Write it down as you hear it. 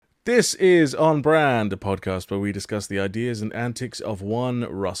This is On Brand, a podcast where we discuss the ideas and antics of one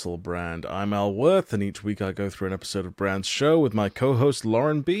Russell Brand. I'm Al Worth, and each week I go through an episode of Brand's show with my co-host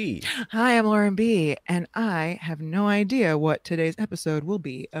Lauren B. Hi, I'm Lauren B, and I have no idea what today's episode will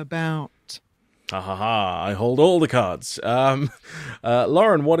be about. Ha ha ha, I hold all the cards.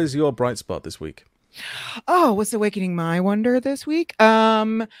 Lauren, what is your bright spot this week? Oh, what's awakening my wonder this week?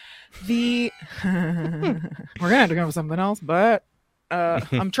 The we're gonna have to go with something else, but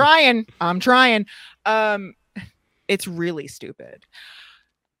I'm trying. It's really stupid.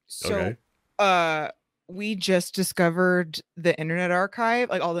 So we just discovered the Internet Archive,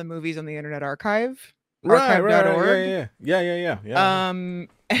 like all the movies on the Internet Archive. Archive.org. Yeah.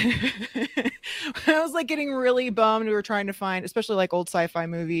 I was like getting really bummed. We were trying to find, especially like old sci-fi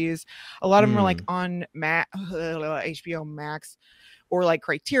movies. A lot of them were like on HBO Max or like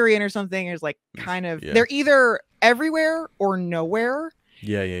Criterion or something. It's like kind of they're either everywhere or nowhere.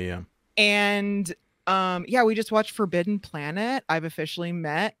 Yeah. And we just watched Forbidden Planet. I've officially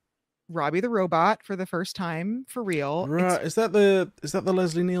met Robbie the Robot for the first time for real. Right. Is that the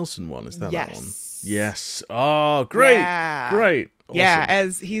Leslie Nielsen one? Is that yes. That one? Yes. Oh, great. Yeah. Great. Awesome. Yeah,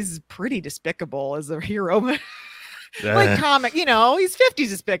 as he's pretty despicable as a hero. Like comic, he's 50s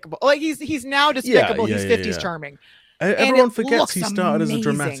despicable. Like he's now despicable. He's 50s charming. Everyone forgets he started as a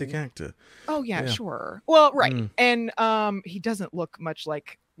dramatic actor. Oh yeah, sure. Well, right. And he doesn't look much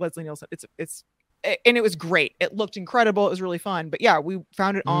like Leslie Nielsen. And it was great. It looked incredible. It was really fun. But yeah, we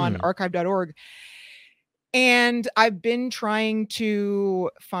found it on archive.org. And I've been trying to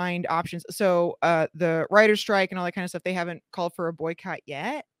find options. So the writer's strike and all that kind of stuff, they haven't called for a boycott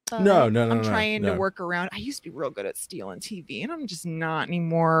yet. No. I'm trying to work around. I used to be real good at stealing TV, and I'm just not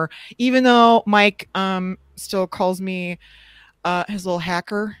anymore. Even though Mike still calls me his little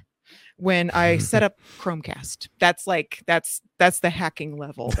hacker when I set up Chromecast. That's the hacking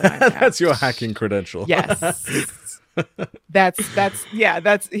level that I'm at. That's your hacking credential. Yes. that's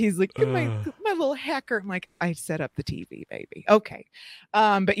he's like my little hacker. I'm like, I set up the TV, baby. Okay.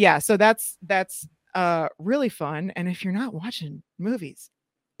 But yeah, so that's really fun. And if you're not watching movies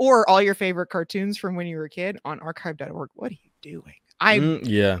or all your favorite cartoons from when you were a kid on archive.org, what are you doing?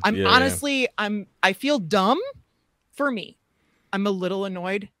 Honestly, I feel dumb for me. I'm a little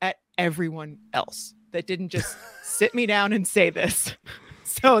annoyed at everyone else that didn't just sit me down and say this.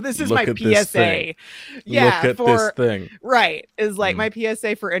 So this is my PSA. Yeah, look at this thing. Right. Is like my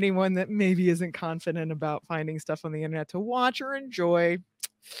PSA for anyone that maybe isn't confident about finding stuff on the internet to watch or enjoy.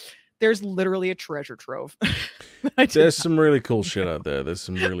 There's literally a treasure trove. There's some really cool shit out there. Right.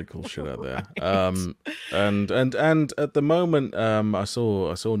 And at the moment, I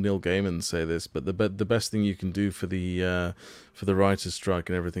saw Neil Gaiman say this, but the best thing you can do for the writer's strike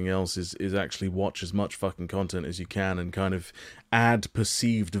and everything else is actually watch as much fucking content as you can and kind of add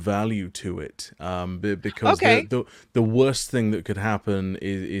perceived value to it. Because the worst thing that could happen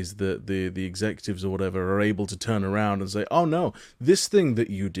is that the executives or whatever are able to turn around and say, oh no, this thing that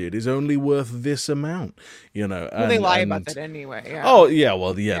you did is only worth this amount, Well, they lie about that anyway. Yeah. Oh yeah,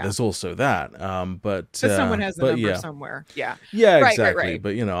 well yeah, there's also that. But someone has the number somewhere. Yeah. Yeah, exactly. Right.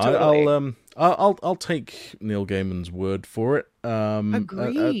 But totally. I'll take Neil Gaiman's word for it.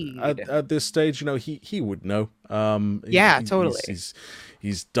 Agreed. At this stage, he would know. Totally.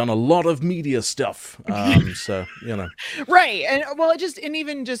 He's done a lot of media stuff. So Right, and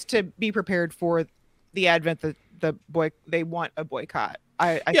even just to be prepared for the advent that they want a boycott.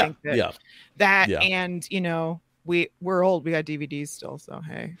 I think that and we're old. We got DVDs still, so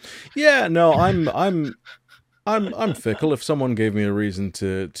hey. Yeah, no, I'm fickle. If someone gave me a reason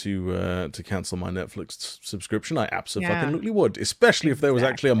to cancel my Netflix subscription, I absolutely would. Especially if there was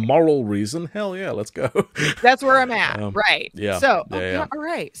actually a moral reason. Hell yeah, let's go. That's where I'm at. Right. Yeah. So all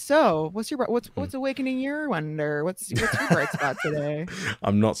right. So what's awakening your wonder? What's your bright spot today?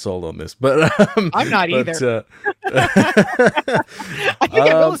 I'm not sold on this, but I'm not either. I think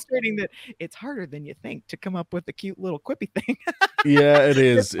I'm illustrating that it's harder than you think to come up with a cute little quippy thing. Yeah, it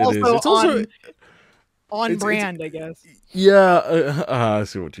is. It's also on brand, I guess. Yeah, I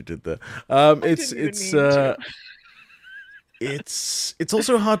see what you did there. It's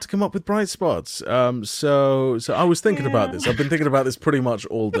also hard to come up with bright spots. So I was thinking about this. I've been thinking about this pretty much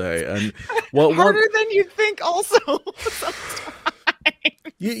all day, and harder than you think. Also,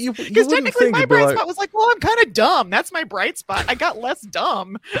 You because technically my bright spot was like, well, I'm kind of dumb. That's my bright spot. I got less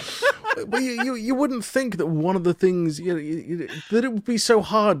dumb. Well, you wouldn't think that one of the things that it would be so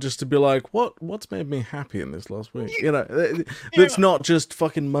hard just to be like, what's made me happy in this last week? That's not just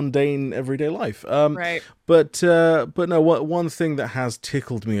fucking mundane everyday life. Right. But no, one thing that has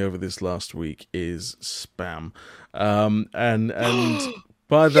tickled me over this last week is spam. And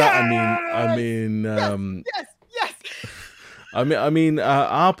By that Yes, yes. I mean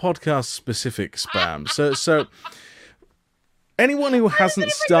our podcast specific spam. So anyone who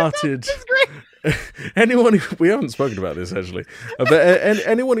hasn't started, anyone who, we haven't spoken about this actually, but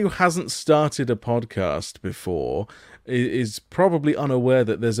anyone who hasn't started a podcast before is probably unaware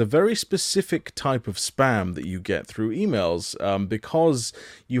that there's a very specific type of spam that you get through emails, because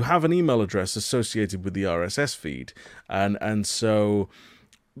you have an email address associated with the RSS feed, and so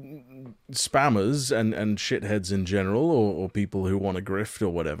spammers and shitheads in general, or people who want to grift or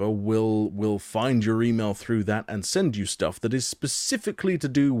whatever, will find your email through that and send you stuff that is specifically to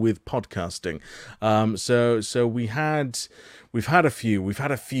do with podcasting. So we've had a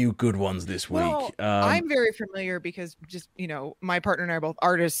few good ones this week. I'm very familiar because just, my partner and I are both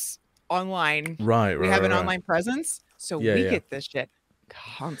artists online. Right. We have an online presence, so we get this shit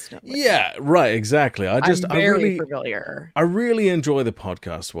constantly. Yeah, right, exactly. I'm very familiar. I really enjoy the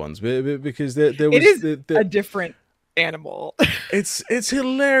podcast ones because there was a different animal. It's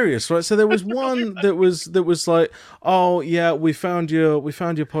hilarious, right? So there was one that was like, oh yeah, we found your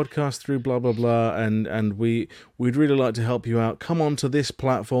podcast through blah blah blah, and we'd really like to help you out. Come on to this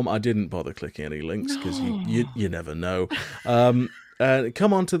platform. I didn't bother clicking any links because you never know.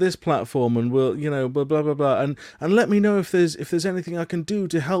 Come on to this platform and we'll, blah, blah, blah, blah. And let me know if there's anything I can do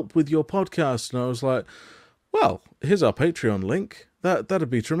to help with your podcast. And I was like, well, here's our Patreon link. That'd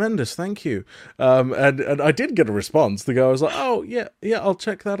be tremendous. Thank you. And I did get a response. The guy was like, oh yeah, I'll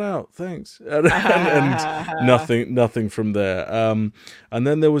check that out. Thanks. And nothing from there. And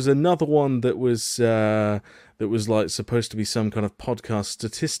then there was another one that was like supposed to be some kind of podcast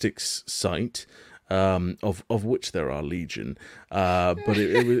statistics site. Of which there are legion, but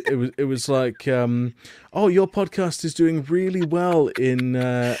it was like, oh, your podcast is doing really well in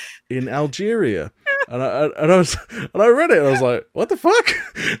Algeria, and I read it and I was like, what the fuck,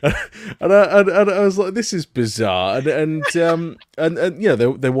 and I was like, this is bizarre, and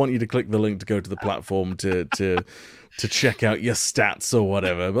they want you to click the link to go to the platform to check out your stats or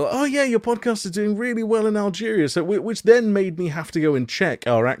whatever. But oh yeah, your podcast is doing really well in Algeria. So which then made me have to go and check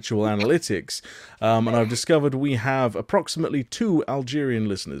our actual analytics. And I've discovered we have approximately 2 Algerian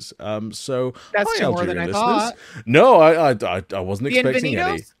listeners. So that's hi, more Algerian than I listeners. thought. No, I wasn't expecting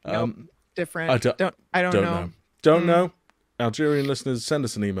any. Nope, different. I don't know. Don't know. Algerian listeners, send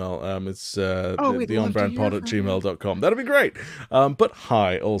us an email. It's theonbrandpod@gmail.com. That'd be great. But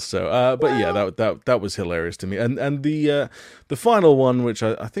hi also. But yeah, that was hilarious to me. And the final one, which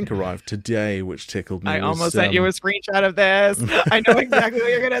I think arrived today, which tickled me. I almost sent you a screenshot of this. I know exactly what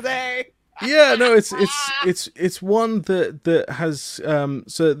you're gonna say. Yeah, no, it's one that has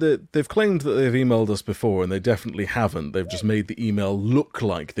so they've claimed that they've emailed us before, and they definitely haven't. They've just made the email look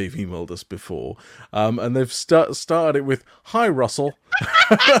like they've emailed us before, and they've started it with "Hi, Russell."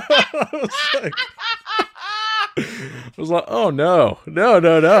 I was like, oh no,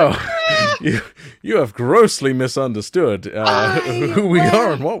 you have grossly misunderstood who we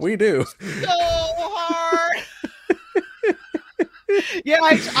are and what we do. So hard. Yeah,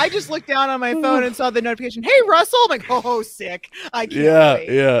 I just looked down on my phone and saw the notification. Hey, Russell! I'm like, oh, sick! I can't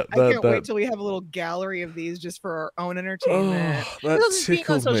wait. Yeah. I can't wait till we have a little gallery of these just for our own entertainment. That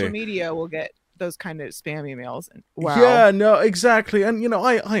tickled on social me. media, we'll get those kind of spam emails. And wow. Yeah, no, exactly. And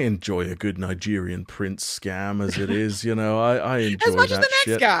I enjoy a good Nigerian prince scam as it is. I enjoy as much that as the next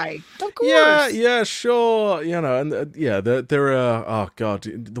shit. guy. Of course. Yeah, sure. And there are oh god,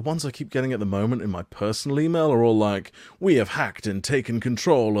 the ones I keep getting at the moment in my personal email are all like, we have hacked and taken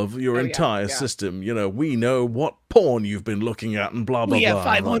control of your entire system. We know what porn you've been looking at and blah blah blah. We have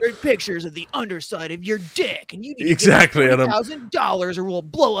 500 pictures of the underside of your dick, and you need exactly to give us $1,000 or we'll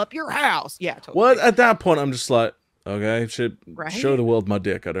blow up your house. Yeah, totally. Well, at that point, I'm just like, okay, show the world my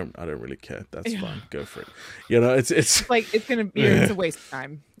dick. I don't really care. That's fine. Go for it. It's like it's gonna be it's a waste of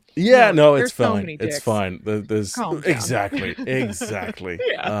time. Yeah, no, it's so fine. It's fine. There's exactly. So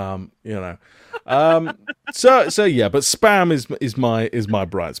yeah, but spam is my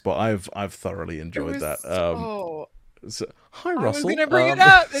bright spot. I've thoroughly enjoyed that. So, hi, Russell. I was gonna bring it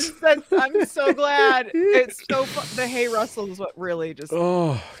up. I'm so glad. It's so fun. The Hey Russell is what really just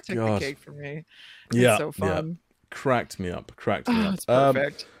took the cake for me. It's so fun. Yeah. Cracked me up. It's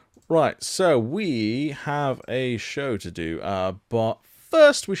perfect. Right, so we have a show to do, but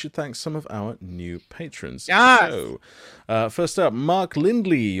first we should thank some of our new patrons. Yes. So, first up, Mark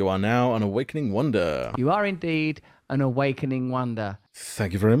Lindley, you are now an awakening wonder. You are indeed an awakening wonder.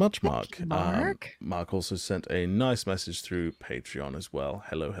 Thank you very much, Mark. Mark. Mark also sent a nice message through Patreon as well.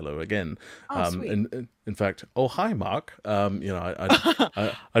 Hello again. Oh, sweet. In fact, hi, Mark. I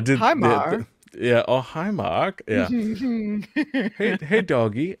did. Hi, Mark. Yeah. Oh, hi, Mark. Yeah. Hey,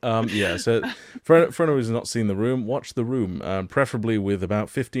 doggy. Yeah. So, for anyone who's not seen The Room, watch The Room, preferably with about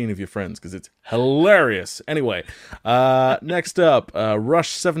 15 of your friends because it's hilarious. Anyway, next up,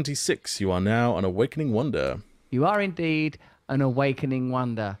 Rush76. You are now an awakening wonder. You are indeed an awakening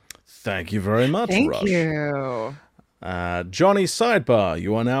wonder. Thank you very much, Thank Rush. you. Johnny Sidebar.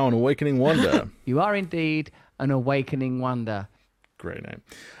 You are now an awakening wonder. You are indeed an awakening wonder. Great name.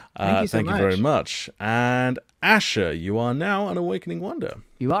 Thank you so thank you much. very much. And Asher, you are now an awakening wonder.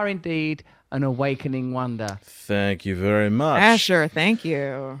 You are indeed an awakening wonder. Thank you very much. Asher, thank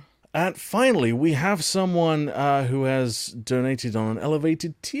you. And finally, we have someone who has donated on an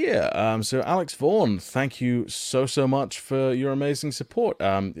elevated tier. So Alex Vaughan, thank you so much for your amazing support.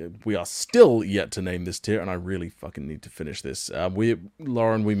 We are still yet to name this tier, and I really fucking need to finish this.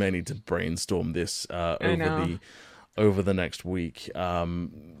 Lauren, we may need to brainstorm this over the next week.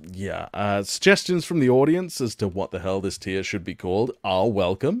 Suggestions from the audience as to what the hell this tier should be called are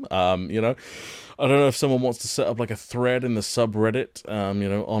welcome. I don't know if someone wants to set up like a thread in the subreddit,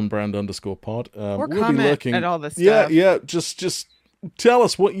 onbrand_pod. Or we'll comment be lurking at all the stuff. Yeah, just tell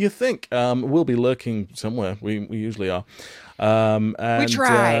us what you think. We'll be lurking somewhere. We usually are. And, we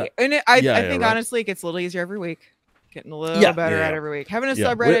try. I think right. honestly it gets a little easier every week. Getting a little better at every week. Having a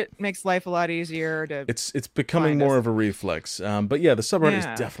subreddit makes life a lot easier to. It's becoming more of a reflex. But yeah, the subreddit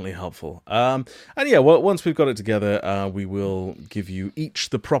is definitely helpful. Once we've got it together, we will give you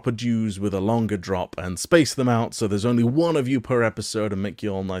each the proper dues with a longer drop and space them out so there's only one of you per episode and make you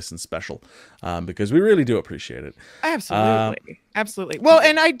all nice and special. Because we really do appreciate it. Absolutely. Well,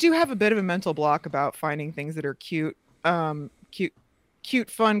 and I do have a bit of a mental block about finding things that are cute, fun,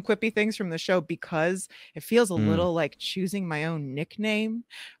 quippy things from the show because it feels a little like choosing my own nickname,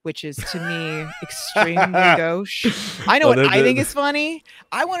 which is to me extremely gauche. I know what I think is funny.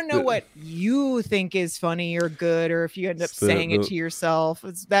 I want to know what you think is funny or good, or if you end up saying it to yourself.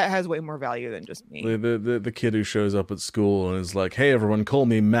 That has way more value than just me. The kid who shows up at school and is like, "Hey, everyone, call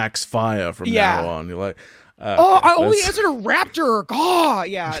me Max Fire from now on." You're like, I only answered a raptor. Oh,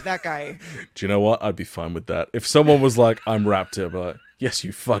 yeah, that guy. Do you know what? I'd be fine with that. If someone was like, "I'm Raptor," I'd be like, "Yes,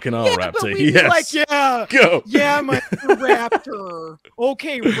 you fucking are, Raptor." But we'd be like, go. Yeah, my raptor.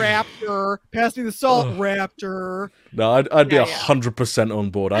 Okay, raptor. Pass me the salt, raptor. No, I'd be 100%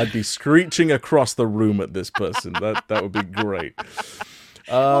 on board. I'd be screeching across the room at this person. That would be great.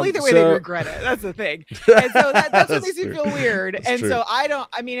 Well, either way, they regret it. That's the thing. And so that's what makes me feel weird. That's and true. So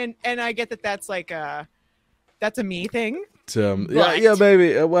and I get that that's like that's a me thing. Maybe.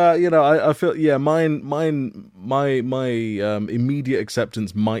 Well, I feel my immediate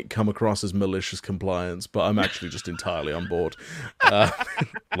acceptance might come across as malicious compliance, but I'm actually just entirely on board.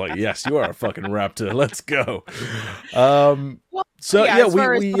 Like, yes, you are a fucking raptor. Let's go. As far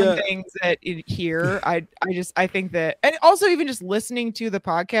as some things that here, I think that, and also even just listening to the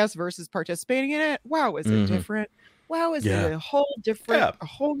podcast versus participating in it. Wow, is it different? Wow, is it a whole different, a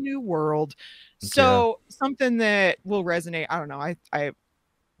whole new world? So something that will resonate. I don't know.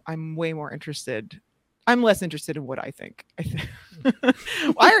 I'm way more interested. I'm less interested in what I think. Well,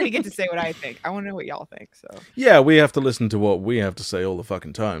 I already get to say what I think. I want to know what y'all think. So yeah, we have to listen to what we have to say all the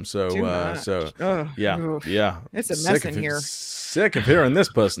fucking time. So it's a mess in here. Sick of hearing this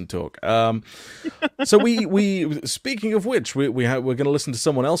person talk. So we speaking of which, we're going to listen to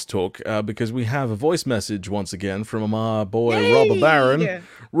someone else talk because we have a voice message once again from our boy Robert Barron.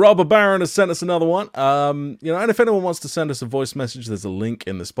 Robert Barron has sent us another one. And if anyone wants to send us a voice message, there's a link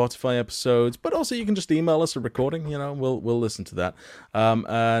in the Spotify episodes. But also you can just email us a recording. We'll listen to that.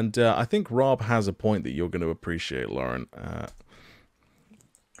 And I think Rob has a point that you're going to appreciate, Lauren.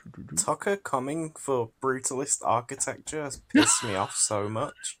 Tucker coming for brutalist architecture has pissed me off so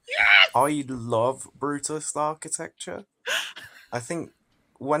much. Yes! I love brutalist architecture. I think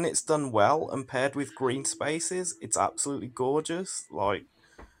when it's done well and paired with green spaces, it's absolutely gorgeous.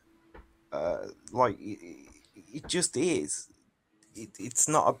 It just is. It's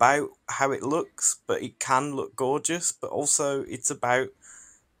not about how it looks, but it can look gorgeous. But also, it's about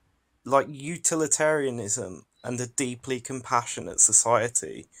utilitarianism and a deeply compassionate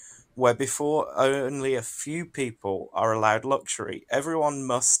society where before only a few people are allowed luxury, everyone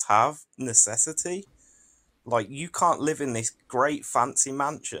must have necessity. You can't live in this great fancy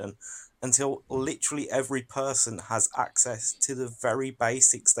mansion until literally every person has access to the very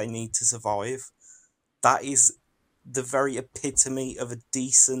basics they need to survive. That is the very epitome of a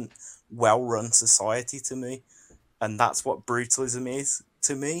decent, well-run society to me. And that's what brutalism is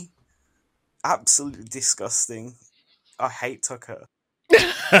to me. Absolutely disgusting. I hate Tucker.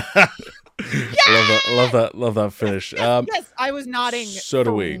 Love that finish. Yes, I was nodding So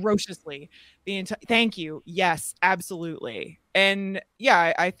do we. ferociously the entire. Thank you. Yes, absolutely. And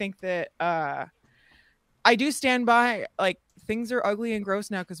yeah, I think that I do stand by, like, things are ugly and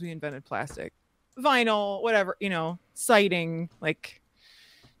gross now because we invented plastic, vinyl, whatever, siding. Like,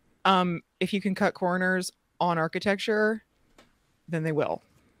 if you can cut corners on architecture, then they will.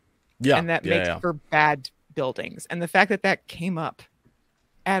 Yeah, and that makes for bad buildings. And the fact that came up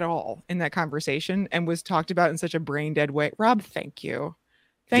at all in that conversation and was talked about in such a brain dead way. Rob, thank you.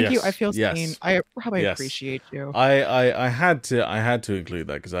 Thank you. I feel seen. I probably appreciate you. I had to include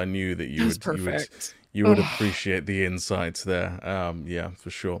that because I knew that you would appreciate the insights there. Yeah, for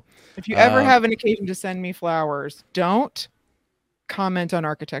sure. If you ever have an occasion to send me flowers, don't comment on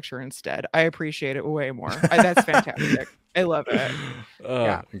architecture instead. I appreciate it way more. That's fantastic. I love it.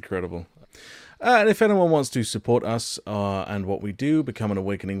 Yeah, incredible. And if anyone wants to support us and what we do, become an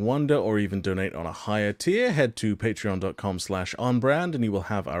Awakening Wonder, or even donate on a higher tier, head to patreon.com/onbrand and you will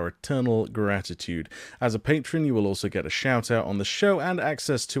have our eternal gratitude. As a patron, you will also get a shout out on the show and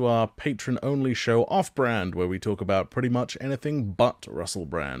access to our patron-only show Off Brand, where we talk about pretty much anything but Russell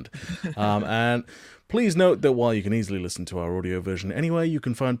Brand. And please note that while you can easily listen to our audio version anywhere you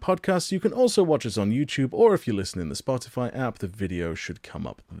can find podcasts, you can also watch us on YouTube, or if you listen in the Spotify app, the video should come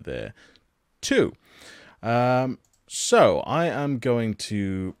up there too. So I am going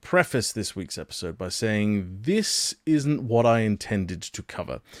to preface this week's episode by saying this isn't what I intended to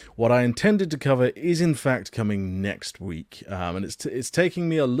cover. What I intended to cover is in fact coming next week, and it's taking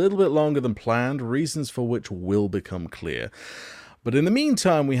me a little bit longer than planned, reasons for which will become clear. But in the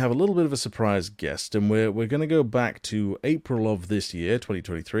meantime, we have a little bit of a surprise guest, and we're going to go back to April of this year,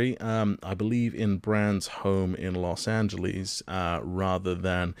 2023, I believe in Brand's home in Los Angeles, rather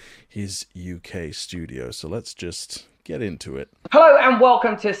than his UK studio. So let's just get into it. Hello and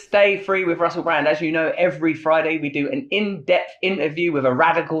welcome to Stay Free with Russell Brand. As you know, every Friday we do an in-depth interview with a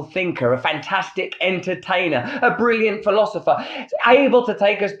radical thinker, a fantastic entertainer, a brilliant philosopher, able to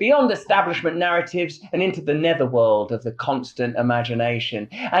take us beyond establishment narratives and into the netherworld of the constant imagination.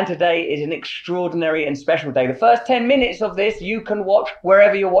 And today is an extraordinary and special day. The first 10 minutes of this you can watch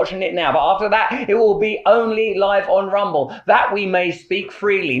wherever you're watching it now, but after that it will be only live on Rumble, that we may speak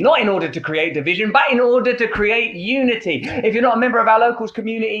freely, not in order to create division, but in order to create unity. If you're not a member of our locals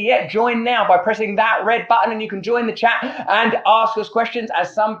community yet, join now by pressing that red button, and you can join the chat and ask us questions,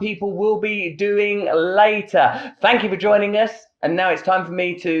 as some people will be doing later. Thank you for joining us. And now it's time for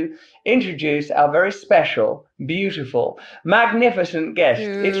me to introduce our very special, beautiful, magnificent guest.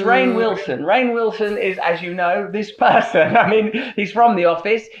 It's Rainn Wilson. Rainn Wilson is, as you know, this person. I mean, he's from The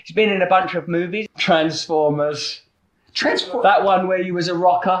Office. He's been in a bunch of movies. Transformers. That one where you was a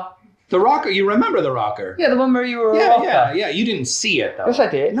rocker. The Rocker, you remember The Rocker? Yeah, the one where you were a rocker. Yeah. You didn't see it, though. Yes, I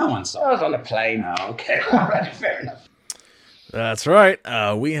did. No one saw it. I was on a plane. Oh, okay. All right, fair enough. That's right.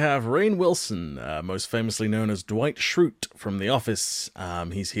 We have Rainn Wilson, most famously known as Dwight Schrute from The Office.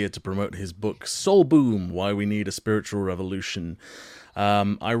 He's here to promote his book, Soul Boom, Why We Need a Spiritual Revolution.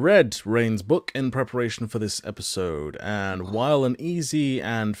 I read Rainn's book in preparation for this episode, and while an easy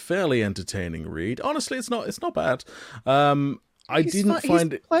and fairly entertaining read, honestly, it's not bad. I didn't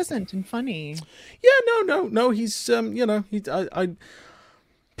find it pleasant and funny. Yeah, no. He's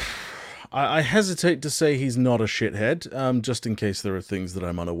I hesitate to say he's not a shithead, just in case there are things that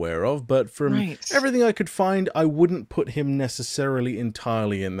I'm unaware of. But from everything I could find, I wouldn't put him necessarily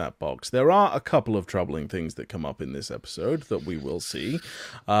entirely in that box. There are a couple of troubling things that come up in this episode that we will see,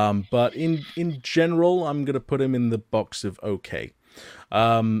 but in general, I'm going to put him in the box of okay.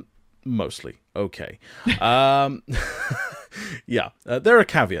 Mostly okay. Yeah, there are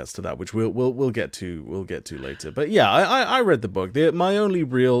caveats to that, which we'll get to later. But yeah, I read the book. My only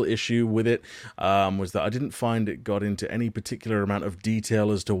real issue with it was that I didn't find it got into any particular amount of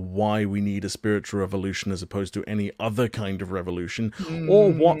detail as to why we need a spiritual revolution as opposed to any other kind of revolution, or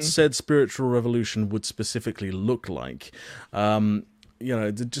what said spiritual revolution would specifically look like.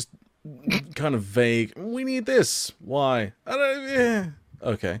 Just kind of vague. We need this. Why? I don't.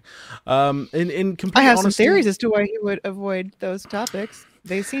 Okay. In complete I have honesty, some theories as to why he would avoid those topics.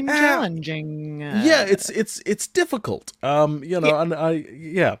 They seem challenging. Yeah, it's difficult. And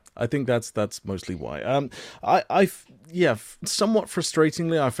I think that's mostly why. Somewhat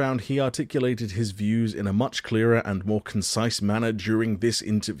frustratingly, I found he articulated his views in a much clearer and more concise manner during this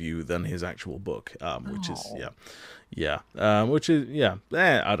interview than his actual book, which is I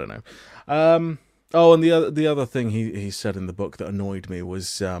don't know. And the other thing he said in the book that annoyed me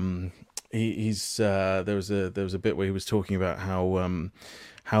was there was a bit where he was talking about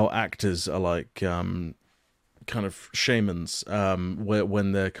how actors are like kind kind of shamans,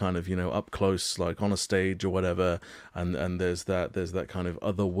 when they're kind of, up close, like on a stage or whatever, and there's that kind of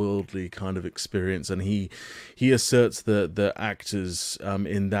otherworldly kind of experience, and he asserts that the actors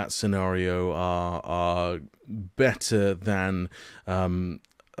in that scenario are better than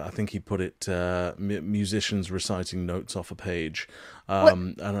I think he put it musicians reciting notes off a page,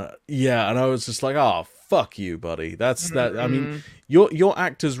 and I was just like, oh, fuck you, buddy. That's that. I mean, your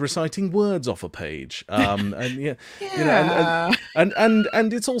actors reciting words off a page, and and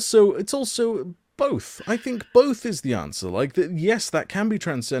it's also both. I think both is the answer. Like, yes, that can be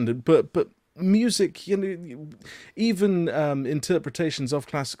transcended, but music, even interpretations of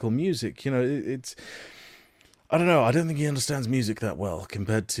classical music, it's. I don't know. I don't think he understands music that well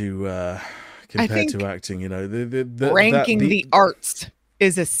compared to acting. Ranking the arts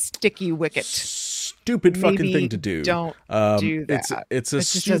is a sticky wicket. Stupid fucking thing to do. Don't do that. It's a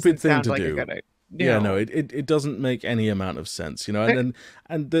stupid thing to do. No. It doesn't make any amount of sense, and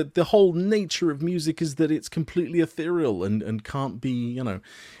the whole nature of music is that it's completely ethereal and can't be,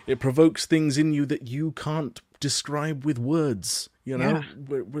 it provokes things in you that you can't describe with words,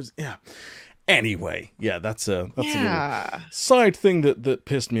 Anyway, that's a little side thing that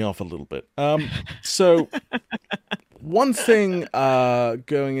pissed me off a little bit. So one thing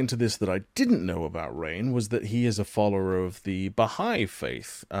going into this that I didn't know about Rainn was that he is a follower of the Baha'i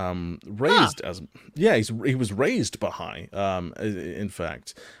faith. He was raised Baha'i, in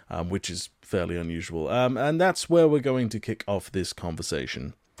fact, which is fairly unusual. And that's where we're going to kick off this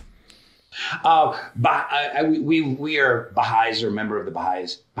conversation. We are Baha'is, or a member of the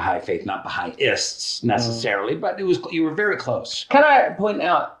Baha'i faith, not Baha'is necessarily, but you were very close. Can I point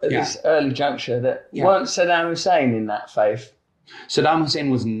out at this early juncture that weren't Saddam Hussein in that faith? Saddam Hussein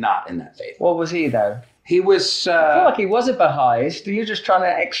was not in that faith. What was he, though? He was... I feel like he was a Baha'ist. You're just trying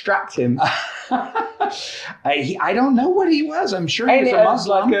to extract him. I don't know what he was. I'm sure he was a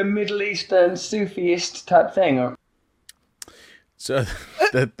Muslim. Like a Middle Eastern Sufiist type thing. Or... So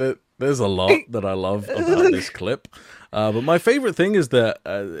there's a lot that I love about this clip. But my favorite thing is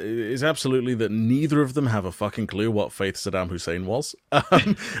absolutely that neither of them have a fucking clue what faith Saddam Hussein was.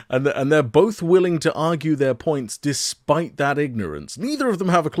 And they're both willing to argue their points despite that ignorance. Neither of them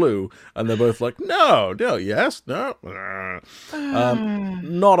have a clue. And they're both like, no, yes, no.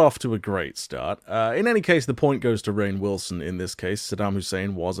 Not off to a great start. In any case, the point goes to Rainn Wilson in this case. Saddam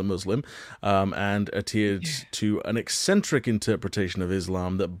Hussein was a Muslim and adhered to an eccentric interpretation of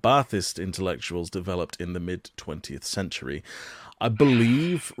Islam that Ba'athist intellectuals developed in the mid-20th century. I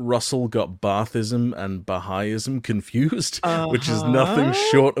believe Russell got Baathism and Baha'ism confused, which is nothing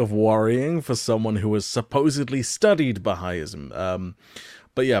short of worrying for someone who has supposedly studied Baha'ism.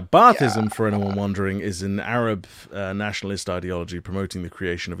 But Baathism, for anyone wondering, is an Arab nationalist ideology promoting the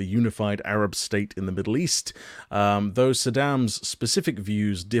creation of a unified Arab state in the Middle East, though Saddam's specific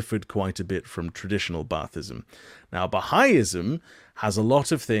views differed quite a bit from traditional Baathism. Now, Baha'ism has a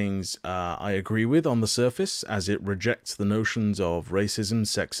lot of things I agree with on the surface, as it rejects the notions of racism,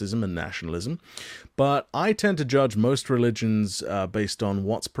 sexism, and nationalism. But I tend to judge most religions based on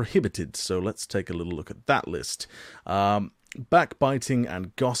what's prohibited, so let's take a little look at that list. Backbiting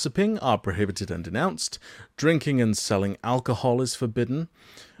and gossiping are prohibited and denounced. Drinking and selling alcohol is forbidden.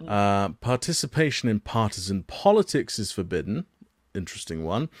 Participation in partisan politics is forbidden. Interesting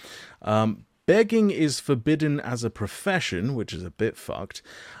one. Begging is forbidden as a profession, which is a bit fucked.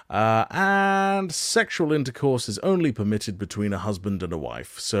 And sexual intercourse is only permitted between a husband and a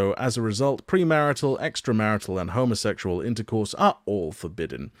wife. So as a result, premarital, extramarital, and homosexual intercourse are all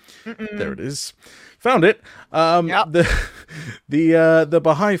forbidden. There it is. Found it. The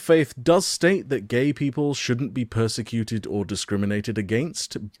Baha'i faith does state that gay people shouldn't be persecuted or discriminated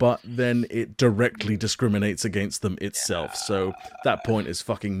against, but then it directly discriminates against them itself. So that point is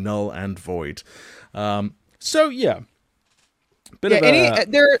fucking null and void. There's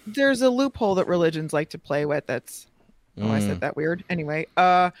a loophole that religions like to play with. That's I said that weird. Anyway,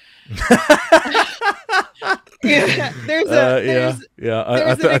 I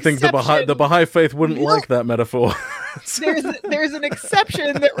think the Baha'i faith wouldn't like that metaphor. there's an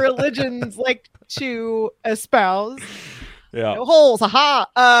exception that religions like to espouse. Yeah, no holes, haha.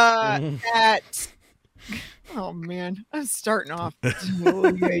 That. Oh man, I'm starting off. You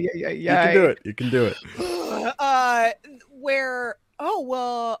can do it. Where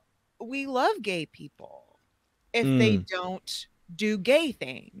we love gay people if they don't do gay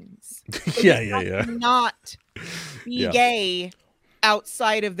things. Not be gay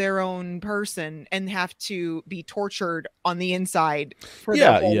outside of their own person and have to be tortured on the inside for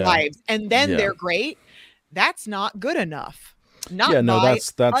their whole lives, and then they're great. That's not good enough. not Yeah, no, by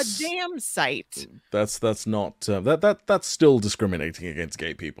that's a damn site. that's not that's still discriminating against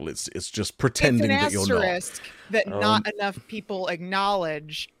gay people. It's just pretending It's that an you're not. asterisk that not enough people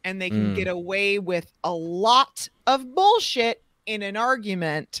acknowledge, and they can get away with a lot of bullshit in an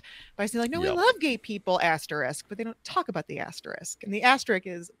argument by saying like, no, we Yep. love gay people, asterisk, but they don't talk about the asterisk. And the asterisk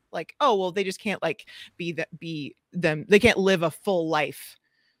is like, oh, well, they just can't like be them. They can't live a full life,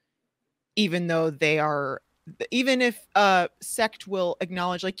 even though they are. Even if a sect will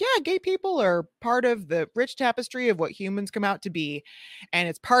acknowledge like, yeah, gay people are part of the rich tapestry of what humans come out to be, and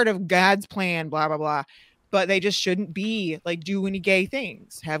it's part of God's plan, blah blah blah, but they just shouldn't be like do any gay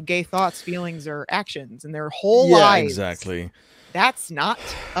things, have gay thoughts, feelings, or actions in their whole Yeah, lives. exactly. That's not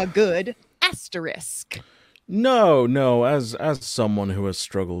a good asterisk. No. As someone who has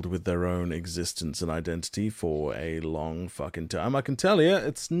struggled with their own existence and identity for a long fucking time, I can tell you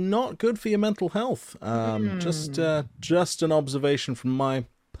it's not good for your mental health. Just an observation from my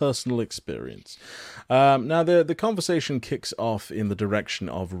personal experience. Now the conversation kicks off in the direction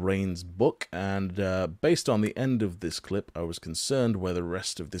of Rainn's book, and based on the end of this clip, I was concerned where the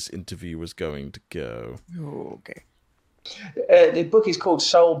rest of this interview was going to go. Okay. The book is called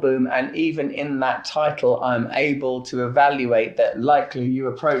Soul Boom, and even in that title, I'm able to evaluate that likely you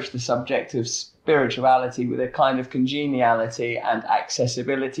approach the subject of spirituality with a kind of congeniality and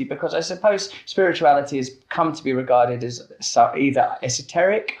accessibility, because I suppose spirituality has come to be regarded as either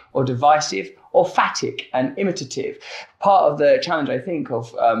esoteric or divisive or phatic and imitative. Part of the challenge, I think,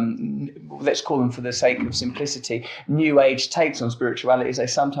 of, let's call them for the sake of simplicity, New Age takes on spirituality is they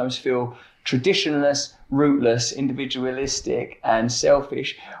sometimes feel traditionalist, rootless, individualistic, and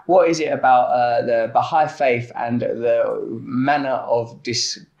selfish. What is it about the Baha'i faith and the manner of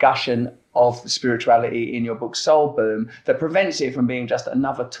discussion of spirituality in your book Soul Boom that prevents it from being just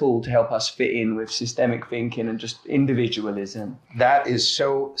another tool to help us fit in with systemic thinking and just individualism? That is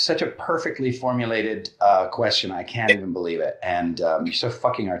such a perfectly formulated question. I can't even believe it. And you're so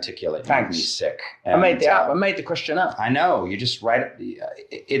fucking articulate. You make me sick. And, I made the up. I made the question up. I know. You just write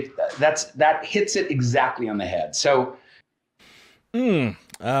it. That hits it exactly on the head. So. Yeah,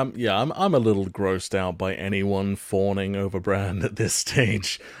 I'm a little grossed out by anyone fawning over Brand at this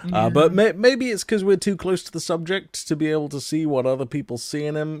stage. But maybe it's because we're too close to the subject to be able to see what other people see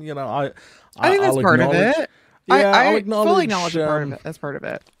in him. You know, I think that's part of it. Yeah, I fully acknowledge part of it. That's part of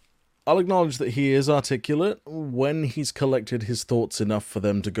it. I'll acknowledge that he is articulate when he's collected his thoughts enough for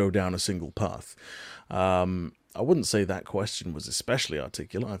them to go down a single path. I wouldn't say that question was especially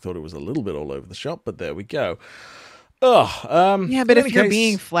articulate. I thought it was a little bit all over the shop, but there we go. Yeah, but if you're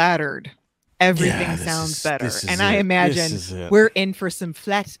being flattered, everything sounds better. And I imagine we're in for some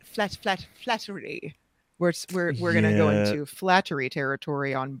flattery. We're gonna go into flattery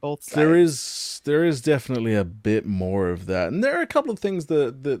territory on both sides. There is definitely a bit more of that, and there are a couple of things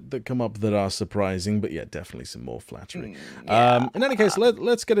that come up that are surprising, but yeah, definitely some more flattery. In any case,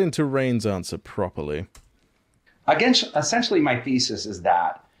 let's get into Rainn's answer properly. Again, essentially, my thesis is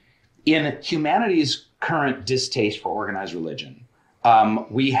that in humanity's current distaste for organized religion,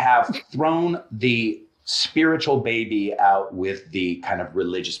 we have thrown the spiritual baby out with the kind of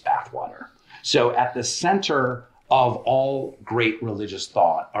religious bathwater. So at the center of all great religious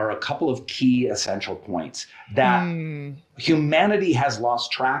thought are a couple of key essential points that humanity has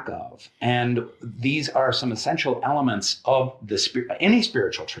lost track of. And these are some essential elements of any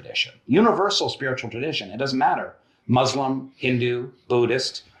spiritual tradition, universal spiritual tradition. It doesn't matter, Muslim, Hindu,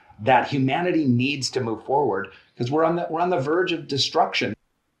 Buddhist, that humanity needs to move forward because we're on the verge of destruction.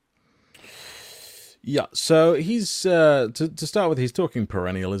 Yeah, so he's to start with, he's talking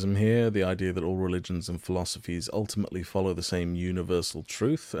perennialism here, the idea that all religions and philosophies ultimately follow the same universal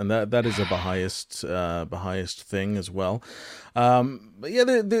truth, and that is a Baha'ist thing as well. But yeah,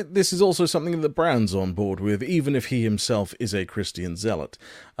 this is also something that Brown's on board with, even if he himself is a Christian zealot.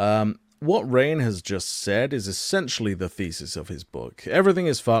 What Rainn has just said is essentially the thesis of his book. Everything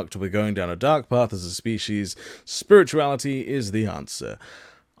is fucked, we're going down a dark path as a species, spirituality is the answer.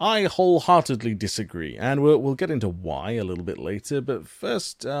 I wholeheartedly disagree, and we'll get into why a little bit later, but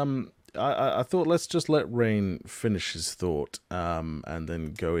first, I thought let's just let Rainn finish his thought, and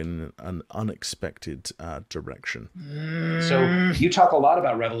then go in an unexpected direction. So you talk a lot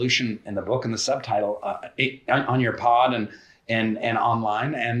about revolution in the book, and the subtitle on your pod and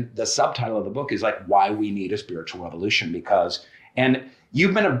online, and the subtitle of the book is like why we need a spiritual revolution, because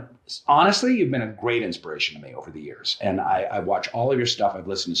you've been a great inspiration to me over the years, and I watch all of your stuff. I've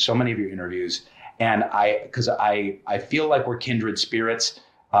listened to so many of your interviews, and because I feel like we're kindred spirits.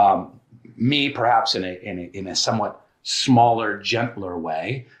 Me perhaps in a somewhat smaller, gentler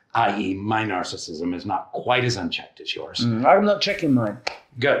way, i.e., my narcissism is not quite as unchecked as yours. I'm not checking mine.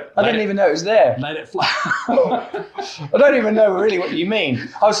 Good. I didn't even know it was there. Let it fly. I don't even know really what you mean.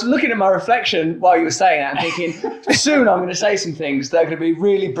 I was looking at my reflection while you were saying that and thinking, soon I'm going to say some things that are going to be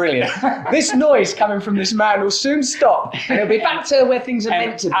really brilliant. This noise coming from this man will soon stop. And it'll be back to where things are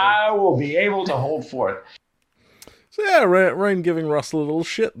meant to be. I will be able to hold forth. So yeah, Rainn giving Russell a little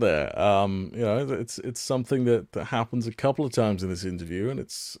shit there. It's something that happens a couple of times in this interview, and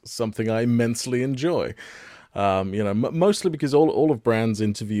it's something I immensely enjoy. Mostly because all of Brand's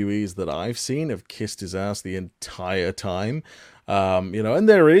interviewees that I've seen have kissed his ass the entire time. And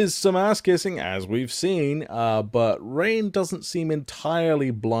there is some ass kissing, as we've seen, but Rainn doesn't seem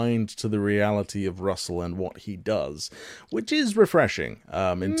entirely blind to the reality of Russell and what he does, which is refreshing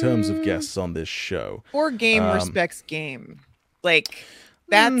in terms of guests on this show. Or game respects game. Like,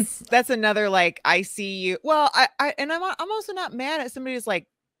 that's another, like, I see you. Well, I'm also not mad at somebody who's, like,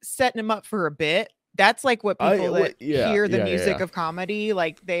 setting him up for a bit. That's like what people hear the music of comedy,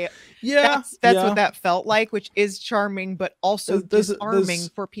 like that's what that felt like, which is charming, but also disarming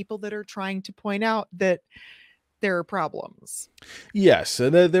for people that are trying to point out that there are problems. Yes,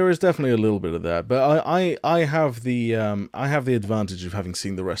 there is definitely a little bit of that, but I have the advantage of having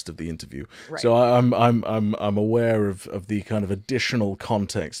seen the rest of the interview, right. So I'm aware of the kind of additional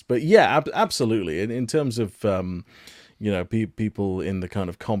context. But yeah, absolutely, in terms of people in the kind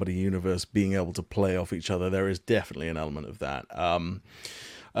of comedy universe being able to play off each other, there is definitely an element of that.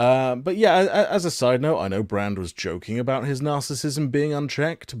 But yeah, as a side note, I know Brand was joking about his narcissism being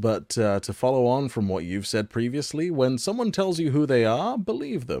unchecked, but to follow on from what you've said previously, when someone tells you who they are,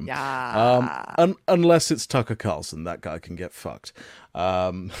 believe them. Yeah. Unless it's Tucker Carlson, that guy can get fucked.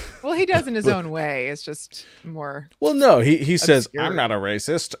 Well, he does in his own way. It's just more. Well, no, he says I'm not a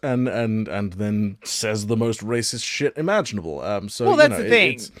racist, and then says the most racist shit imaginable. So that's the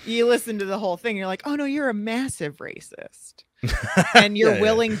thing. You listen to the whole thing, you're like, oh no, you're a massive racist. And you're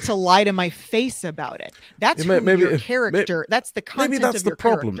willing to lie to my face about it. That's your character. That's the content maybe that's of the your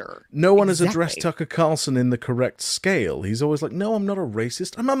problem. Character. No one has addressed Tucker Carlson in the correct scale. He's always like, no, I'm not a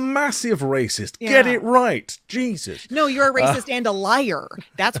racist. I'm a massive racist. Yeah. Get it right. Jesus. No, you're a racist and a liar.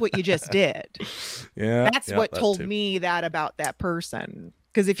 That's what you just did. Yeah. That's what told me that about that person.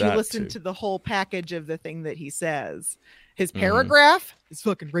 Because if you listen to the whole package of the thing that he says, his paragraph is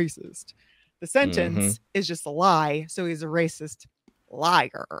fucking racist. The sentence is just a lie, so he's a racist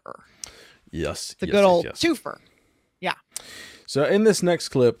liar. Yes. It's a good old twofer. Yeah. So in this next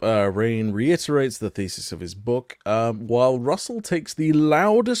clip, Rainn reiterates the thesis of his book, while Russell takes the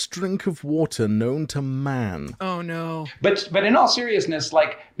loudest drink of water known to man. Oh, no. But in all seriousness,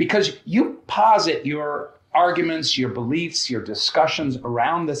 like, because you posit your arguments, your beliefs, your discussions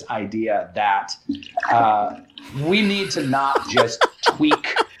around this idea that we need to not just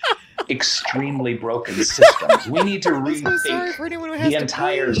tweak extremely broken systems. We need to rethink the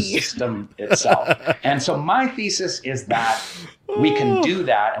entire system itself. And so my thesis is that we can do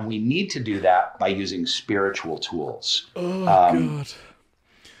that, and we need to do that by using spiritual tools. Oh, God.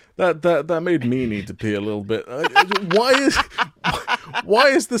 That made me need to pee a little bit. Why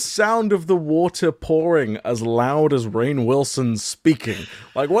is the sound of the water pouring as loud as Rainn Wilson speaking?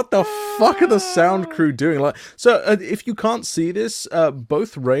 Like, what the fuck are the sound crew doing? Like, so if you can't see this,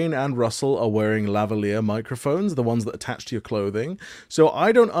 both Rainn and Russell are wearing lavalier microphones, the ones that attach to your clothing. So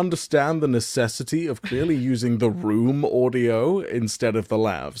I don't understand the necessity of clearly using the room audio instead of the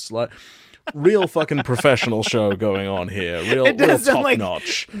lavs. Like, real fucking professional show going on here. Real top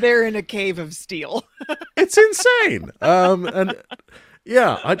notch. They're in a cave of steel. It's insane. And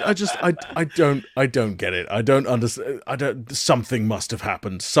yeah, I don't get it. I don't understand. Something must have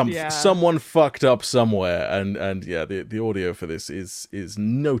happened. Someone fucked up somewhere. And yeah, the audio for this is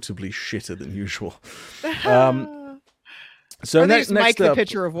notably shitter than usual. So next Mike the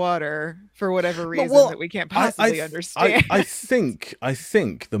pitcher of water for whatever reason that we can't possibly understand. I think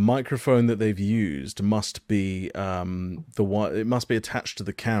the microphone that they've used must be the one. It must be attached to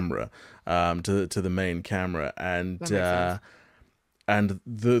the camera, to the main camera, and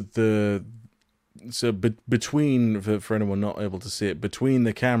so between, for anyone not able to see it, between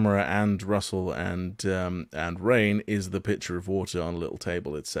the camera and Russell and Rainn is the pitcher of water on a little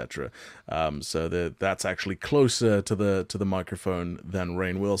table, etc. So that's actually closer to the microphone than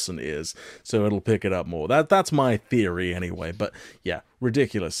Rainn Wilson is, so it'll pick it up more. That's my theory anyway. But yeah,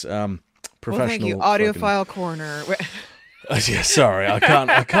 ridiculous. Professional. Well, thank you, Audiophile Corner. Yeah, sorry, I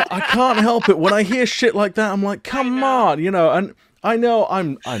can't help it. When I hear shit like that, I'm like, come on, and. I know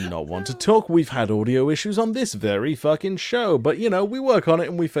I'm not one to talk. We've had audio issues on this very fucking show, but we work on it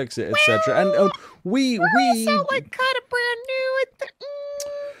and we fix it, etc. And we also like kind of brand new.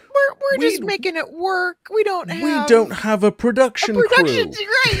 we're just making it work. We don't have a production crew.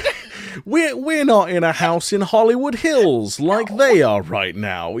 Right. We're not in a house in Hollywood Hills like they are right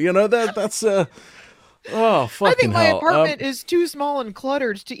now. You know, that's oh, fucking I think my hell. apartment is too small and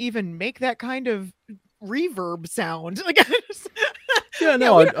cluttered to even make that kind of reverb sound. Like, yeah,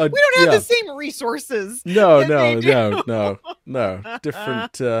 no, we don't have the same resources. No.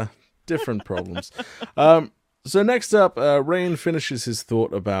 Different problems. So next up, Rainn finishes his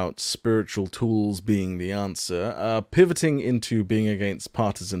thought about spiritual tools being the answer, pivoting into being against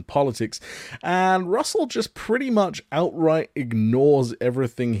partisan politics, and Russell just pretty much outright ignores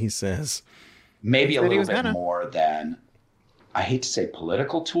everything he says. Maybe a little bit more than, I hate to say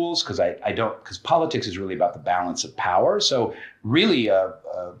political tools, because because politics is really about the balance of power. So really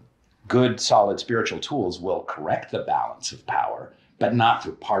good, solid spiritual tools will correct the balance of power, but not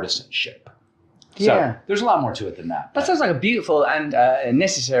through partisanship. Yeah. So there's a lot more to it than that. That sounds like a beautiful and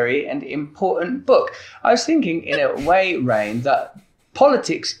necessary and important book. I was thinking, in a way, Rainn, that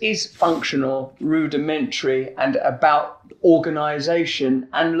politics is functional, rudimentary, and about organization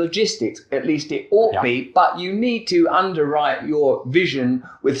and logistics. At least it ought be, but you need to underwrite your vision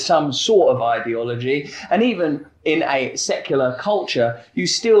with some sort of ideology. And even in a secular culture, you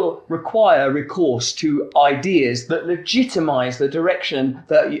still require recourse to ideas that legitimize the direction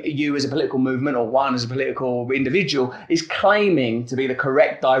that you as a political movement, or one as a political individual, is claiming to be the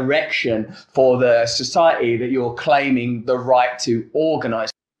correct direction for the society that you're claiming the right to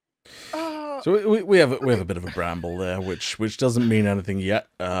organize. So we have a bit of a bramble there, which doesn't mean anything yet.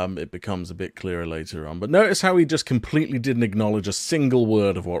 It becomes a bit clearer later on. But notice how he just completely didn't acknowledge a single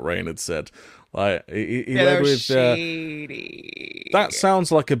word of what Rainn had said. Like he led with that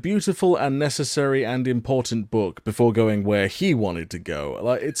sounds like a beautiful and necessary and important book before going where he wanted to go.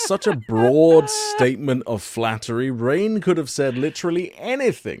 Like, it's such a broad statement of flattery. Rainn could have said literally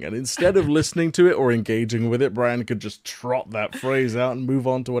anything, and instead of listening to it or engaging with it, Brian could just trot that phrase out and move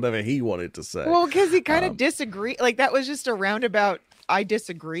on to whatever he wanted to say. Well, because he kind of disagreed. Like, that was just a roundabout I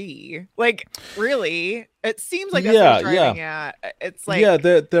disagree. Like, really, it seems like that's what he's driving at. It's like,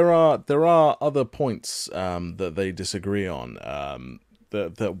 there are other points that they disagree on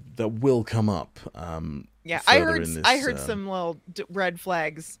that will come up. I heard some little red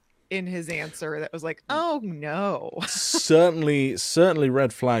flags in his answer that was like, oh no. certainly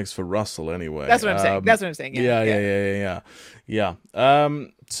red flags for Russell anyway. That's what I'm saying. Yeah.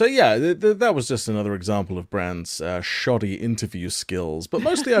 So yeah, that was just another example of Brand's shoddy interview skills. But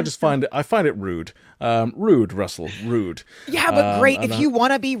mostly I find it rude. Rude, Russell, rude. Yeah, but great. If you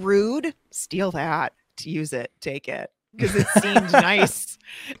want to be rude, steal that. Use it. Take it. Because it seemed nice.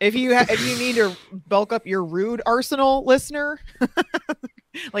 If you need to bulk up your rude arsenal, listener,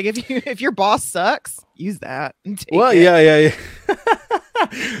 like if your boss sucks, use that. Yeah.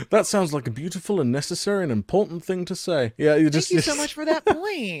 That sounds like a beautiful and necessary and important thing to say. Yeah, thank you so much for that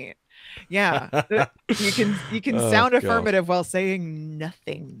point. Yeah, you can sound affirmative while saying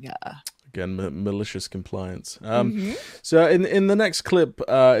nothing. Again, malicious compliance. So in the next clip,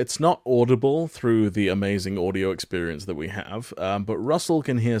 it's not audible through the amazing audio experience that we have, but Russell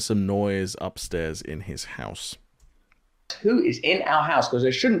can hear some noise upstairs in his house. Who is in our house? Because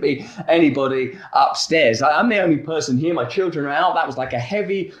there shouldn't be anybody upstairs. I'm the only person here. My children are out. That was like a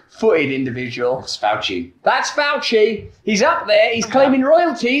heavy-footed individual. It's Fauci. That's Fauci. He's up there. He's claiming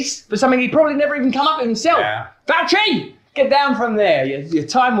royalties for something he probably never even come up with himself. Yeah. Fauci! Get down from there. You're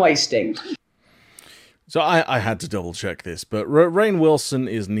time wasting. So I had to double check this, but Rainn Wilson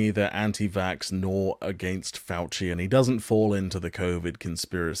is neither anti-vax nor against Fauci, and he doesn't fall into the COVID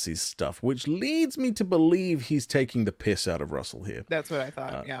conspiracy stuff, which leads me to believe he's taking the piss out of Russell here. That's what I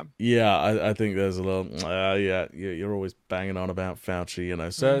thought, yeah. Yeah, I think there's a little, you're always banging on about Fauci, you know,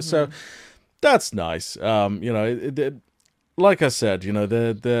 so that's nice. Like I said, you know,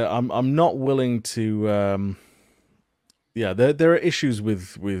 I'm not willing to... there are issues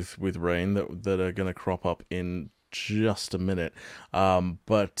with Rainn that are going to crop up in just a minute.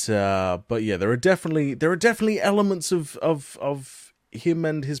 But yeah, there are definitely elements of him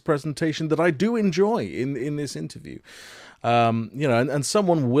and his presentation that I do enjoy in this interview. And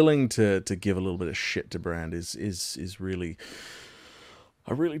someone willing to give a little bit of shit to Brand is really.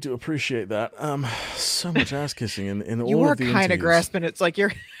 I really do appreciate that. So much ass kissing in all of the interviews. You are kind of grasping. It's like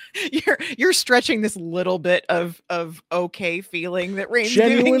you're stretching this little bit of okay feeling that Rainn's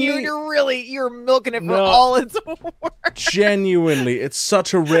giving you, and you're milking it for all it's worth. Genuinely, it's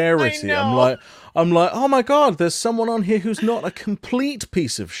such a rarity. I'm like, oh my god, there's someone on here who's not a complete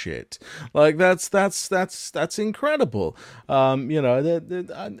piece of shit. Like that's incredible.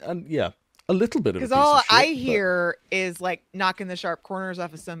 a little bit of a Because piece all of shit, I but- hear is like knocking the sharp corners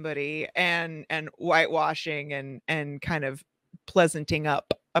off of somebody and whitewashing and kind of pleasanting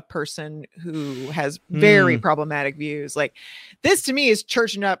up a person who has very problematic views. Like this to me is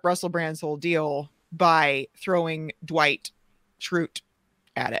churching up Russell Brand's whole deal by throwing Dwight Schrute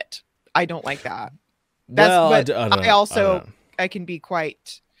at it. I don't like that. That's Well, but I don't I know. also I don't know. I can be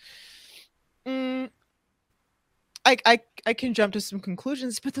quite I can jump to some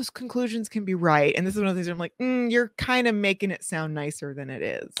conclusions, but those conclusions can be right. And this is one of the things I'm like, you're kind of making it sound nicer than it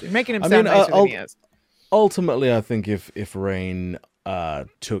is. You're making him sound nicer than he is. Ultimately, I think if Rainn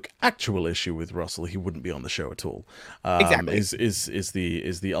took actual issue with Russell, he wouldn't be on the show at all. Exactly. Is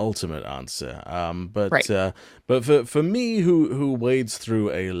the ultimate answer. But Right. but for me, who wades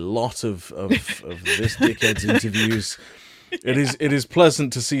through a lot of this dickhead's interviews, it is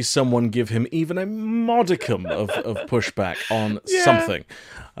pleasant to see someone give him even a modicum of pushback on something.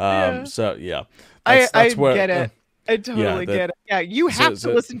 So yeah, I where, get it. I totally get it. Yeah, you have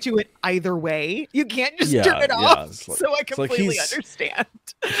to listen to it either way. You can't just turn it off. It's like- so I it's like completely understand.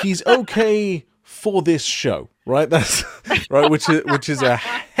 he's okay for this show, right? That's right, which is a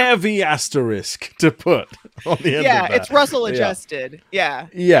heavy asterisk to put on the end of that. It's Russell adjusted. Yeah.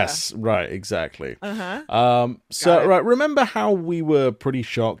 Yes, right, exactly. So right, remember how we were pretty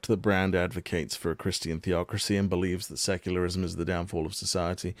shocked that Brand advocates for a Christian theocracy and believes that secularism is the downfall of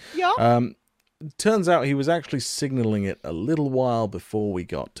society? Yeah. Turns out he was actually signaling it a little while before we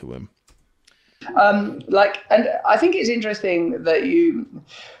got to him. And I think it's interesting that you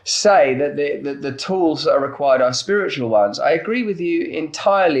say that the tools that are required are spiritual ones. I agree with you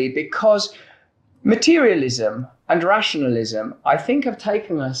entirely, because materialism and rationalism, I think, have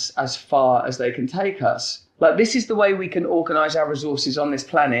taken us as far as they can take us. Like, this is the way we can organize our resources on this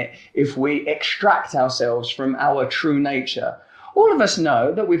planet if we extract ourselves from our true nature. All of us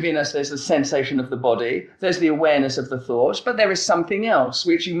know that within us there's the sensation of the body, there's the awareness of the thoughts, but there is something else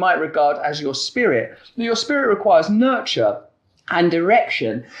which you might regard as your spirit. Your spirit requires nurture and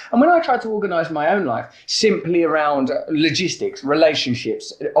direction. And when I try to organize my own life simply around logistics,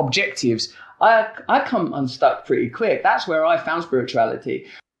 relationships, objectives, I come unstuck pretty quick. That's where I found spirituality.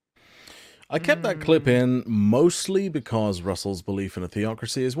 I kept that clip in mostly because Russell's belief in a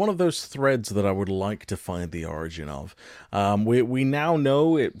theocracy is one of those threads that I would like to find the origin of. We now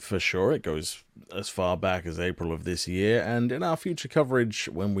know it for sure. It goes as far back as April of this year, and in our future coverage,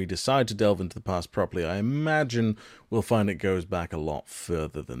 when we decide to delve into the past properly, I imagine we'll find it goes back a lot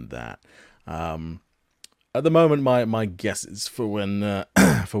further than that. At the moment, my guess is for when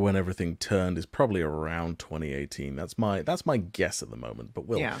everything turned is probably around 2018. That's my guess at the moment, but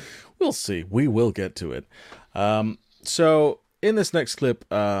we'll see. We will get to it. So in this next clip,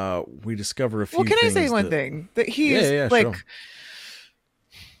 we discover a few. Well, can I things say one thing? That he is like,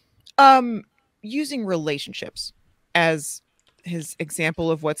 using relationships as his example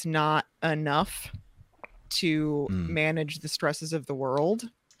of what's not enough to manage the stresses of the world.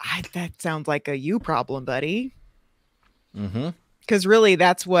 That sounds like a you problem, buddy. Because really,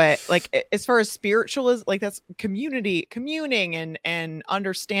 that's what, like, as far as spiritual is, like, that's communing and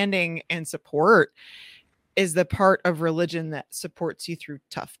understanding and support is the part of religion that supports you through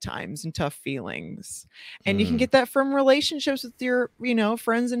tough times and tough feelings. And you can get that from relationships with your,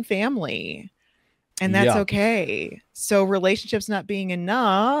 friends and family. And that's okay. So relationships not being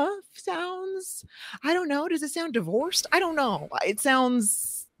enough sounds, I don't know. Does it sound divorced? I don't know. It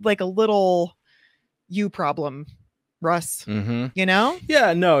sounds like a little you problem, Russ.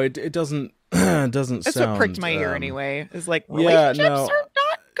 Yeah, no, it doesn't doesn't That's sound, what pricked my ear anyway. Is like, relationships are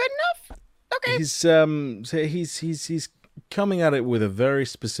not good enough. Okay. He's coming at it with a very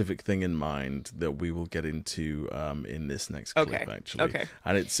specific thing in mind that we will get into in this next clip, actually. Okay.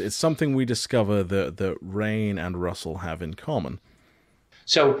 And it's something we discover that Rainn and Russell have in common.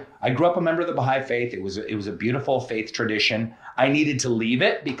 So I grew up a member of the Baha'i faith. It was a beautiful faith tradition. I needed to leave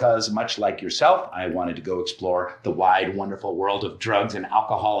it because, much like yourself, I wanted to go explore the wide, wonderful world of drugs and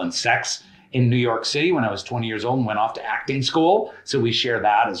alcohol and sex in New York City when I was 20 years old and went off to acting school. So we share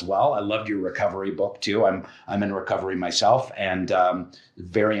that as well. I loved your recovery book too. I'm in recovery myself, and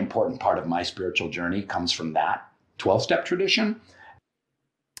very important part of my spiritual journey comes from that 12-step tradition.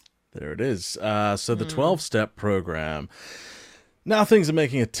 There it is. So the 12-step program. Now things are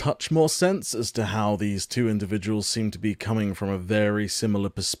making a touch more sense as to how these two individuals seem to be coming from a very similar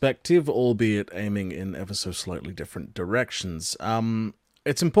perspective, albeit aiming in ever so slightly different directions.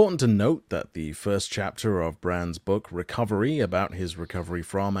 It's important to note that the first chapter of Brand's book, Recovery, about his recovery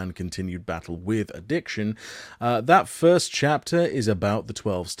from and continued battle with addiction, that first chapter is about the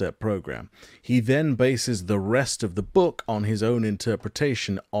 12-step program. He then bases the rest of the book on his own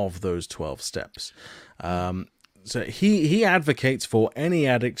interpretation of those 12 steps. So he advocates for any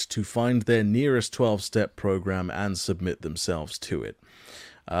addict to find their nearest 12-step program and submit themselves to it.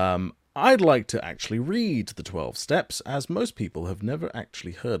 I'd like to actually read the 12 steps, as most people have never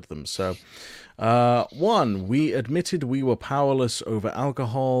actually heard them. So, 1, we admitted we were powerless over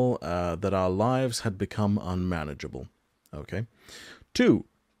alcohol, that our lives had become unmanageable. Okay. 2,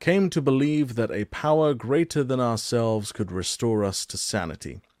 came to believe that a power greater than ourselves could restore us to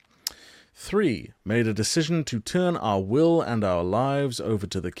sanity. 3, made a decision to turn our will and our lives over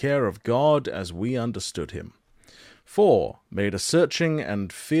to the care of God as we understood him. 4, made a searching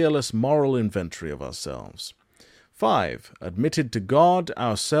and fearless moral inventory of ourselves. 5, admitted to God,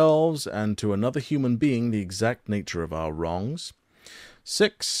 ourselves, and to another human being the exact nature of our wrongs.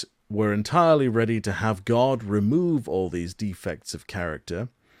 6, were entirely ready to have God remove all these defects of character.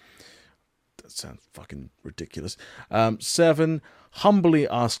 That sounds fucking ridiculous. 7, humbly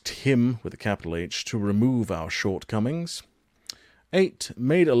asked him, with a capital H, to remove our shortcomings. 8,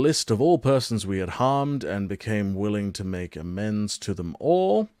 made a list of all persons we had harmed and became willing to make amends to them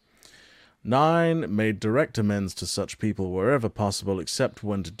all. 9, made direct amends to such people wherever possible, except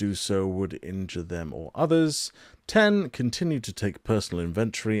when to do so would injure them or others. 10, continued to take personal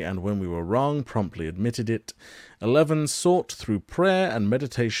inventory, and when we were wrong, promptly admitted it. 11, sought through prayer and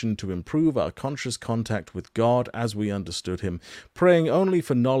meditation to improve our conscious contact with God as we understood him, praying only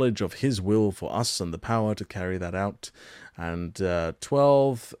for knowledge of his will for us and the power to carry that out. And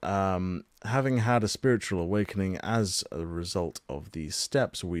 12, having had a spiritual awakening as a result of these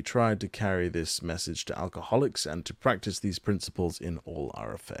steps, we tried to carry this message to alcoholics and to practice these principles in all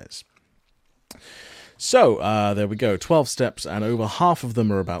our affairs. So, there we go, 12 steps, and over half of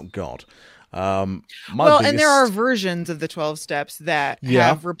them are about God. And there are versions of the 12 steps that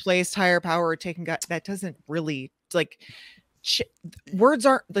have replaced higher power or taken God. That doesn't really, like, words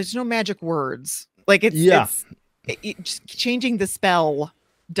aren't, there's no magic words. Like, it's just changing the spell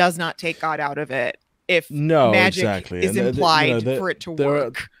does not take God out of it. If magic is implied for it to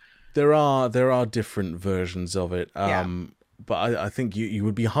work. There are different versions of it. But I think you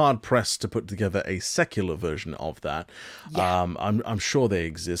would be hard pressed to put together a secular version of that. Yeah. I'm sure they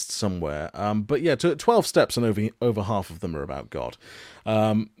exist somewhere. But yeah, 12 steps, and over half of them are about God.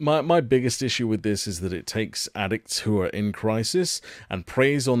 My biggest issue with this is that it takes addicts who are in crisis and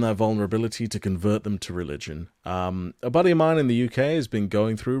preys on their vulnerability to convert them to religion. A buddy of mine in the UK has been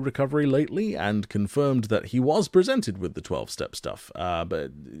going through recovery lately and confirmed that he was presented with the 12-step stuff, but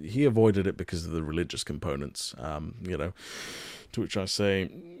he avoided it because of the religious components, to which I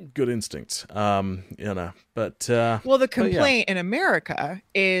say, good instinct, But the complaint in America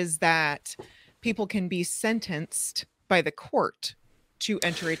is that people can be sentenced by the court to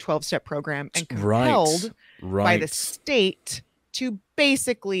enter a 12-step program and compelled by the state to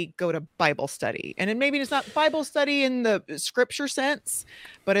basically go to Bible study. And maybe it's not Bible study in the scripture sense,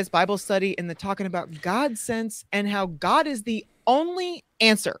 but it's Bible study in the talking about God sense and how God is the only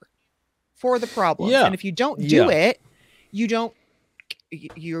answer for the problem. And if you don't do it, you don't,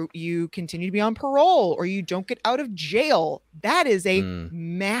 you continue to be on parole, or you don't get out of jail. That is a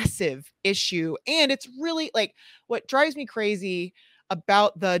massive issue. And it's really, like, what drives me crazy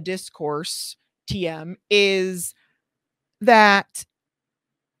about the discourse, TM, is that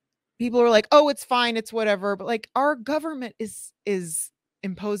people are like, oh, it's fine, it's whatever, but like, our government is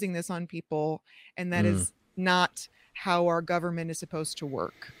imposing this on people, and that is not how our government is supposed to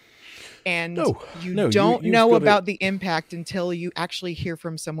work. And you don't know about the impact until you actually hear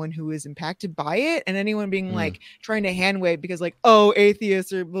from someone who is impacted by it. And anyone being like trying to hand wave because, like, oh,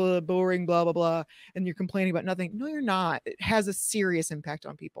 atheists are boring, blah, blah, blah, and you're complaining about nothing. No, you're not. It has a serious impact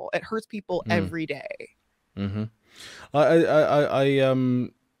on people. It hurts people every day. Mm-hmm.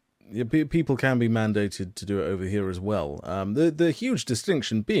 People can be mandated to do it over here as well. The huge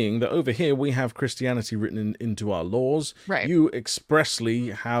distinction being that over here we have Christianity written into our laws. Right. You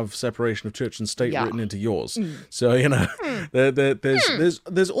expressly have separation of church and state written into yours. So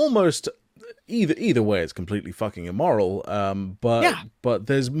there's almost either way it's completely fucking immoral. But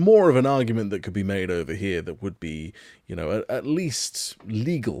there's more of an argument that could be made over here that would be at least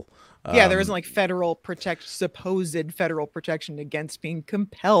legal. There isn't like supposed federal protection against being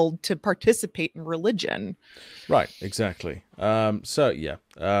compelled to participate in religion. Right, exactly. The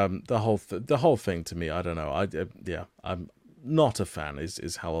whole thing to me, I don't know. I'm not a fan.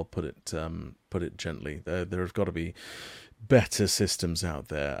 Is how I'll put it gently. There have got to be better systems out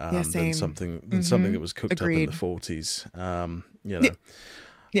there than same. something Mhm. that was cooked Agreed. up in the 40s. You know.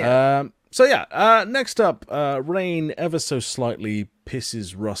 Yeah. Next up, Rainn ever so slightly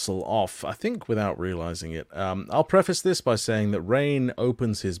pisses Russell off, I think without realizing it. I'll preface this by saying that Rainn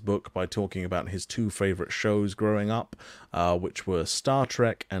opens his book by talking about his two favorite shows growing up, which were Star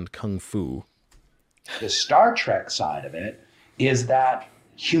Trek and Kung Fu. The Star Trek side of it is that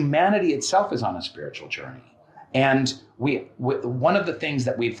humanity itself is on a spiritual journey. And one of the things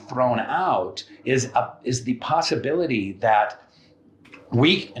that we've thrown out is the possibility that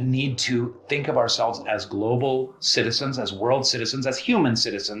we need to think of ourselves as global citizens, as world citizens, as human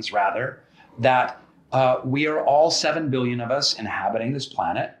citizens, rather, that we are all 7 billion of us inhabiting this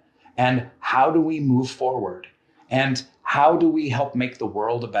planet. And how do we move forward? And how do we help make the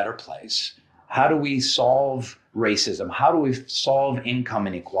world a better place? How do we solve racism? How do we solve income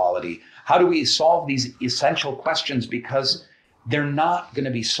inequality? How do we solve these essential questions? Because they're not going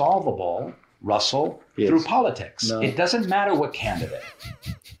to be solvable, Russell, through politics. No. It doesn't matter what candidate.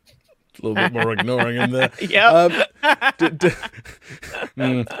 A little bit more ignoring in there. Yep.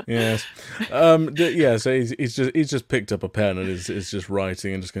 Yes. So he's just picked up a pen and is just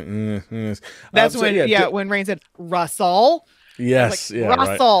writing and just going. Yes. That's when Rainn said, Russell. Yes. Like, yeah. Right.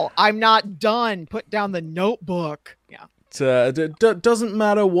 Russell, I'm not done. Put down the notebook. Yeah. Doesn't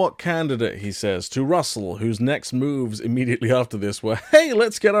matter what candidate, he says to Russell, whose next moves immediately after this were, hey,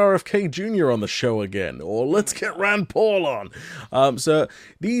 let's get RFK Jr. on the show again, or let's get Rand Paul on. So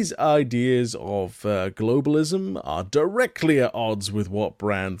these ideas of globalism are directly at odds with what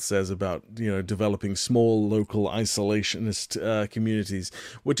Brand says about developing small local isolationist communities,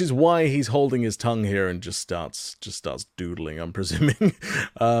 which is why he's holding his tongue here and just starts doodling, I'm presuming.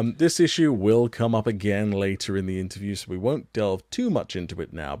 This issue will come up again later in the interview, so we won't delve too much into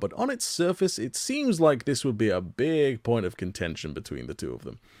it now, but on its surface, it seems like this would be a big point of contention between the two of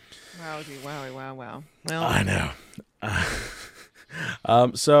them. Wow. Well, I know.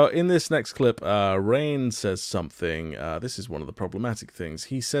 So in this next clip, Rainn says something. This is one of the problematic things.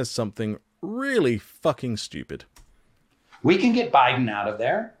 He says something really fucking stupid. We can get Biden out of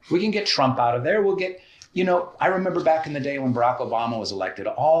there. We can get Trump out of there. We'll get... I remember back in the day when Barack Obama was elected,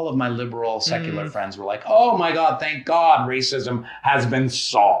 all of my liberal secular friends were like, oh my God, thank God racism has been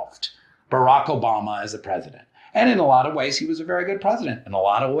solved. Barack Obama is the president. And in a lot of ways, he was a very good president. In a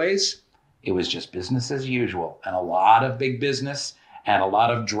lot of ways, it was just business as usual. And a lot of big business and a lot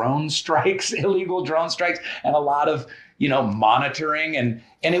of drone strikes, illegal drone strikes, and a lot of, monitoring. And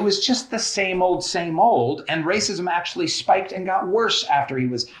it was just the same old. And racism actually spiked and got worse after he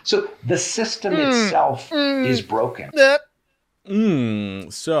was. So the system itself is broken.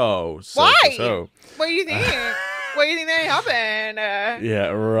 So. Why? So. What do you think? What do you think that happened? Yeah,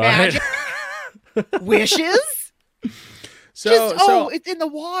 right. Wishes? So it's in the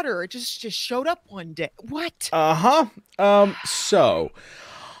water. It just showed up one day. What? So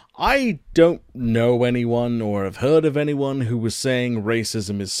I don't know anyone or have heard of anyone who was saying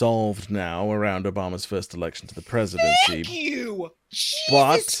racism is solved now around Obama's first election to the presidency. Thank you.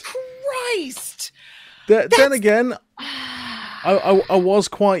 But Jesus Christ. Then again, I was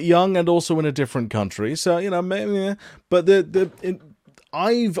quite young and also in a different country, so maybe. But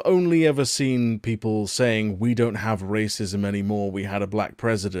I've only ever seen people saying we don't have racism anymore. We had a black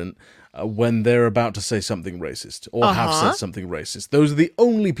president. When they're about to say something racist or have said something racist. Those are the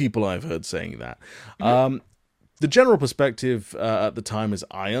only people I've heard saying that. The general perspective at the time, as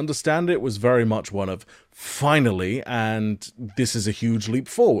I understand it, was very much one of finally, and this is a huge leap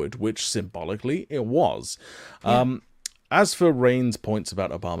forward, which symbolically it was. As for Rainn's points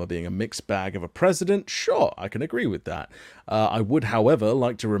about Obama being a mixed bag of a president, sure, I can agree with that. I would, however,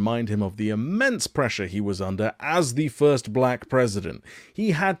 like to remind him of the immense pressure he was under as the first black president.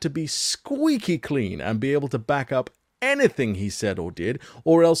 He had to be squeaky clean and be able to back up anything he said or did,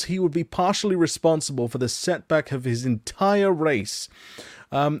 or else he would be partially responsible for the setback of his entire race.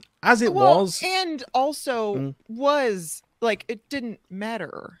 As it was... And also was, it didn't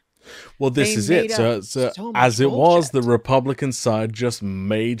matter. Well, this is it. So as it was, the Republican side just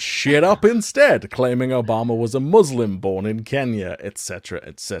made shit up instead, claiming Obama was a Muslim born in Kenya, etc.,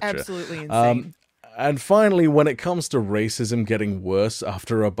 etc. Absolutely insane. And finally, when it comes to racism getting worse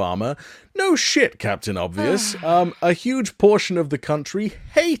after Obama, no shit, Captain Obvious. A huge portion of the country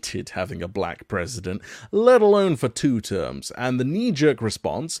hated having a black president, let alone for 2 terms, and the knee-jerk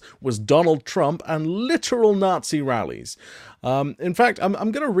response was Donald Trump and literal Nazi rallies. In fact, I'm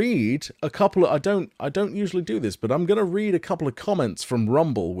going to read a couple of... I don't usually do this, but I'm going to read a couple of comments from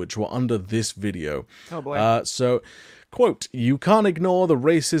Rumble, which were under this video. Oh, boy. So... Quote, "You can't ignore the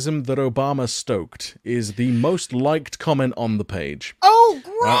racism that Obama stoked," is the most liked comment on the page. Oh,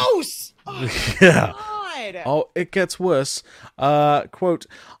 gross! Yeah. God. Oh, it gets worse. Quote,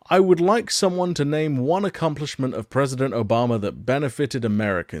 "I would like someone to name one accomplishment of President Obama that benefited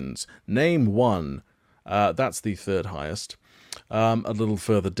Americans. Name one." That's the third highest. A little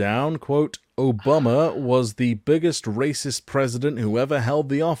further down, quote, "Obama was the biggest racist president who ever held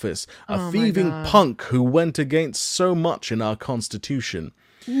the office. A thieving punk who went against so much in our Constitution."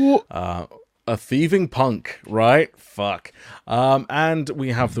 A thieving punk, right? Fuck. And we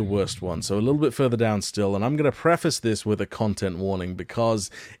have the worst one. So a little bit further down still, and I'm going to preface this with a content warning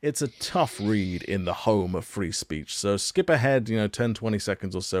because it's a tough read in the home of free speech. So skip ahead, 10, 20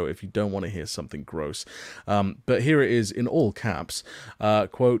 seconds or so if you don't want to hear something gross. But here it is in all caps.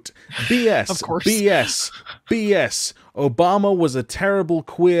 Quote, "BS, Of course. BS, BS. Obama was a terrible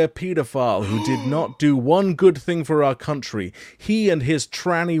queer pedophile who did not do one good thing for our country. He and his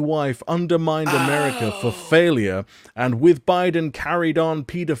tranny wife undermined America for failure, and with Biden carried on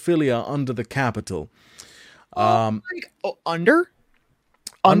pedophilia under the Capitol." Under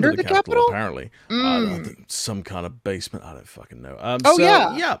the Capitol? Apparently. Some kind of basement. I don't fucking know.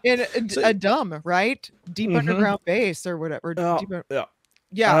 Yeah. In a dumb, right? Deep underground base or whatever. Yeah.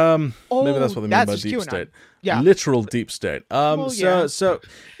 Yeah. Maybe that's what they mean by just deep QAnon. state. Yeah. Literal deep state. You're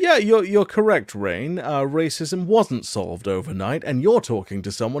correct, Rainn. Racism wasn't solved overnight, and you're talking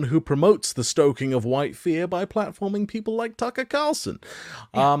to someone who promotes the stoking of white fear by platforming people like Tucker Carlson.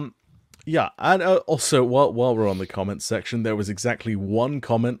 And also, while we're on the comments section, there was exactly one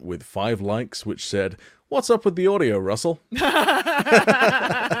comment with 5 likes which said, "What's up with the audio, Russell?" Which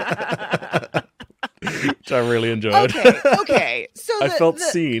I really enjoyed. Okay. So I felt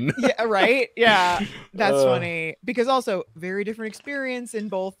seen. Yeah, right. Yeah, that's funny because also very different experience in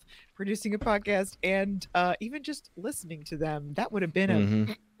both producing a podcast and even just listening to them. That would have been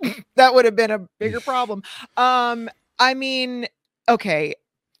a bigger problem. I mean, okay.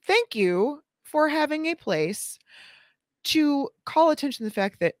 Thank you for having a place to call attention to the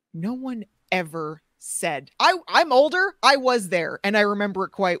fact that no one ever said. I'm older. I was there, and I remember it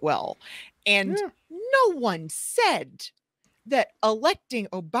quite well. And no one said that electing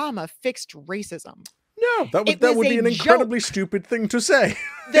Obama fixed racism. No, that would be an incredibly stupid thing to say.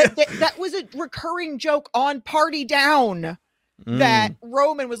 That was a recurring joke on Party Down. That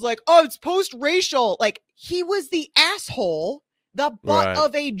Roman was like, "Oh, it's post-racial." Like, he was the asshole, the butt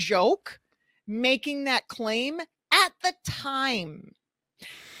of a joke, making that claim at the time.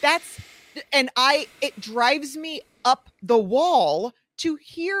 It drives me up the wall to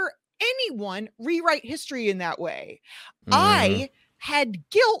hear anyone rewrite history in that way. I had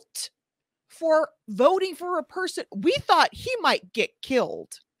guilt for voting for a person. We thought he might get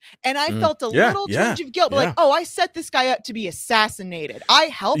killed. And I felt a little twinge of guilt. Like, I set this guy up to be assassinated. I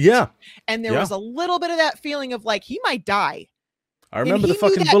helped. Yeah. And there was a little bit of that feeling of like, he might die. I remember the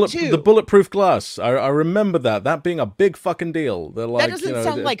fucking bulletproof glass. I remember that being a big fucking deal. They're like, that doesn't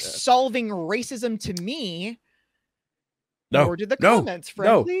sound like solving racism to me. No, nor did the comments,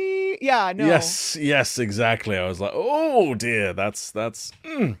 frankly. No. Yeah, no. Yes, exactly. I was like, oh dear, that's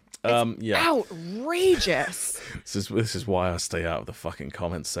outrageous. This is why I stay out of the fucking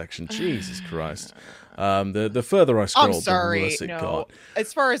comments section. Jesus Christ. The further I scrolled, the worse it got.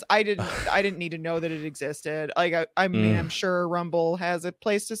 As far as I didn't need to know that it existed. Like I mean, I'm sure Rumble has a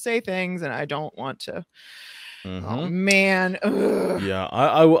place to say things, and I don't want to. Oh man. Ugh. Yeah,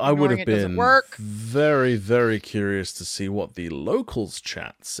 I would have been very, very curious to see what the locals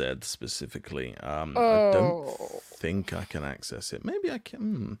chat said specifically. I don't think I can access it. Maybe I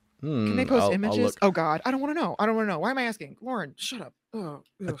can. Can they post images? Oh God, I don't want to know. Why am I asking? Lauren, shut up. I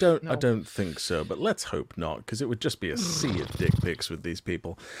don't think so, but let's hope not, because it would just be a sea of dick pics with these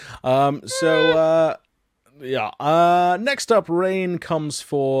people. Next up, Rainn comes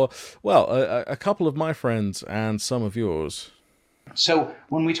for, a couple of my friends and some of yours. So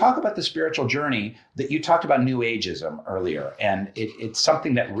when we talk about the spiritual journey, that you talked about New Ageism earlier, and it's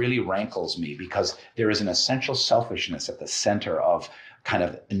something that really rankles me because there is an essential selfishness at the center of kind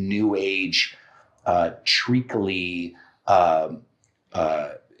of New Age, treacly, a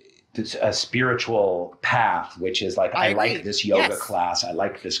spiritual path, which is like, I like this yoga class. I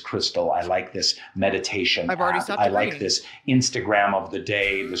like this crystal. I like this meditation. I like this Instagram of the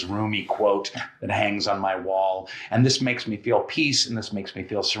day, this Rumi quote that hangs on my wall. And this makes me feel peace. And this makes me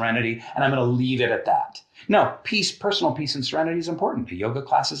feel serenity. And I'm going to leave it at that. No, peace, personal peace and serenity is important. A yoga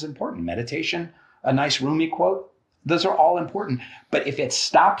class is important. Meditation, a nice Rumi quote. Those are all important. But if it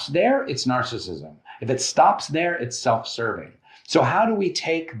stops there, it's narcissism. If it stops there, it's self-serving. So how do we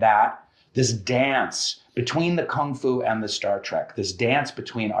take this dance between the Kung Fu and the Star Trek, this dance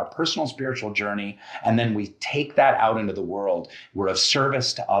between our personal spiritual journey, and then we take that out into the world. We're of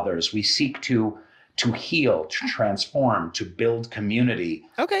service to others. We seek to heal, to transform, to build community.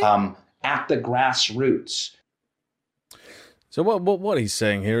 Okay. At the grassroots. So what he's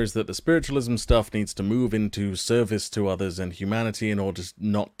saying here is that the spiritualism stuff needs to move into service to others and humanity in order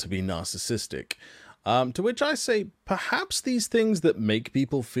not to be narcissistic. To which I say, perhaps these things that make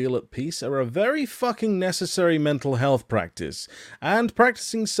people feel at peace are a very fucking necessary mental health practice, and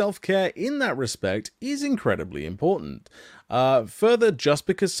practicing self-care in that respect is incredibly important. Further, just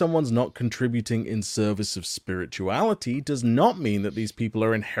because someone's not contributing in service of spirituality does not mean that these people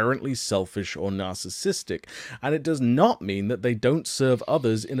are inherently selfish or narcissistic, and it does not mean that they don't serve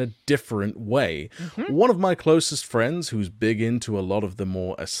others in a different way. Mm-hmm. One of my closest friends, who's big into a lot of the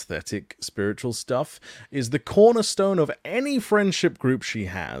more aesthetic spiritual stuff, is the cornerstone of any friendship group she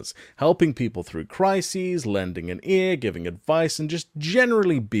has, helping people through crises, lending an ear, giving advice, and just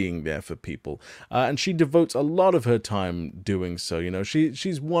generally being there for people. And she devotes a lot of her time doing so. You know,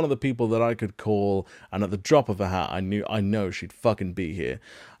 she's one of the people that I could call, and at the drop of a hat, I know she'd fucking be here.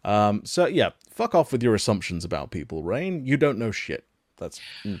 So yeah, fuck off with your assumptions about people, Rainn. You don't know shit. That's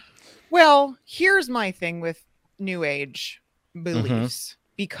Well, here's my thing with New Age beliefs,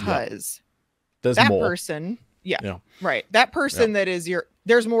 because there's that more. person, right, that person that is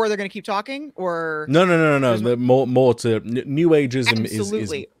there's more. They're going to keep talking, or no. More to New Ageism is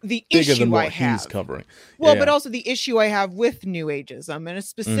the bigger issue than what I have. he's covering. Well, but also the issue I have with New Ageism, and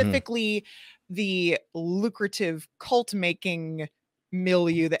specifically the lucrative cult making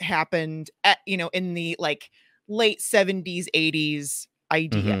milieu that happened at, in the like late 70s, 80s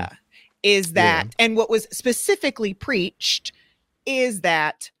idea is that, and what was specifically preached is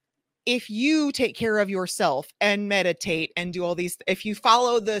that if you take care of yourself and meditate and do all these, if you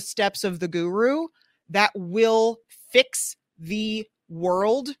follow the steps of the guru, that will fix the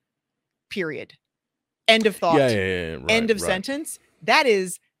world, period. End of thought. Right, end of sentence. That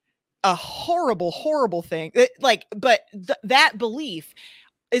is a horrible, horrible thing. But that belief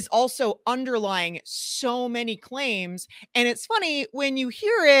is also underlying so many claims. And it's funny when you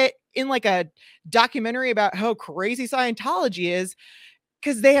hear it in like a documentary about how crazy Scientology is,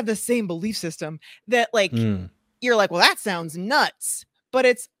 because they have the same belief system that you're like, well, that sounds nuts, but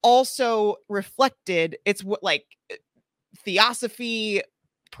it's also reflected. It's what like theosophy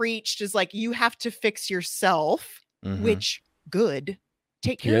preached is like, you have to fix yourself, which good,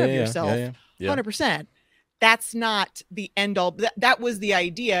 take care of yourself. 100%. That's not the end all. That was the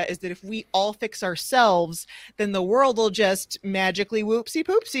idea, is that if we all fix ourselves, then the world will just magically whoopsie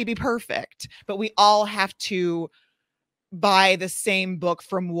poopsie be perfect. But we all have to buy the same book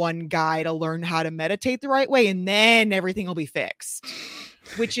from one guy to learn how to meditate the right way, and then everything will be fixed,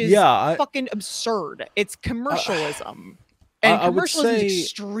 which is fucking absurd. It's commercialism, and commercialism is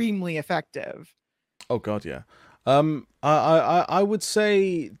extremely effective. Oh god, yeah. I would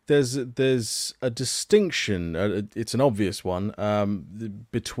say there's a distinction. It's an obvious one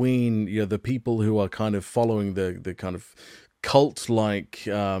between the people who are kind of following the kind of cult-like,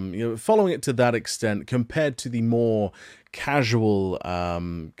 following it to that extent, compared to the more casual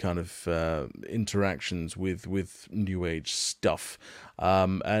kind of interactions with New Age stuff.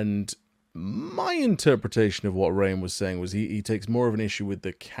 And my interpretation of what Rainn was saying was he takes more of an issue with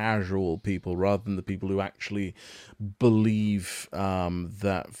the casual people rather than the people who actually believe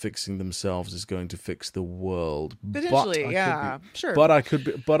that fixing themselves is going to fix the world. Potentially, sure. But I could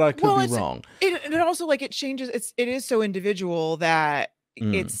be wrong. And also, like, it changes. It is so individual that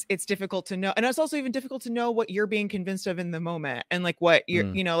it's difficult to know, and it's also even difficult to know what you're being convinced of in the moment, and like what you're,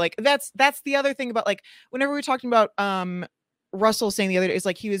 like that's the other thing about, like, whenever we're talking about Russell saying the other day, is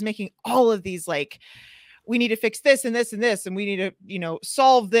like he was making all of these like, we need to fix this and this and this, and we need to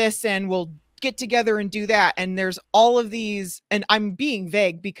solve this, and we'll get together and do that, and there's all of these, and I'm being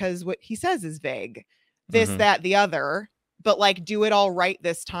vague because what he says is vague, this that the other, but like, do it all right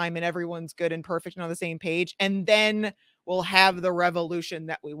this time and everyone's good and perfect and on the same page, and then we'll have the revolution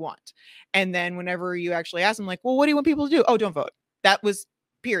that we want. And then whenever you actually ask them, like, well, what do you want people to do? Oh, don't vote. That was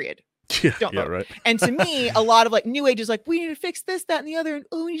period. Don't vote. Right. And to me, a lot of like New Age is like, we need to fix this, that, and the other. And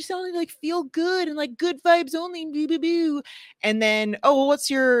you just only like feel good and like good vibes only. Boo, boo, boo. And then, well, what's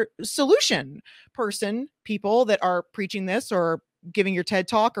your solution? People that are preaching this or giving your TED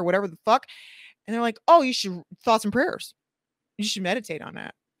talk or whatever the fuck. And they're like, oh, you should thoughts and prayers. You should meditate on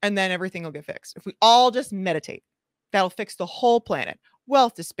that. And then everything will get fixed. If we all just meditate, that'll fix the whole planet.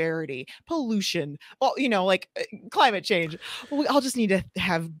 Wealth disparity, pollution, like climate change. We all just need to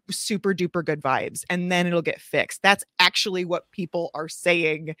have super duper good vibes, and then it'll get fixed. That's actually what people are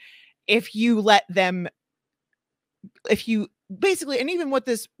saying. If you let them if you basically, and even what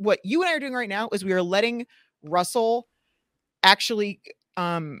you and I are doing right now is we are letting Russell actually,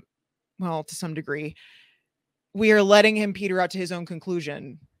 well, to some degree, we are letting him peter out to his own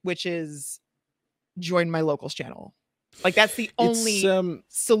conclusion, which is join my locals channel. Like that's the only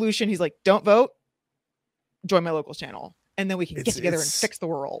solution. He's like, don't vote, join my locals channel, and then we can get together and fix the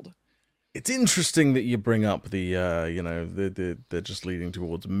world. It's interesting that you bring up the they're just leading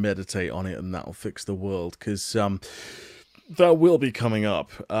towards meditate on it and that'll fix the world, because that will be coming up.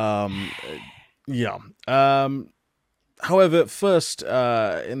 However, first,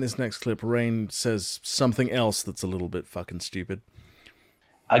 in this next clip, Rainn says something else that's a little bit fucking stupid.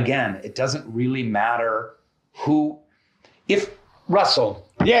 Again, it doesn't really matter who. If Russell,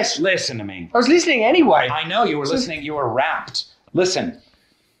 yes, listen to me. I was listening anyway. I know you were listening. You were rapt. Listen,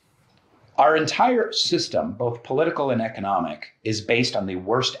 our entire system, both political and economic, is based on the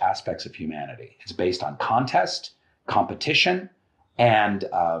worst aspects of humanity. It's based on contest, competition, and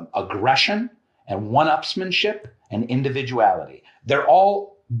aggression, and one-upsmanship, and individuality. They're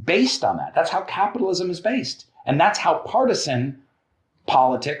all based on that. That's how capitalism is based. And that's how partisan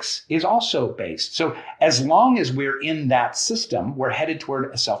politics is also based. So as long as we're in that system, we're headed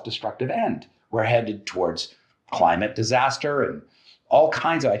toward a self-destructive end. We're headed towards climate disaster and all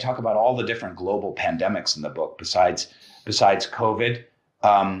kinds of, I talk about all the different global pandemics in the book besides COVID.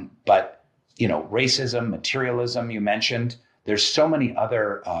 But, racism, materialism, you mentioned, there's so many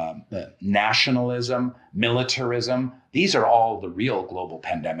other, nationalism, militarism. These are all the real global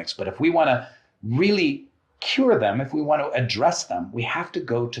pandemics. But if we want to really cure them, if we want to address them, we have to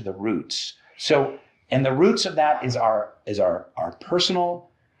go to the roots. So, and the roots of that is our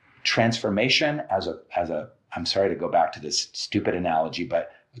personal transformation as a I'm sorry to go back to this stupid analogy,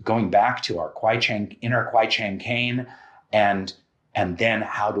 but going back to our inner Kwai Chang Caine, and then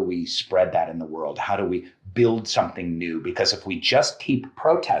how do we spread that in the world? How do we build something new? Because if we just keep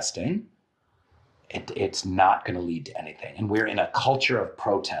protesting, it's not going to lead to anything. And we're in a culture of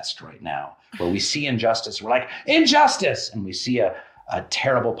protest right now, where we see injustice, we're like, injustice! And we see a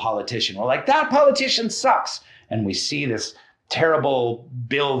terrible politician, we're like, that politician sucks! And we see this terrible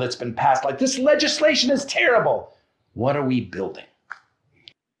bill that's been passed, like, this legislation is terrible. What are we building?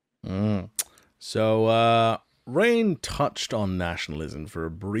 So, Rainn touched on nationalism for a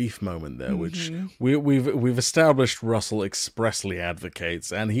brief moment there, which we've established Russell expressly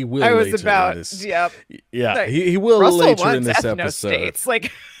advocates, and he will later in this. Yep. Yeah, Like, he will Russell later wants in this ethno-states. episode.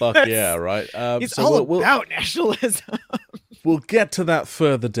 Like, fuck yeah, right? he's so all about nationalism. We'll get to that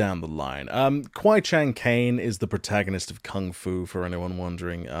further down the line. Kwai Chang Caine is the protagonist of Kung Fu, for anyone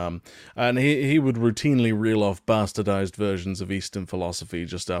wondering. And he would routinely reel off bastardized versions of Eastern philosophy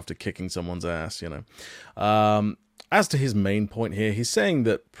just after kicking someone's ass, As to his main point here, he's saying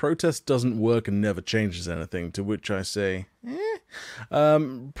that protest doesn't work and never changes anything, to which I say,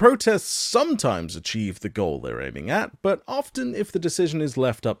 protests sometimes achieve the goal they're aiming at, but often if the decision is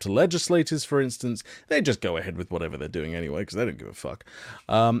left up to legislators, for instance, they just go ahead with whatever they're doing anyway, because they don't give a fuck.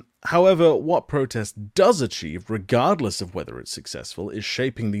 However, what protest does achieve, regardless of whether it's successful, is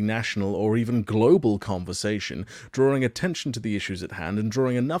shaping the national or even global conversation, drawing attention to the issues at hand and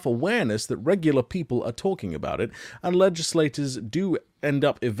drawing enough awareness that regular people are talking about it, and legislators do end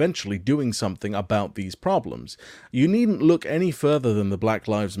up eventually doing something about these problems. You needn't look any further than the Black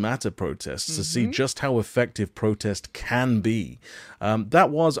Lives Matter protests to see just how effective protest can be. That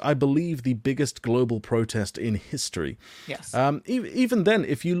was, I believe, the biggest global protest in history. Yes. Even then,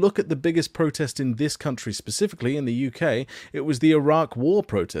 if you look at the biggest protest in this country, specifically in the UK, it was the Iraq War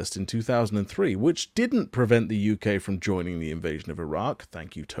protest in 2003, which didn't prevent the UK from joining the invasion of Iraq,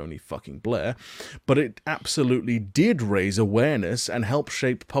 thank you Tony fucking Blair, but it absolutely did raise awareness and help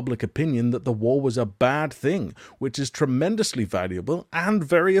shape public opinion that the war was a bad thing, which is tremendously valuable and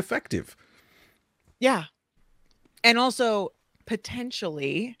very effective. Yeah. And also,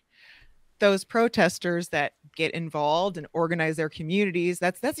 potentially, those protesters that get involved and organize their communities,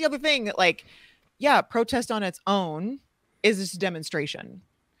 that's the other thing that, like, yeah, protest on its own is just a demonstration.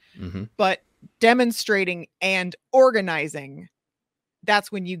 But demonstrating and organizing,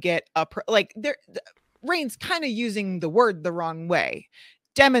 that's when you get Rainn's kind of using the word the wrong way.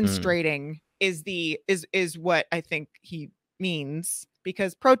 Demonstrating is what I think he means,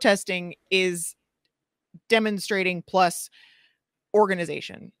 because protesting is demonstrating plus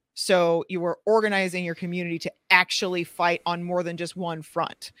organization. So you are organizing your community to actually fight on more than just one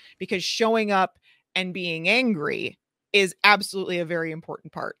front, because showing up and being angry is absolutely a very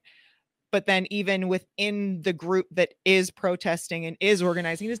important part. But then even within the group that is protesting and is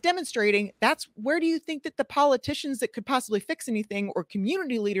organizing, is demonstrating, that's where do you think that the politicians that could possibly fix anything, or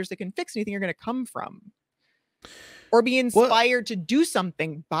community leaders that can fix anything, are going to come from? or be inspired to do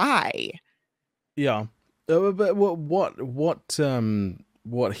something by. Yeah. But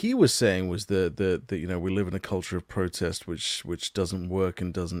what he was saying was that you know, we live in a culture of protest which doesn't work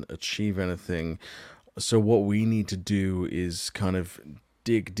and doesn't achieve anything. So what we need to do is kind of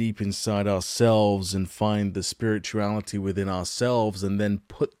dig deep inside ourselves and find the spirituality within ourselves and then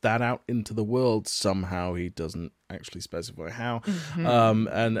put that out into the world somehow. He doesn't actually specify how.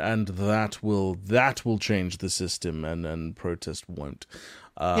 And that will change the system, and protest won't.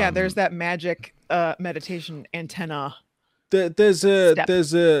 There's that magic meditation antenna. There's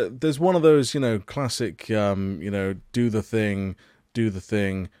one of those, you know, classic you know, do the thing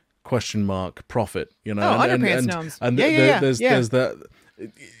question mark profit, you know. Underpants gnomes. There's that.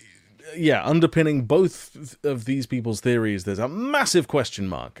 Yeah, underpinning both of these people's theories, there's a massive question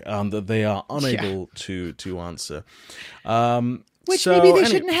mark that they are unable to answer. Which maybe they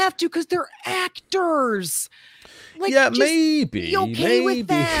shouldn't have to, because they're actors. Like, maybe. Okay with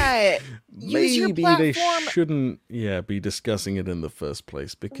that. Use your Maybe platform. they shouldn't, be discussing it in the first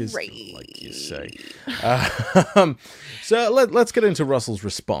place, because, like you say. So let's get into Russell's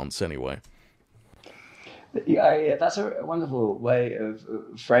response anyway. Yeah, that's a wonderful way of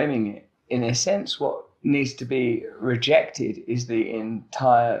framing it. In a sense, what needs to be rejected is the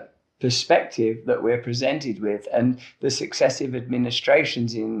entire perspective that we're presented with, and the successive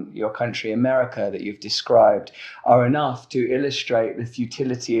administrations in your country, America, that you've described are enough to illustrate the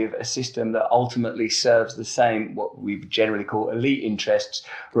futility of a system that ultimately serves the same, what we generally call elite interests,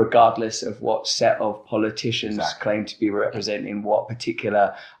 regardless of what set of politicians claim to be representing what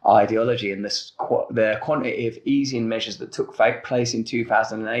particular ideology. And the quantitative easing measures that took place in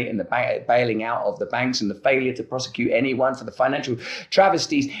 2008, and the bailing out of the banks, and the failure to prosecute anyone for the financial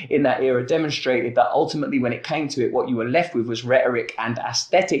travesties in that era, demonstrated that ultimately, when it came to it, what you were left with was rhetoric and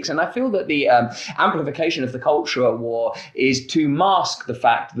aesthetics. And I feel that the amplification of the culture war is to mask the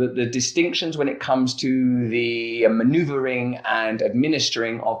fact that the distinctions when it comes to the maneuvering and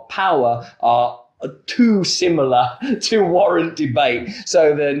administering of power are too similar to warrant debate.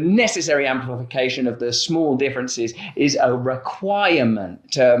 So the necessary amplification of the small differences is a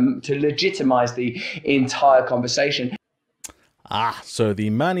requirement to legitimize the entire conversation. So the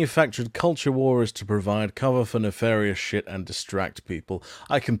manufactured culture war is to provide cover for nefarious shit and distract people.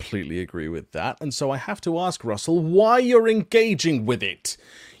 I completely agree with that, and so I have to ask Russell why you're engaging with it.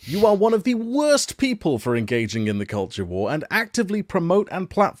 You are one of the worst people for engaging in the culture war, and actively promote and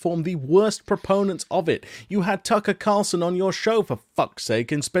platform the worst proponents of it. You had Tucker Carlson on your show, for fuck's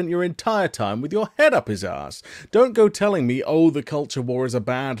sake, and spent your entire time with your head up his ass. Don't go telling me, the culture war is a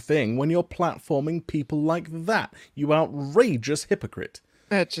bad thing, when you're platforming people like that. You outrageous hypocrite.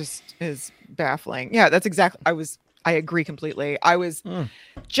 That just is baffling. Yeah, that's exactly. I agree completely. I was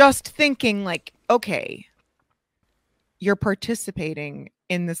just thinking, like, okay, you're participating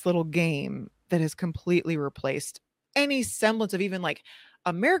in this little game that has completely replaced any semblance of even, like,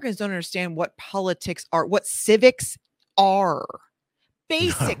 Americans don't understand what politics are, what civics are.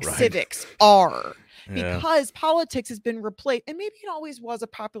 Basic civics are. Because politics has been replaced, and maybe it always was a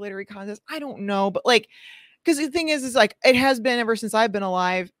popularity contest. I don't know, but, like, because the thing is like, it has been ever since I've been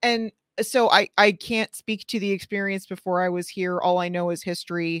alive. And so I can't speak to the experience before I was here. All I know is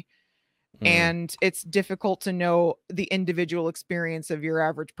history. And it's difficult to know the individual experience of your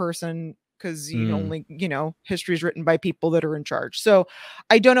average person, because you only, history is written by people that are in charge. So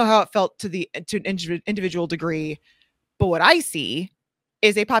I don't know how it felt to an individual degree. But what I see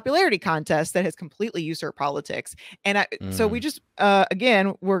is a popularity contest that has completely usurped politics. And so we just,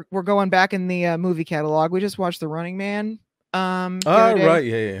 again, we're going back in the movie catalog. We just watched The Running Man.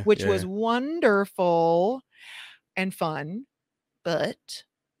 Which was wonderful and fun. But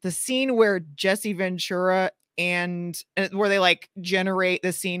the scene where Jesse Ventura and where they, like, generate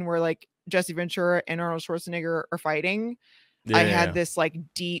the scene where, like, Jesse Ventura and Arnold Schwarzenegger are fighting, I had this, like,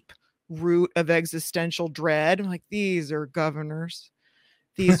 deep root of existential dread. I'm like, these are governors.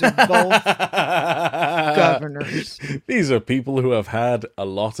 These are both governors. These are people who have had a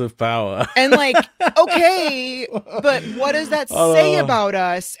lot of power. And, like, okay, but what does that say about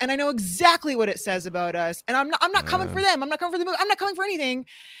us? And I know exactly what it says about us. And I'm not coming for them. I'm not coming for the movie. I'm not coming for anything.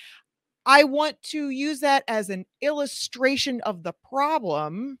 I want to use that as an illustration of the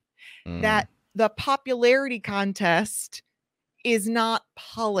problem that the popularity contest is not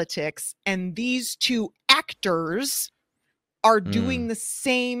politics. And these two actors are doing the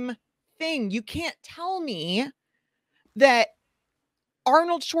same thing. You can't tell me that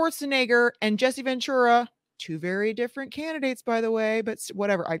Arnold Schwarzenegger and Jesse Ventura, two very different candidates, by the way, but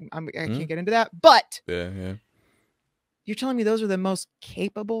whatever. I can't get into that. But you're telling me those are the most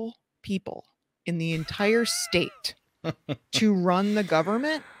capable people in the entire state to run the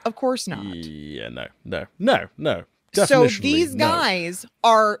government? Of course not. Yeah, no. So these guys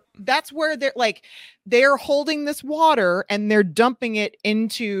that's where they're holding this water and they're dumping it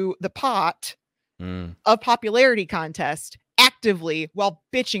into the pot of popularity contest actively while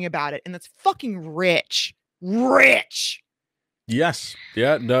bitching about it. And that's fucking rich. Yes.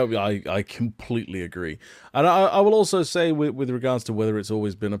 Yeah, no, I completely agree. And I will also say with regards to whether it's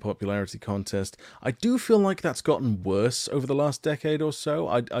always been a popularity contest, I do feel like that's gotten worse over the last decade or so.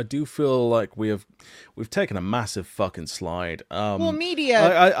 I do feel like we've taken a massive fucking slide. Well,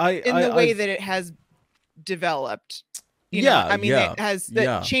 media in the way that it has developed. You know, I mean, it has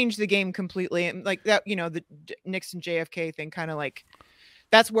changed the game completely. And like that, you know, the Nixon JFK thing kind of like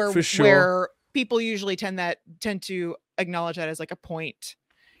that's where where people usually tend to acknowledge that as like a point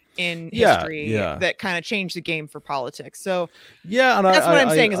in history that kind of changed the game for politics. So and that's what I'm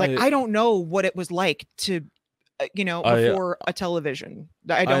saying is like I don't know what it was like to before a television.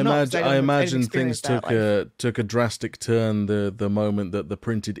 I don't know. I imagine things took a drastic turn the moment that the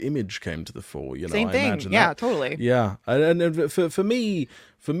printed image came to the fore. You know, same thing. Totally. Yeah, and for me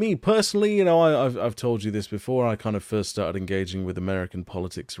personally, you know, I've told you this before. I kind of first started engaging with American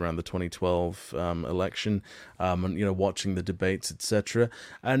politics around the 2012 election, and you know, watching the debates, etc.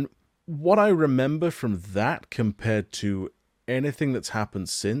 And what I remember from that compared to anything that's happened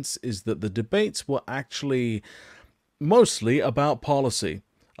since is that the debates were actually mostly about policy.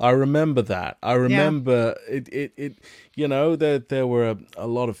 I remember that. I remember it you know, there were a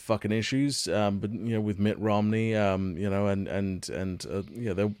lot of fucking issues, but you know, with Mitt Romney, you know, and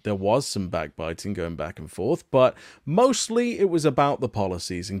you know, there was some backbiting going back and forth, but mostly it was about the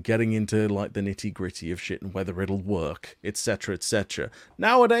policies and getting into like the nitty gritty of shit and whether it'll work, etc., etc.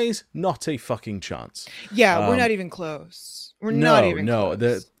 Nowadays, not a fucking chance. Yeah, we're not even close. We're not even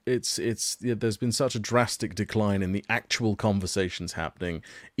close. There's been such a drastic decline in the actual conversations happening,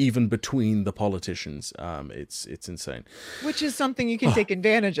 even between the politicians. It's insane. Which is something you can take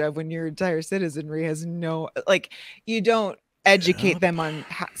advantage of when your entire citizenry has you don't educate them on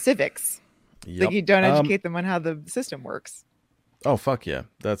civics. Yep. Like you don't educate them on how the system works. Oh fuck yeah,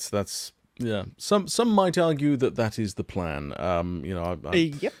 that's yeah. Some might argue that is the plan. You know,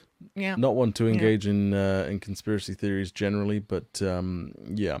 yep. Yeah. Not one to engage in conspiracy theories generally, but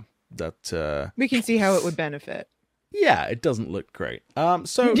yeah, that we can see how it would benefit. Yeah, it doesn't look great.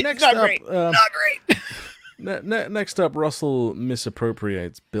 So next not up, great. Not great. Next up, Russell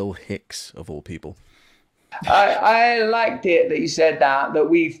misappropriates Bill Hicks of all people. I liked it that you said that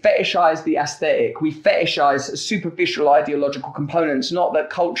we fetishize the aesthetic, we fetishize superficial ideological components. Not that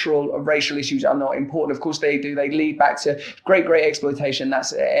cultural or racial issues are not important. Of course they do. They lead back to great exploitation.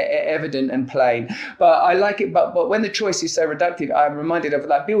 That's evident and plain. But I like it. But when the choice is so reductive, I'm reminded of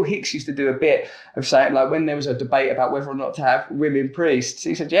like Bill Hicks used to do a bit of saying like when there was a debate about whether or not to have women priests,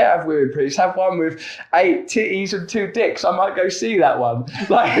 he said, "Yeah, have women priests. Have one with 8 titties and 2 dicks. I might go see that one."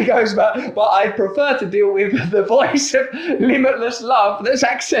 Like he goes back, but I prefer to deal with the voice of limitless love that's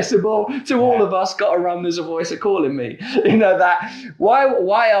accessible to all of us. Gotta run, there's a voice calling me. You know that.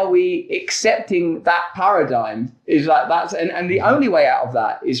 Why are we accepting that paradigm? Is like that's and the only way out of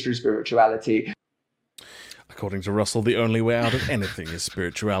that is through spirituality. According to Russell, the only way out of anything is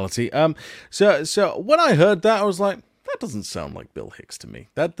spirituality. So when I heard that, I was like, that doesn't sound like Bill Hicks to me.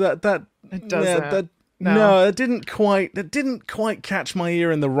 That it doesn't. No, it didn't quite catch my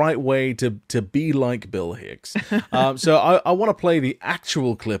ear in the right way to be like Bill Hicks. So I want to play the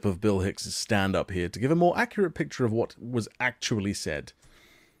actual clip of Bill Hicks' stand-up here to give a more accurate picture of what was actually said.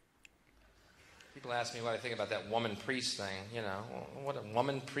 People ask me what I think about that woman priest thing. You know, what a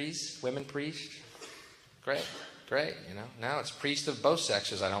woman priest, women priest. Great, you know. Now it's priest of both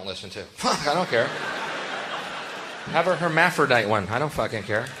sexes I don't listen to. Fuck, I don't care. Have a hermaphrodite one. I don't fucking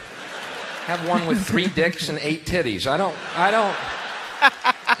care. Have one with 3 dicks and 8 titties. I don't,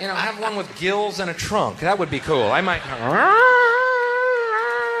 you know, have one with gills and a trunk. That would be cool. I might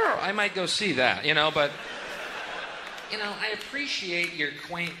go see that, you know, but, you know, I appreciate your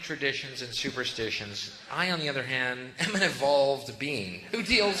quaint traditions and superstitions. I, on the other hand, am an evolved being who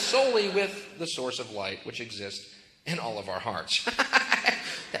deals solely with the source of light which exists in all of our hearts.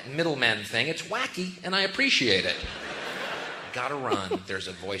 That middleman thing, it's wacky, and I appreciate it. Gotta run. There's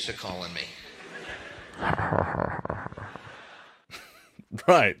a voice calling me.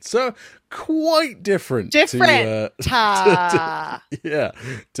 Right. So quite different. Different.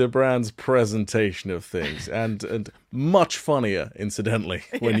 To Brand's presentation of things, and much funnier, incidentally,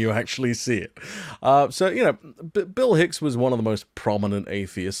 when you actually see it. Bill Hicks was one of the most prominent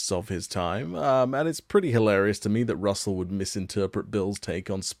atheists of his time, and it's pretty hilarious to me that Russell would misinterpret Bill's take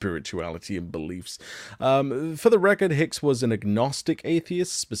on spirituality and beliefs. For the record, Hicks was an agnostic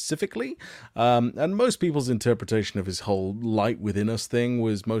atheist specifically, and most people's interpretation of his whole light within us thing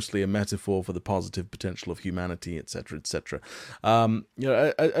was mostly a metaphor for the positive potential of humanity, etc., etc.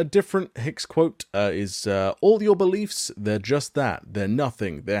 A different Hicks quote is, "All your beliefs, they're just that. They're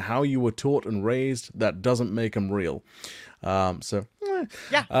nothing. They're how you were taught and raised. That doesn't make them real."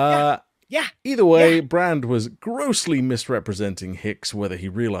 Either way, Brand was grossly misrepresenting Hicks, whether he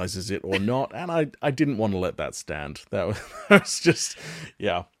realizes it or not, and I didn't want to let that stand. That was just,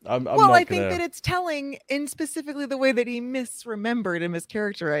 I think that it's telling in specifically the way that he misremembered and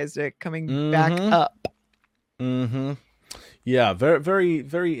mischaracterized it coming back up. Mm-hmm. Yeah, very, very,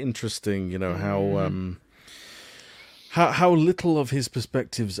 very interesting, how little of his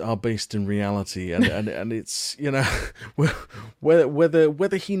perspectives are based in reality, and it's,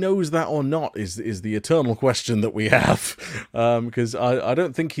 whether he knows that or not is the eternal question that we have, because I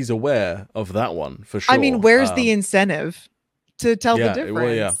don't think he's aware of that one for sure. I mean, where's the incentive to tell the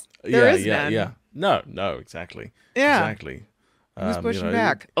difference? Well, There is none. No, exactly. Yeah. Exactly. Who's pushing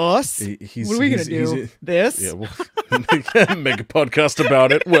back? Us? What are we going to do? This? Yeah, well, make a podcast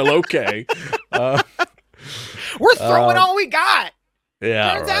about it. Well, okay. We're throwing all we got.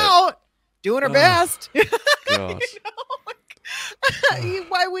 Yeah, Turns out, doing our best. Gosh.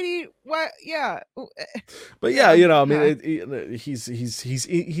 Why would he? Why? Yeah. But he's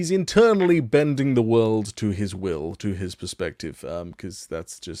internally bending the world to his will, to his perspective, because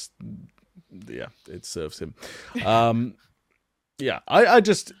that's just, it serves him. I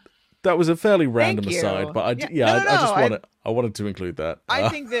just, that was a fairly random aside, but I wanted to include that. I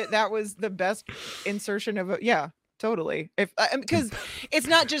think that was the best insertion of totally. If because it's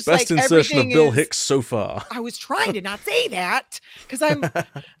not just best like insertion of Bill is, Hicks so far. I was trying to not say that because I'm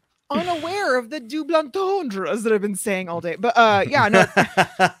unaware of the double entendres that I've been saying all day. But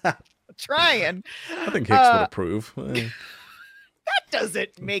trying. I think Hicks would approve. That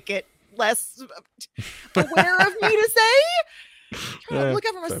doesn't make it less aware of me to say. Trying to look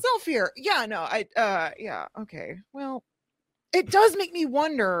out for myself here. Okay. Well, it does make me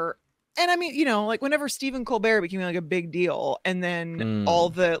wonder. And I mean, like whenever Stephen Colbert became like a big deal, and then all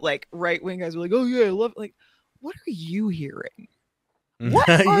the like right wing guys were like, "Oh yeah, I love it." Like, what are you hearing? What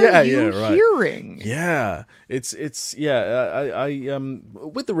are you hearing? Yeah, it's I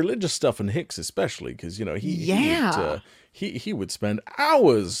with the religious stuff and Hicks especially, because he would spend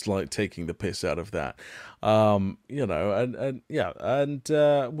hours like taking the piss out of that, with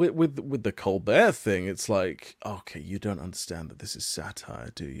the Colbert thing, it's like, okay, you don't understand that this is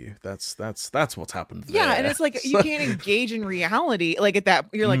satire, do you? That's what's happened there. Yeah, and it's like you can't engage in reality like at that.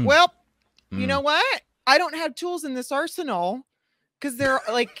 You're like, well, you know what? I don't have tools in this arsenal. Because they're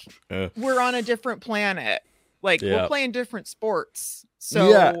like, we're on a different planet. Like we're playing different sports.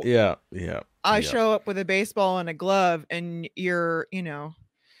 So I show up with a baseball and a glove, and you're on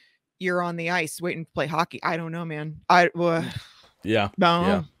the ice waiting to play hockey. I don't know, man. It's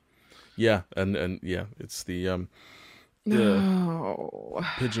the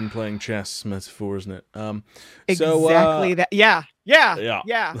pigeon playing chess metaphor, isn't it? Exactly that. Yeah.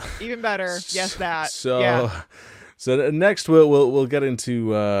 Even better. Yes, that. So next we'll get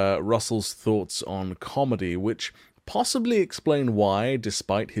into Russell's thoughts on comedy, which possibly explain why,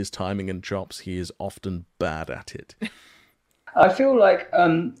 despite his timing and chops, he is often bad at it. I feel like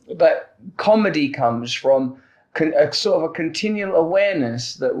that comedy comes from a sort of a continual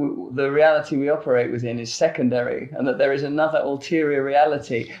awareness that the reality we operate within is secondary, and that there is another ulterior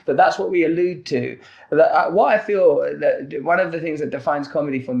reality. That's what we allude to. What I feel that one of the things that defines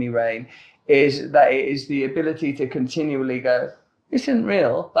comedy for me, Rainn, is that it is the ability to continually go, this isn't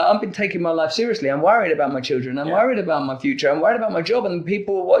real. Like, I've been taking my life seriously. I'm worried about my children. I'm worried about my future. I'm worried about my job and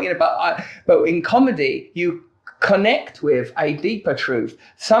people. But in comedy, you connect with a deeper truth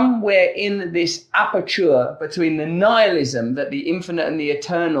somewhere in this aperture between the nihilism that the infinite and the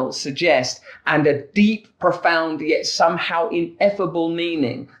eternal suggest and a deep, profound, yet somehow ineffable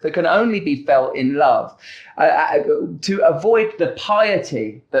meaning that can only be felt in love. To avoid the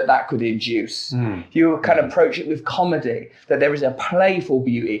piety that could induce, you can approach it with comedy, that there is a playful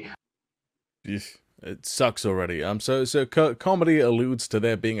beauty. It sucks already. So comedy alludes to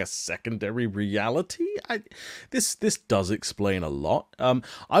there being a secondary reality. This does explain a lot.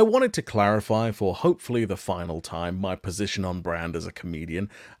 I wanted to clarify for hopefully the final time my position on Brand as a comedian.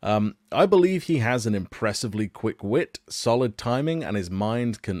 I believe he has an impressively quick wit, solid timing, and his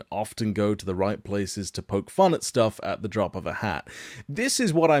mind can often go to the right places to poke fun at stuff at the drop of a hat. This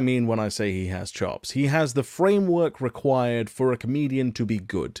is what I mean when I say he has chops. He has the framework required for a comedian to be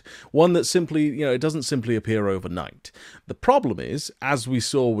good. One that simply, it doesn't simply appear overnight. The problem is, as we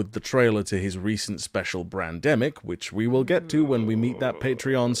saw with the trailer to his recent special Brandemic, which we will get to when we meet that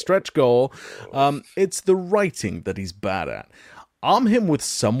Patreon stretch goal, it's the writing that he's bad at. Arm him with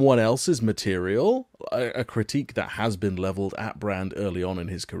someone else's material, a critique that has been leveled at Brand early on in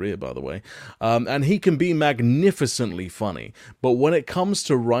his career, by the way, and he can be magnificently funny. But when it comes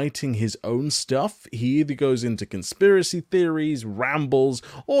to writing his own stuff, he either goes into conspiracy theories, rambles,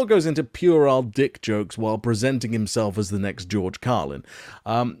 or goes into pure old dick jokes while presenting himself as the next George Carlin.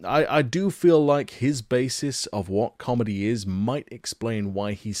 I do feel like his basis of what comedy is might explain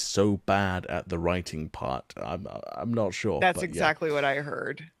why he's so bad at the writing part. I'm not sure. That's exactly what I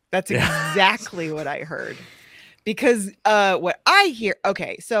heard. That's exactly what I heard. Because what I hear,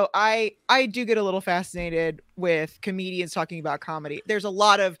 okay, so I do get a little fascinated with comedians talking about comedy. There's a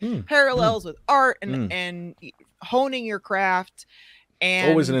lot of parallels with art and honing your craft.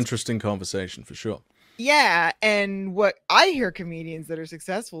 And always an interesting conversation for sure. Yeah, and what I hear comedians that are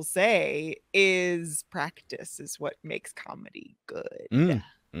successful say is practice is what makes comedy good.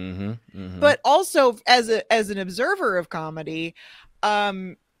 But also as an observer of comedy,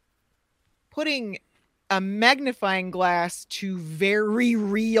 putting a magnifying glass to very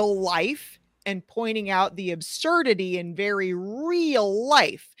real life and pointing out the absurdity in very real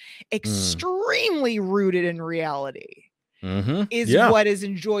life, extremely rooted in reality, is what is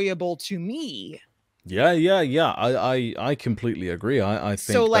enjoyable to me. I completely agree. I think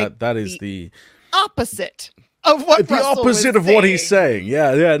so, like, that is the opposite of what the Russell opposite was of what he's saying.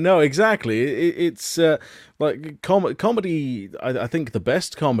 saying. No, exactly. It's like comedy. I think the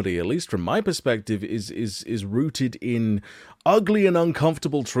best comedy, at least from my perspective, is rooted in ugly and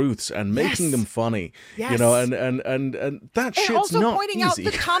uncomfortable truths and making them funny. Yes. And that shit's also not pointing easy.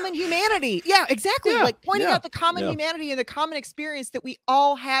 out the common humanity. Yeah, exactly. Like pointing out the common humanity and the common experience that we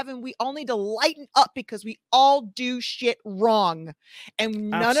all have, and we all need to lighten up because we all do shit wrong, and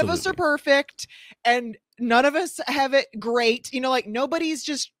none of us are perfect, and none of us have it great. Like nobody's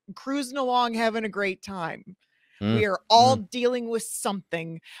just cruising along having a great time. We are all dealing with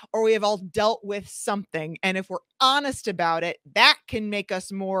something, or we have all dealt with something. And if we're honest about it, that can make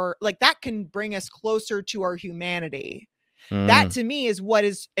us more, like, that can bring us closer to our humanity. That to me is what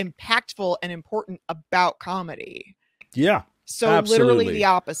is impactful and important about comedy. Yeah. So absolutely. Literally the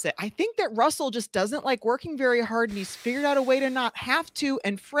opposite. I think that Russell just doesn't like working very hard, and he's figured out a way to not have to.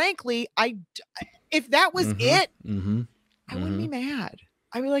 And frankly, if that was it, I wouldn't be mad.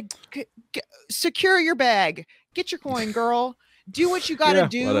 I'd be like, secure your bag. Get your coin, girl. Do what you got to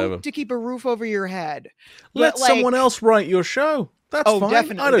do to keep a roof over your head. Let someone else write your show. That's fine.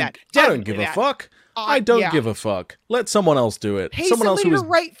 Definitely I don't give a fuck. I don't give a fuck. Let someone else do it. Pay someone else who is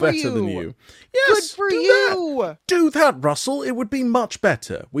write for better than you. Good Yes, for you. That. Do that, Russell. It would be much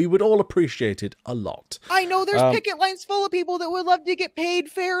better. We would all appreciate it a lot. I know there's picket lines full of people that would love to get paid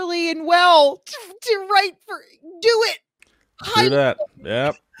fairly and well to write for. Do it. Do that.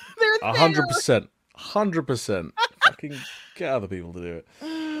 Yep. They're 100%. 100%. Fucking get other people to do it.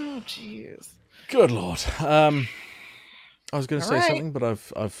 Oh, jeez. Good Lord. I was going to say something, but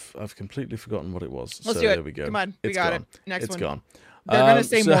I've completely forgotten what it was. Let's so do it. There we go. Come on, we got it. Next one. It's gone. They're going to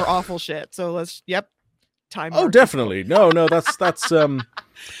say more awful shit. So let's. Yep. Time. Oh, definitely. No. That's. You've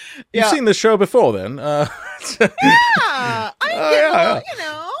seen the show before, then. I get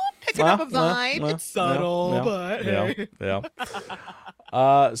picking up a vibe. It's subtle, but yeah.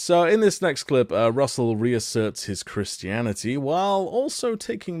 So in this next clip, Russell reasserts his Christianity while also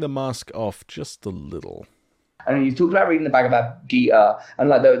taking the mask off just a little. And you talked about reading the Bhagavad Gita and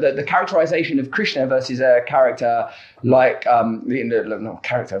like the characterization of Krishna versus a character like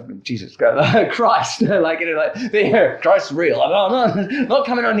Jesus Christ, Christ's real. I'm not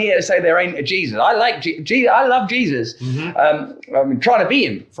coming on here to say there ain't a Jesus. I like I love Jesus. I've been trying to be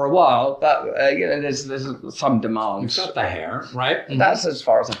him for a while, but there's some demands. You've got the hair, right? That's as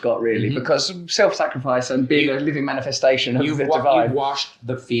far as I've got really, because self-sacrifice and being a living manifestation of the divine. You've washed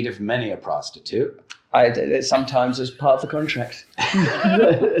the feet of many a prostitute. I did it sometimes as part of the contract.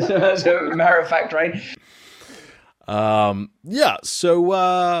 As a matter of fact, Rainn.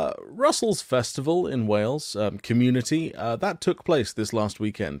 So Russell's festival in Wales, Community, that took place this last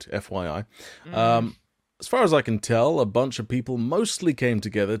weekend, FYI. As far as I can tell, a bunch of people mostly came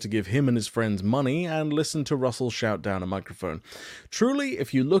together to give him and his friends money and listen to Russell shout down a microphone. Truly,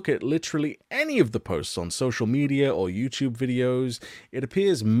 if you look at literally any of the posts on social media or YouTube videos, it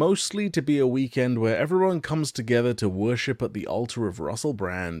appears mostly to be a weekend where everyone comes together to worship at the altar of Russell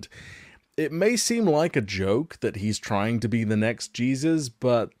Brand. It may seem like a joke that he's trying to be the next Jesus,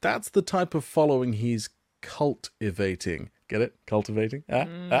 but that's the type of following he's cultivating. Get it? Cultivating?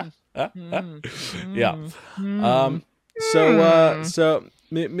 Yeah. So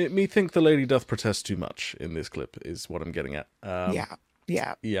me think the lady doth protest too much in this clip is what I'm getting at.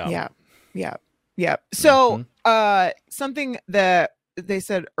 Yeah. So something that they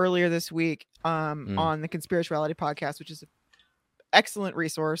said earlier this week on the Conspirituality podcast, which is an excellent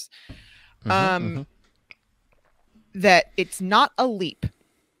resource, that it's not a leap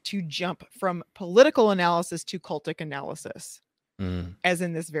to jump from political analysis to cultic analysis, as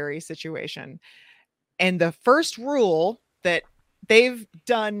in this very situation. And the first rule that they've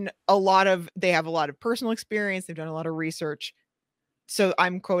done they have a lot of personal experience, they've done a lot of research. So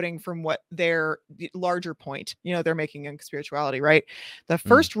I'm quoting from what their larger point, they're making in Conspirituality, right? The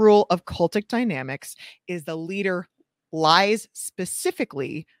first rule of cultic dynamics is the leader lies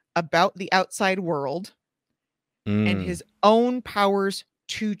specifically about the outside world and his own powers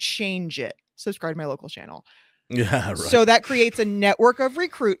to change it. Subscribe to my local channel. Yeah, right. So that creates a network of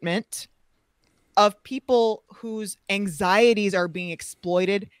recruitment of people whose anxieties are being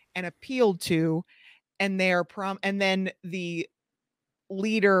exploited and appealed to, and they are and then the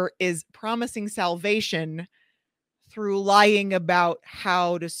leader is promising salvation through lying about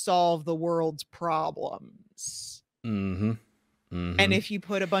how to solve the world's problems. And if you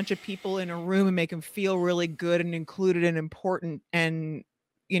put a bunch of people in a room and make them feel really good and included and important and,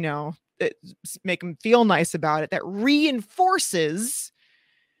 make them feel nice about it, that reinforces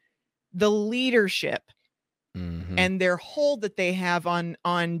the leadership and their hold that they have on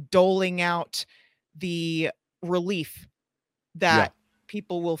doling out the relief that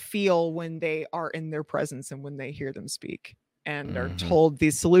people will feel when they are in their presence and when they hear them speak and are told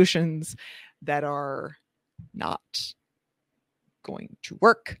these solutions that are not going to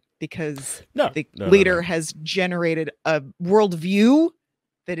work because the leader has generated a worldview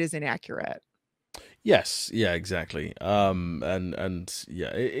that is inaccurate. Yes, yeah, exactly. And yeah,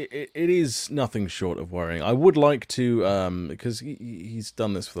 it is nothing short of worrying. I would like to, because he's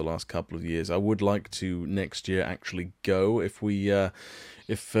done this for the last couple of years. I would like to next year actually go if we,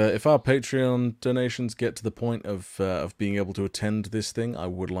 if our Patreon donations get to the point of being able to attend this thing. I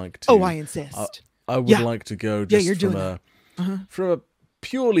would like to. Oh, I insist. I would like to go just you're doing from a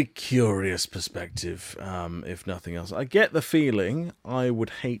purely curious perspective, if nothing else. I get the feeling I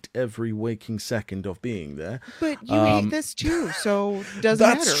would hate every waking second of being there. But you hate this too, so doesn't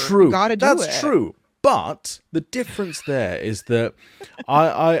that's matter. True. You gotta do it. That's true. But the difference there is that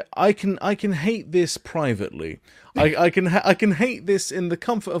I can hate this privately. I can hate this in the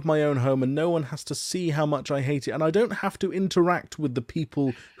comfort of my own home, and no one has to see how much I hate it, and I don't have to interact with the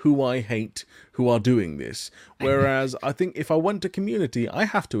people who I hate who are doing this. Whereas I think if I went to community, I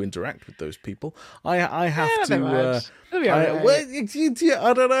have to interact with those people. I have to. I don't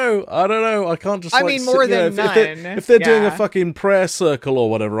know. I can't just. I mean, more than none. If they're doing a fucking prayer circle or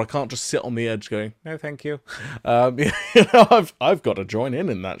whatever, I can't just sit on the edge going, no, thank you. I've got to join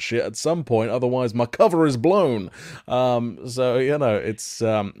in that shit at some point, otherwise my cover is blown. So it's.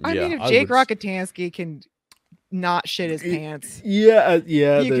 I mean, if Jake Rockatansky can not shit his pants, you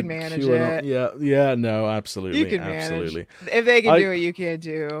can manage it. No, absolutely, you can absolutely. Manage. If they can do it, you can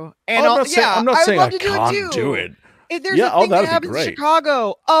do. And I'm not saying I can't do it. If there's a thing that happens in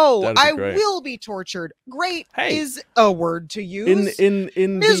Chicago, I will be tortured. Great is a word to use.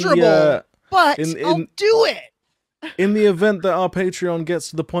 In miserable, but I'll do it. In the event that our Patreon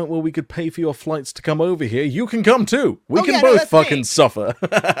gets to the point where we could pay for your flights to come over here, you can come too. We can both fucking suffer.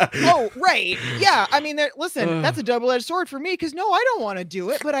 Right. Yeah. I mean, listen, that's a double-edged sword for me because I don't want to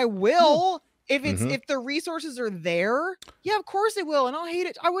do it, but I will. If it's if the resources are there, of course it will, and I'll hate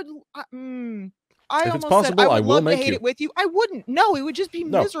it. I would. If it's possible, I will make to hate it with you. I wouldn't. No, it would just be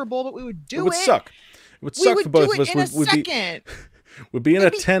miserable, but we would do it. It would suck. It would suck for both of us. In a second. We'd be in a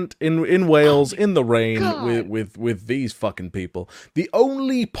tent in Wales in the rain with these fucking people. The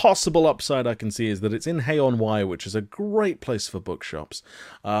only possible upside I can see is that it's in Hay-on-Wye, which is a great place for bookshops.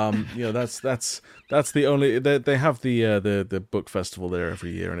 That's the only they have the book festival there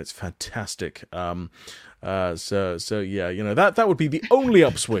every year, and it's fantastic. So yeah, that would be the only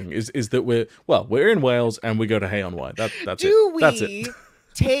upswing is that we're in Wales and we go to Hay-on-Wye. That's it.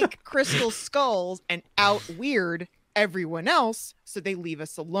 Take Crystal Skulls and out weird everyone else, so they leave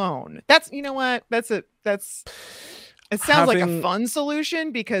us alone. That's, you know what? It sounds like a fun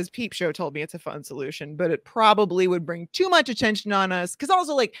solution, because Peep Show told me it's a fun solution, but it probably would bring too much attention on us. Because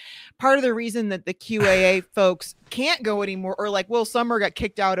also, like, part of the reason that the QAA folks can't go anymore, or like Will Summer got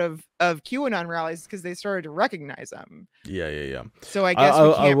kicked out of QAnon rallies, because they started to recognize them. Yeah. So I guess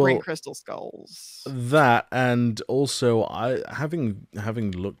we can't bring crystal skulls. That, and also,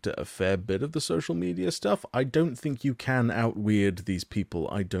 having looked at a fair bit of the social media stuff, I don't think you can out-weird these people.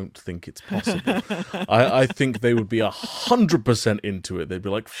 I don't think it's possible. I think they would be 100% into it. They'd be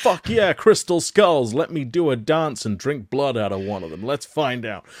like, fuck yeah, crystal skulls, let me do a dance and drink blood out of one of them. Let's find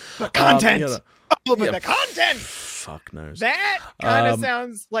out. The content! The content! Fuck knows. That kind of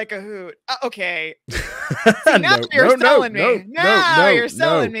sounds like a hoot. Okay. See, now you're selling me. Now you're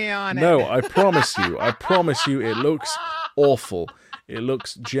selling me on it. No, I promise you, it looks awful. It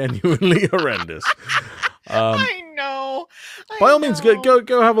looks genuinely horrendous. I know. By all means,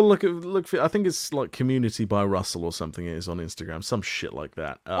 go have a look for. I think it's like Community by Russell or something. It is on Instagram, some shit like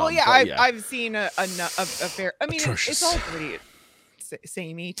that. I've seen a fair. I mean, it's all pretty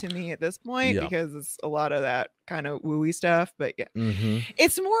samey to me at this point, because it's a lot of that kind of wooey stuff. But yeah,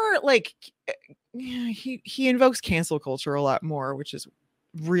 it's more like he invokes cancel culture a lot more, which is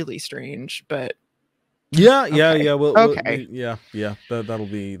really strange. But yeah. Well, okay. That'll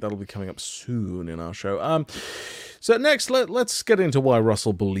be coming up soon in our show. So next, let's get into why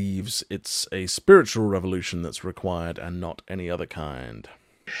Russell believes it's a spiritual revolution that's required and not any other kind.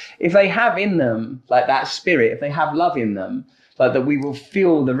 If they have in them like that spirit, if they have love in them, like that we will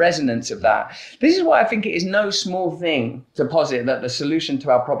feel the resonance of that. This is why I think it is no small thing to posit that the solution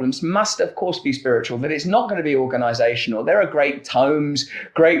to our problems must, of course, be spiritual, that it's not going to be organizational. There are great tomes,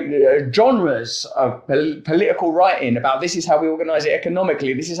 great genres of political writing about this is how we organize it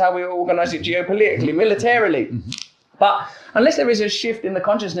economically, this is how we organize it geopolitically, militarily. But unless there is a shift in the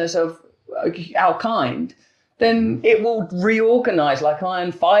consciousness of our kind, then it will reorganize like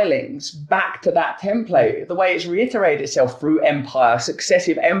iron filings back to that template, the way it's reiterated itself through empire.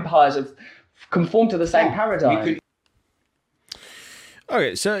 Successive empires have conformed to the same paradigm.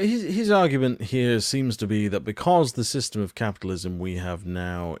 Okay, so his argument here seems to be that because the system of capitalism we have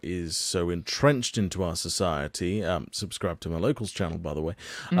now is so entrenched into our society, subscribe to my Locals channel, by the way,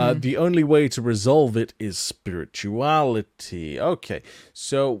 the only way to resolve it is spirituality. Okay,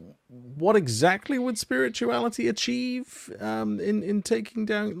 so what exactly would spirituality achieve in taking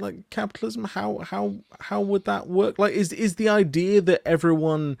down like capitalism? How would that work? Like, is the idea that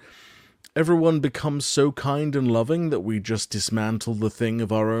everyone becomes so kind and loving that we just dismantle the thing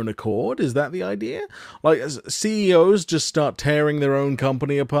of our own accord? Is that the idea? Like, as CEOs just start tearing their own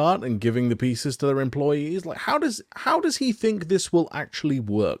company apart and giving the pieces to their employees? Like, how does he think this will actually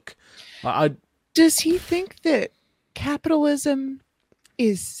work? Does he think that capitalism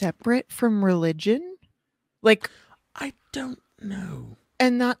is separate from religion? Like, I don't know.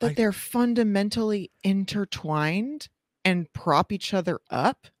 And not that they're fundamentally intertwined and prop each other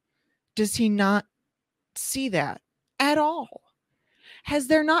up? Does he not see that at all? Has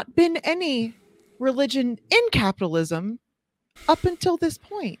there not been any religion in capitalism up until this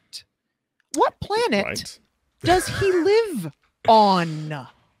point? What planet does he live on?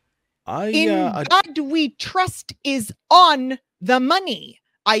 God we trust is on the money.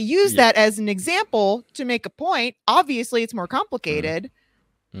 I use that as an example to make a point. Obviously, it's more complicated,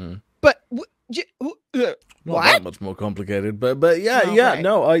 but not that much more compliplired, but that's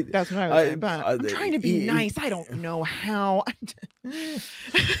what I was saying. But I'm trying to be nice. I don't know how.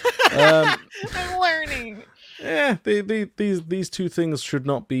 I'm learning. Yeah, these two things should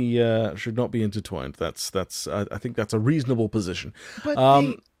not be intertwined. I think that's a reasonable position.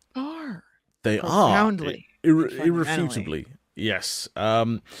 But they are irrefutably. Yes.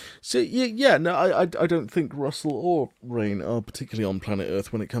 So no, I don't think Russell or Rainn are particularly on planet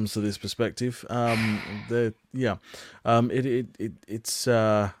Earth when it comes to this perspective.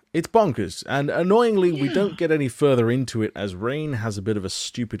 It's bonkers, and annoyingly, we don't get any further into it as Rainn has a bit of a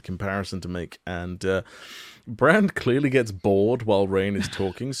stupid comparison to make, and Brand clearly gets bored while Rainn is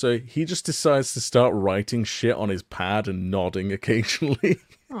talking, so he just decides to start writing shit on his pad and nodding occasionally.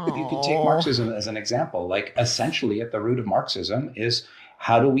 You could take Marxism as an example. Like, essentially, at the root of Marxism is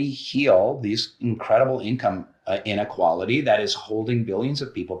how do we heal these incredible income inequality that is holding billions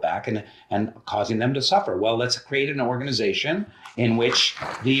of people back and causing them to suffer? Well, let's create an organization in which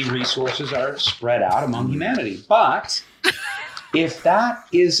the resources are spread out among humanity. But if that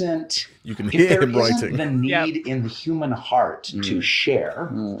isn't, you can hear him writing. The need in the human heart to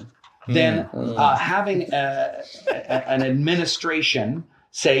share, then having an administration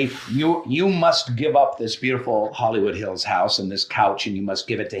say you must give up this beautiful Hollywood Hills house and this couch, and you must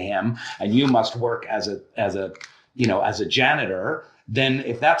give it to him, and you must work as a janitor, then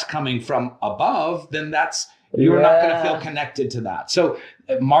if that's coming from above, then you're not going to feel connected to that. So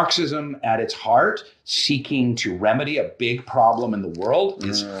Marxism at its heart, seeking to remedy a big problem in the world,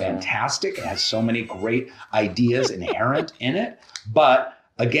 is fantastic. It has so many great ideas inherent in it. But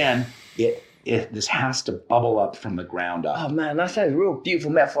again, this has to bubble up from the ground up. Oh man, that sounds a real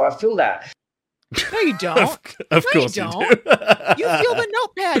beautiful metaphor. I feel that. No, you don't. Of course you don't. do. You feel the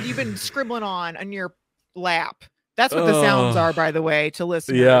notepad you've been scribbling on your lap. That's what the sounds are, by the way, to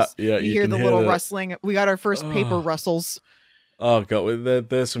listeners. Yeah. You hear the little rustling. We got our first paper rustles. Oh god,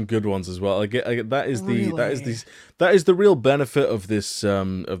 there's some good ones as well. I get that is Really? that is the real benefit of this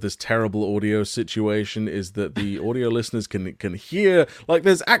terrible audio situation, is that the audio listeners can hear, like,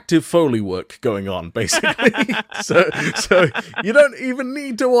 there's active Foley work going on basically. so you don't even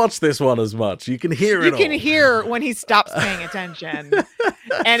need to watch this one as much. You can hear it. You can hear when he stops paying attention,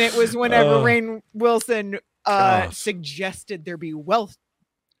 and it was whenever Rainn Wilson suggested there be wealth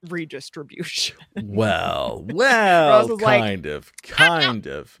redistribution. Well, kind of.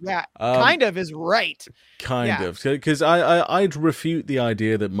 Yeah, kind of is right. Kind of, because I'd refute the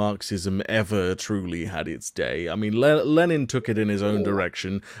idea that Marxism ever truly had its day. I mean, Lenin took it in his own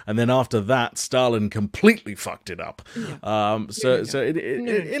direction, and then after that, Stalin completely fucked it up.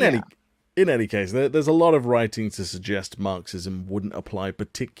 In any case, there's a lot of writing to suggest Marxism wouldn't apply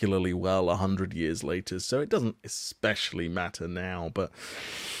particularly well 100 years later, so it doesn't especially matter now, but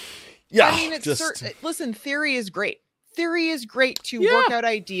yeah. I mean, listen, theory is great. Theory is great to work out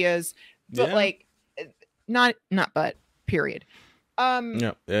ideas, but period.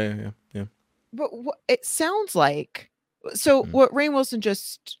 Yeah. But it sounds like, what Rainn Wilson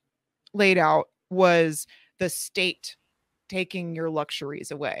just laid out was the state taking your luxuries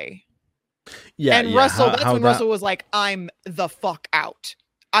away. Yeah, and Russell, that's when Russell was like, I'm the fuck out.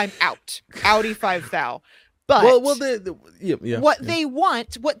 I'm out. Audi 5000. But they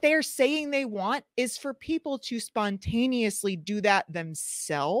want, what they're saying they want, is for people to spontaneously do that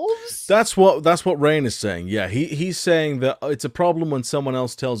themselves. That's what Rainn is saying. Yeah, he's saying that it's a problem when someone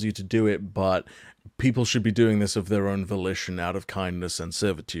else tells you to do it, but people should be doing this of their own volition, out of kindness and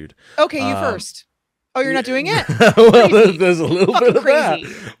servitude. Okay, you first. Oh, you're not doing it? Well, there's a little bit of crazy.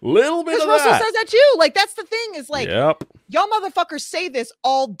 Because Russell says that too. Like, that's the thing, is like, y'all motherfuckers say this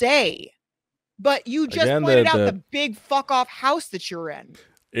all day, but you just pointed out the big fuck off house that you're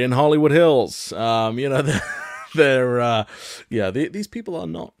in Hollywood Hills. These people are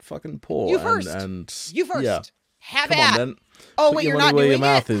not fucking poor. You first. You first. Yeah. Have at. Then. Oh, wait, you're not doing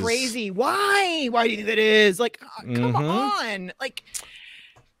it? Crazy. Why? Why do you think that is? Like, come on. Like,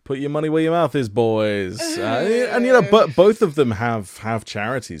 put your money where your mouth is, boys. But both of them have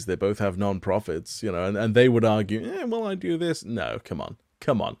charities. They both have non-profits, and they would argue, I do this. No, come on.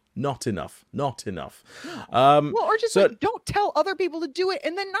 Not enough. Or just don't tell other people to do it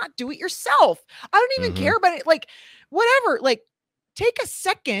and then not do it yourself. I don't even care about it. Like, whatever. Like, take a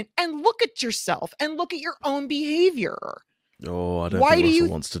second and look at yourself and look at your own behavior. Oh, I don't think Russell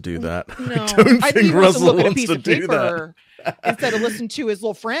wants to do that. No, I don't think Russell wants to do that. Instead of listen to his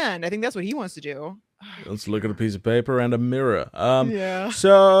little friend. I think that's what he wants to do. Let's look at a piece of paper and a mirror. Yeah.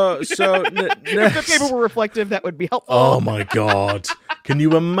 So if the paper were reflective, that would be helpful. Oh my god! Can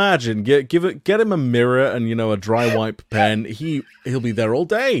you imagine? Get him a mirror and a dry wipe pen. He'll be there all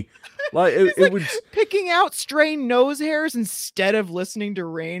day. Like it would picking out stray nose hairs instead of listening to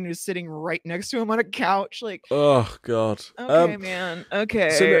Rainn, who's sitting right next to him on a couch. Like, oh god. Okay, man.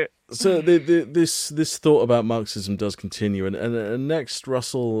 Okay. So this thought about Marxism does continue, and next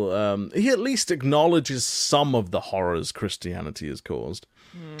Russell he at least acknowledges some of the horrors Christianity has caused.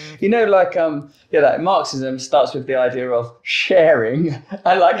 Like Marxism starts with the idea of sharing,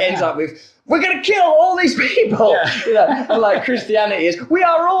 and ends up with, we're going to kill all these people. Yeah. And like Christianity is, we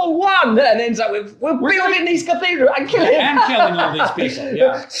are all one, and ends up with, we're building these cathedrals and killing all these people.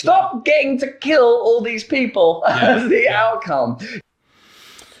 Yeah. Stop getting to kill all these people as the outcome.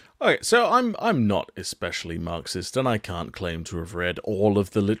 Okay, so I'm not especially Marxist, and I can't claim to have read all of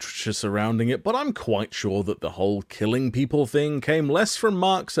the literature surrounding it, but I'm quite sure that the whole killing people thing came less from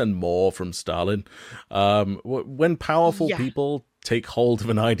Marx and more from Stalin. When powerful people take hold of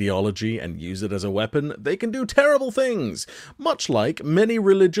an ideology and use it as a weapon, they can do terrible things, much like many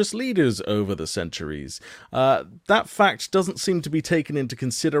religious leaders over the centuries. That fact doesn't seem to be taken into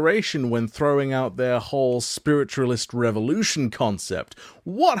consideration when throwing out their whole spiritualist revolution concept.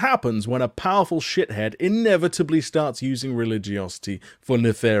 What happens when a powerful shithead inevitably starts using religiosity for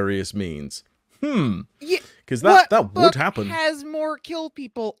nefarious means? Yeah, Because what that would book happen. has more kill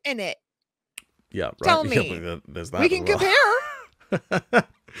people in it? Yeah, right. Tell Yeah, me. but there's that We as can well. compare.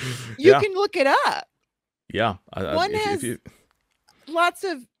 You Yeah. can look it up. Yeah. One if has you, lots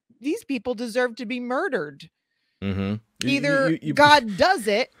of these people deserve to be murdered. mm-hmm. Either God does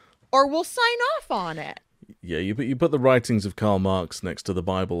it or we'll sign off on it. Yeah, you put the writings of Karl Marx next to the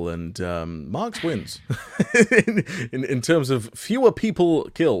Bible, and Marx wins in terms of fewer people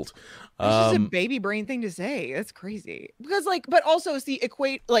killed. That's just a baby brain thing to say. That's crazy. Because but also he's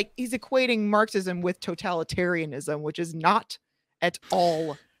equating Marxism with totalitarianism, which is not at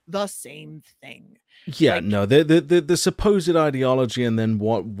all the same thing. Yeah, no, the supposed ideology and then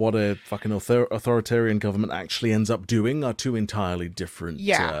what a fucking authoritarian government actually ends up doing are two entirely different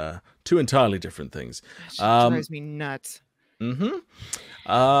things. That shit drives me nuts.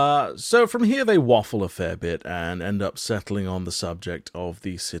 So from here they waffle a fair bit and end up settling on the subject of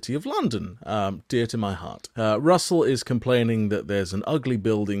the City of London, dear to my heart. Russell is complaining that there's an ugly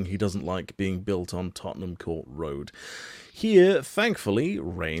building he doesn't like being built on Tottenham Court Road. Here, thankfully,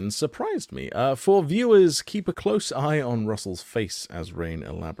 Rainn surprised me. For viewers, keep a close eye on Russell's face as Rainn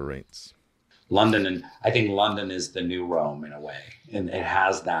elaborates. London, and I think London is the new Rome in a way, and it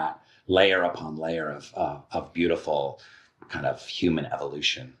has that layer upon layer of beautiful kind of human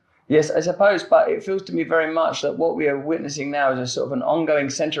evolution. Yes, I suppose, but it feels to me very much that what we are witnessing now is a sort of an ongoing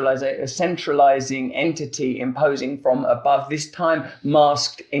centralizing entity imposing from above, this time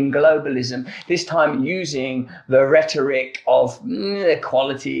masked in globalism, this time using the rhetoric of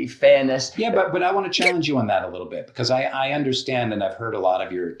equality, fairness. Yeah, but I want to challenge you on that a little bit, because I understand, and I've heard a lot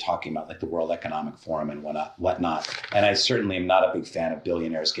of your talking about like the World Economic Forum and whatnot, and I certainly am not a big fan of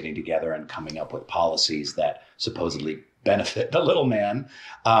billionaires getting together and coming up with policies that supposedly benefit the little man.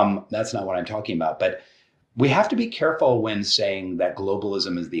 That's not what I'm talking about. But we have to be careful when saying that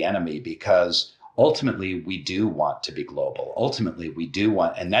globalism is the enemy, because ultimately we do want to be global. Ultimately we do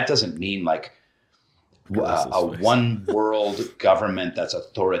want, and that doesn't mean like a one world government that's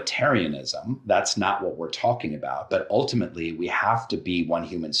authoritarianism. That's not what we're talking about. But ultimately we have to be one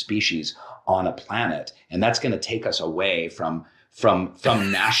human species on a planet. And that's going to take us away from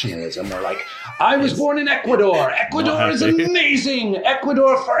nationalism. We're like, I was born in Ecuador. Ecuador is amazing.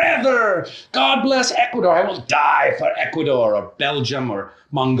 Ecuador forever. God bless Ecuador. I will die for Ecuador or Belgium or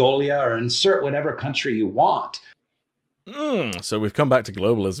Mongolia, or insert whatever country you want. So we've come back to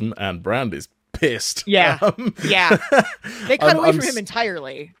globalism, and Brand is pissed. Yeah. Yeah. They cut away from him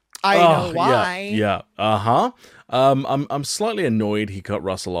entirely. I know why. Yeah. I'm slightly annoyed he cut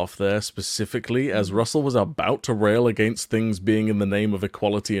Russell off there specifically, as Russell was about to rail against things being in the name of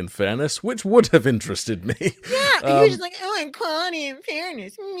equality and fairness, which would have interested me. Yeah, he was just like, oh, equality and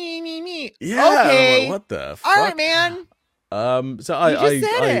fairness, me. Yeah, okay, what the fuck? All right, man. So you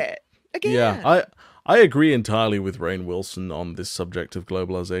just said it again. Yeah, I agree entirely with Rainn Wilson on this subject of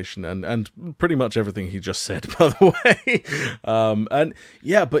globalization and pretty much everything he just said, by the way.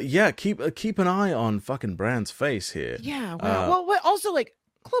 Keep an eye on fucking Brand's face here. Yeah. Well, also like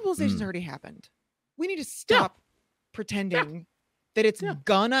globalization's already happened. We need to stop pretending that it's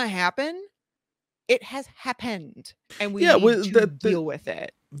gonna happen. It has happened, and we need to deal with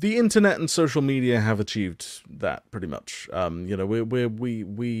it. The internet and social media have achieved that pretty much.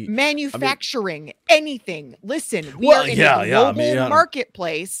 We manufacturing anything. Listen, we are in a global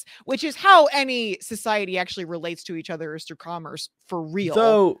marketplace, which is how any society actually relates to each other, is through commerce for real.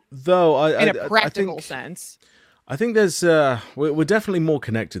 Though, in a practical sense. I think there's we're definitely more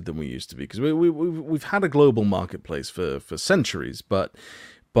connected than we used to be, because we've had a global marketplace for centuries, but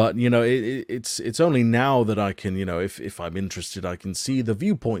it's only now that I can, if I'm interested, I can see the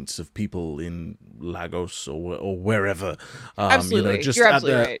viewpoints of people in Lagos or wherever. Absolutely, just you're at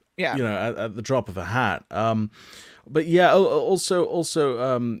absolutely the, right. Yeah, at the drop of a hat. But yeah, also,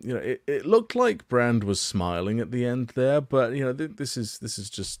 it looked like Brand was smiling at the end there, but this is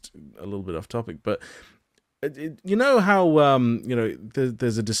just a little bit off topic, but. You know how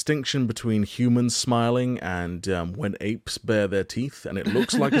there's a distinction between humans smiling and when apes bare their teeth and it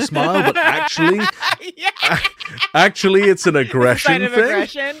looks like a smile, but actually it's an aggression thing.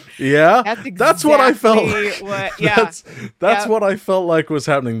 Aggression. Yeah, that's what I felt. That's what I felt like was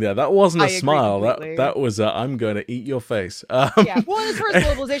happening there. That wasn't a smile. That was I'm going to eat your face. Well, as far as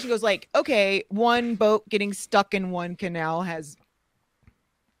globalization goes, like, okay, one boat getting stuck in one canal has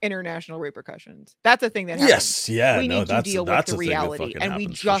international repercussions. That's a thing that happens. We need to deal with the reality, and we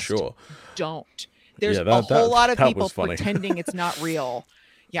just don't. There's a whole lot of people pretending it's not real.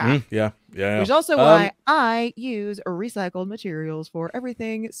 Yeah. There's also why I use recycled materials for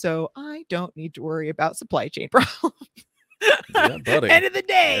everything, so I don't need to worry about supply chain problems. Yeah, buddy. End of the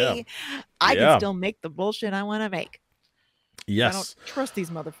day, I Yeah. can still make the bullshit I want to make. I Yes. don't trust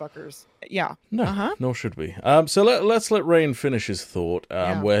these motherfuckers. Yeah. No, nor should we. So let's let Rainn finish his thought,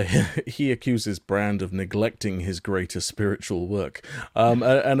 where he accuses Brand of neglecting his greater spiritual work.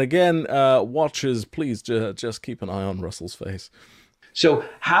 And again, watchers, please just keep an eye on Russell's face. So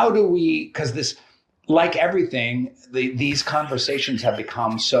how do we, because this, like everything, these conversations have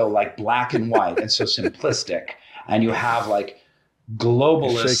become so like black and white and so simplistic. And you have like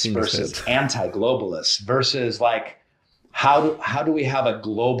globalists versus anti-globalists versus like, how do we have a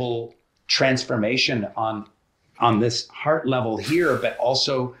global transformation on this heart level here, but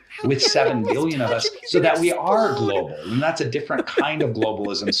also with 7 billion of us, so that we are global? And that's a different kind of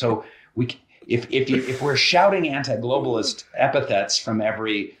globalism. So if we're shouting anti-globalist epithets from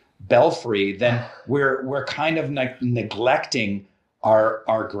every belfry, then we're kind of neglecting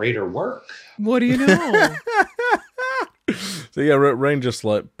our greater work. What do you know? So yeah, Rainn just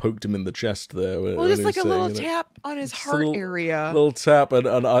like poked him in the chest there. Well, just like a little tap on his heart area. Little tap,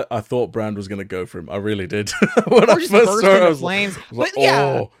 and I thought Brand was going to go for him. I really did. When Or I just first burst saw it, into I was flames. like, But yeah.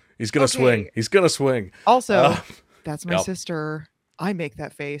 oh, he's going to swing. He's going to swing. Also, that's my yep. sister. I make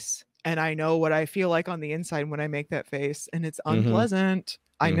that face, and I know what I feel like on the inside when I make that face, and it's unpleasant.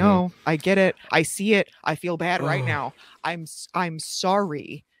 I know. I get it. I see it. I feel bad right now. I'm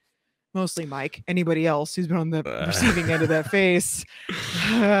sorry. Mostly Mike. Anybody else who's been on the receiving end of that face.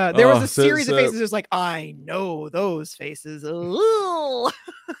 There was a series of faces. It was like, I know those faces.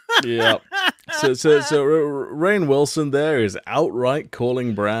 Yeah. So Rainn Wilson there is outright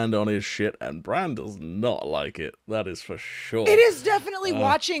calling Brand on his shit, and Brand does not like it. That is for sure. It is definitely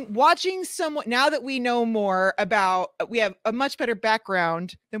watching someone, now that we know more about, we have a much better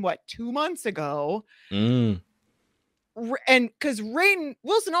background than 2 months ago. And because Rainn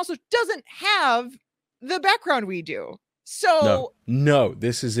Wilson also doesn't have the background we do. So no,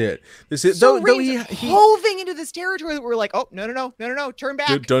 this is it. So Rainn's hoving into this territory that we're like, oh, no, turn back.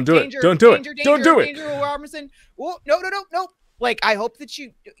 Don't do danger, it. Don't do danger, it. Don't do it. Danger, Will Robinson. Oh, no. Like, I hope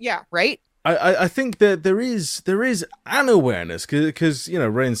that right? I think that there is an awareness, because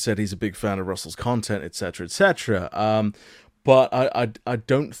Rainn said he's a big fan of Russell's content, etc. But I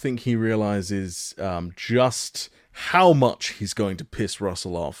don't think he realizes just how much he's going to piss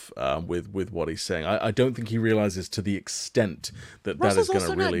Russell off with what he's saying. I don't think he realizes to the extent that Russell's that is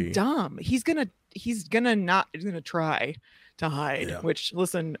going to really. Not dumb. He's gonna try to hide. Yeah. Which,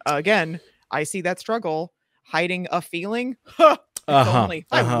 listen, again, I see that struggle, hiding a feeling. Only.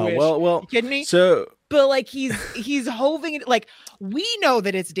 I wish. Well, you kidding me? So, but like he's hoving it. Like, we know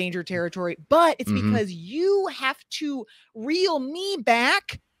that it's danger territory, but it's because you have to reel me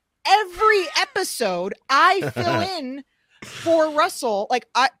back. Every episode I fill in for Russell. Like,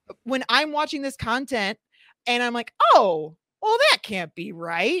 when I'm watching this content and I'm like, oh, well, that can't be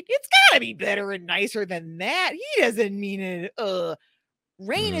right. It's gotta be better and nicer than that. He doesn't mean it.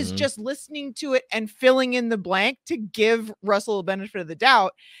 Rainn is just listening to it and filling in the blank to give Russell a benefit of the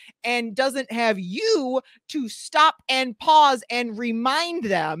doubt, and doesn't have you to stop and pause and remind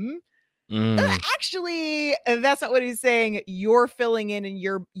them. Actually, that's not what he's saying. You're filling in, and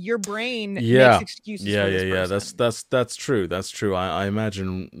your brain makes excuses. For this person. That's true. That's true. I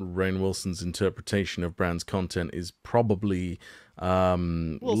imagine Rainn Wilson's interpretation of Brand's content is probably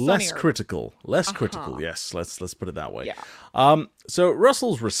less critical. Yes, let's put it that way. Yeah. So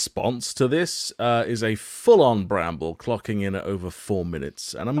Russell's response to this is a full-on bramble, clocking in at over 4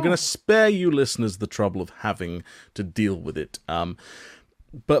 minutes, and I'm going to spare you listeners the trouble of having to deal with it.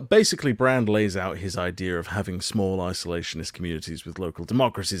 But basically, Brand lays out his idea of having small isolationist communities with local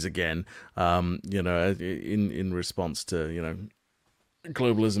democracies again, in response to,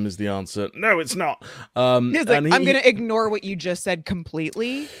 globalism is the answer. No, it's not. He's like, I'm going to ignore what you just said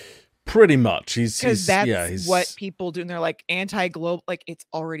completely. Pretty much. Because that's what people do. And they're like, anti-global, like, it's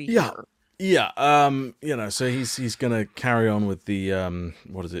already here. Yeah, so he's going to carry on with the,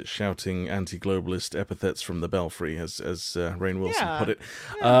 shouting anti-globalist epithets from the belfry, as Rainn Wilson put it.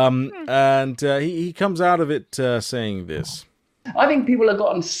 And he comes out of it saying this. I think people have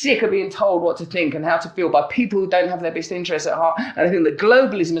gotten sick of being told what to think and how to feel by people who don't have their best interests at heart. And I think that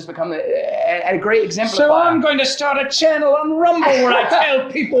globalism has become a great exemplifier. So I'm going to start a channel on Rumble where I tell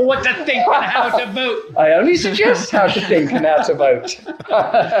people what to think and how to vote. I only suggest how to think and how to vote.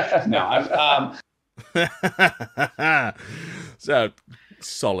 No, I'm... So,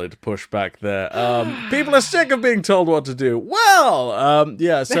 solid pushback there. People are sick of being told what to do. Well,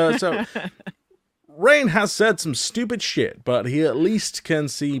 so... Rainn has said some stupid shit, but he at least can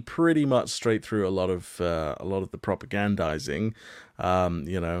see pretty much straight through a lot of the propagandizing.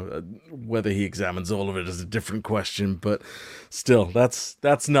 Whether he examines all of it is a different question, but still, that's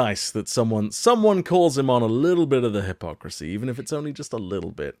nice that someone calls him on a little bit of the hypocrisy, even if it's only just a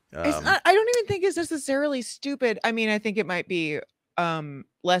little bit. It's not, I don't even think it's necessarily stupid. I mean, I think it might be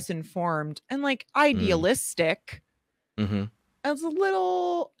less informed and like idealistic. Mm-hmm. As a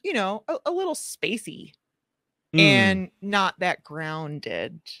little, a little spacey and not that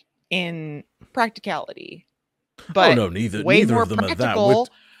grounded in practicality. But no, neither more of them are that. practical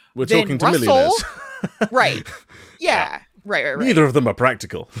We're than talking to Russell. millionaires. Right. Yeah. Right. Neither of them are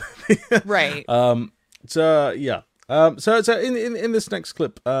practical. Right. So in this next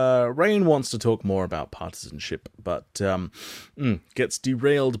clip, Rainn wants to talk more about partisanship, but gets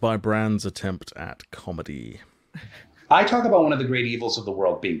derailed by Brand's attempt at comedy. I talk about one of the great evils of the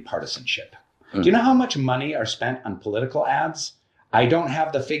world being partisanship. Do you know how much money are spent on political ads? I don't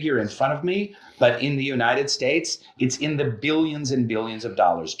have the figure in front of me, but in the United States, it's in the billions and billions of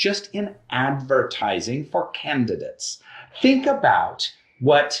dollars just in advertising for candidates. Think about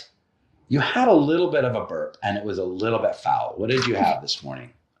what you had a little bit of a burp and it was a little bit foul. What did you have this morning?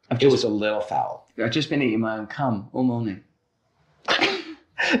 It was a little foul. I've just been eating my own cum all morning.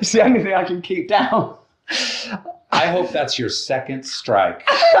 It's the only thing I can keep down. I hope that's your second strike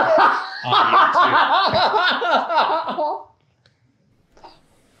on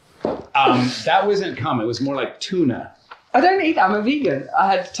YouTube. That wasn't cum. It was more like tuna. I don't eat that. I'm a vegan.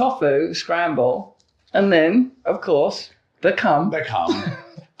 I had tofu scramble, and then, of course, the cum. The cum.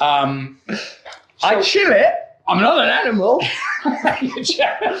 I chew it. I'm not an animal. I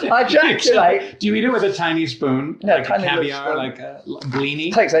ejaculate. Do you eat it with a tiny spoon? No, like tiny a caviar, spoon. like a blini?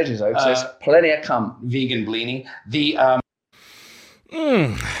 It takes ages though, because there's plenty of cum. Vegan blini. The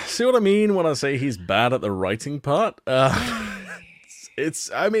See what I mean when I say he's bad at the writing part? It's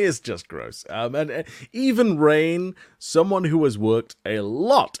just gross. And even Rainn, someone who has worked a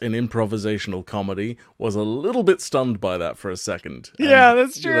lot in improvisational comedy, was a little bit stunned by that for a second. Yeah,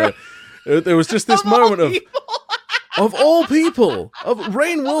 that's true. There was just this moment of all people, of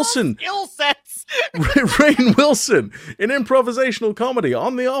Rainn Wilson. Skill sets. Rainn Wilson in improvisational comedy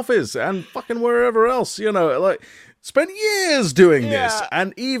on The Office and fucking wherever else, spent years doing this.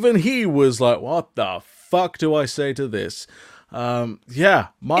 And even he was like, what the fuck do I say to this? My Is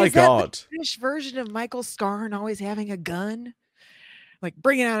that God. the British version of Michael Scarn always having a gun? Like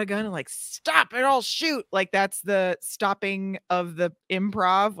bringing out a gun and like, stop it, I'll shoot. Like that's the stopping of the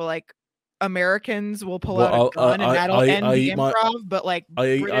improv. Like Americans will pull out a gun and that'll end the improv. But like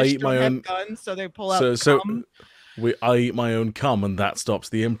British don't have guns, so they pull out cum. I eat my own cum and that stops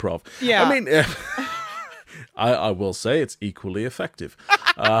the improv. Yeah. I mean, I will say it's equally effective.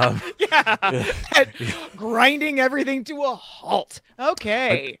 Grinding everything to a halt.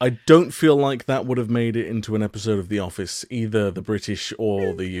 Okay. I don't feel like that would have made it into an episode of The Office, either the British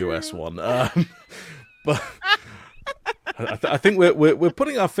or the US one. But I think we're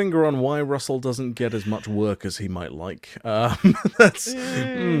putting our finger on why Russell doesn't get as much work as he might like. That's.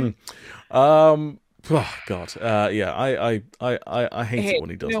 Oh God, I hate it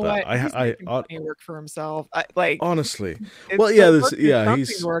when he does that. He work for himself. Honestly,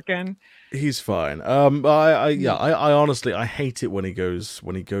 he's working. He's fine. I honestly hate it when he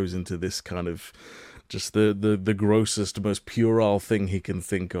goes into this kind of just the grossest, most puerile thing he can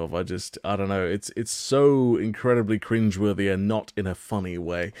think of. I don't know. It's so incredibly cringeworthy and not in a funny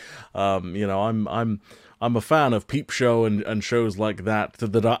way. I'm a fan of Peep Show and shows like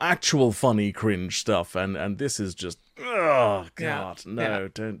that are actual funny cringe stuff, and this is just don't do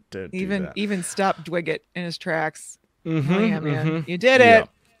that. Even stop Dwiggett in his tracks. Mm-hmm, Oh yeah, man, you did it.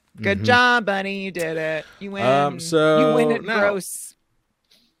 Good job, buddy. You did it. You win. You win at gross.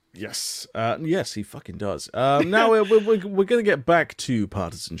 Yes, yes, he fucking does. Now we're going to get back to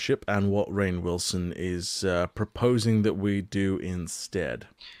partisanship and what Rainn Wilson is proposing that we do instead.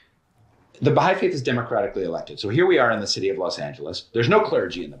 The Baha'i Faith is democratically elected. So here we are in the city of Los Angeles. There's no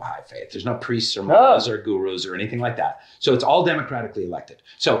clergy in the Baha'i Faith. There's no priests or mullahs or gurus or anything like that. So it's all democratically elected.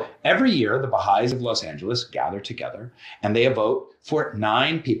 So every year, the Baha'is of Los Angeles gather together and they vote for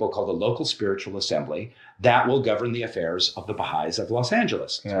 9 people called the Local Spiritual Assembly that will govern the affairs of the Baha'is of Los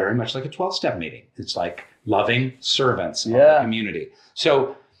Angeles. It's very much like a 12-step meeting. It's like loving servants of the community.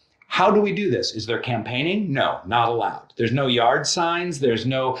 So how do we do this? Is there campaigning? No, not allowed. There's no yard signs. There's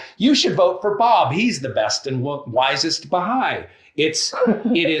no, you should vote for Bob. He's the best and wisest Baha'i. It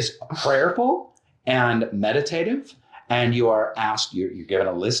is prayerful and meditative. And you are asked, you're given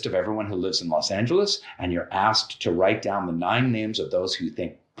a list of everyone who lives in Los Angeles, and you're asked to write down the 9 names of those who you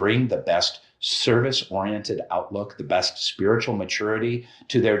think bring the best service-oriented outlook, the best spiritual maturity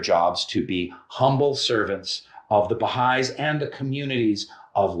to their jobs to be humble servants of the Baha'is and the communities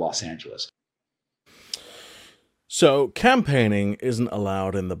of Los Angeles. So, campaigning isn't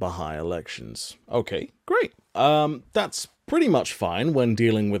allowed in the Baha'i elections. Okay, great. That's pretty much fine when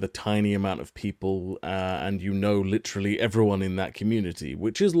dealing with a tiny amount of people and you know literally everyone in that community,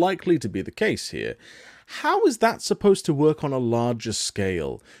 which is likely to be the case here. How is that supposed to work on a larger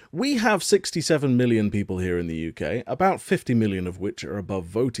scale? We have 67 million people here in the UK, about 50 million of which are above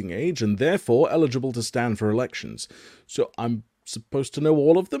voting age and therefore eligible to stand for elections. So I'm supposed to know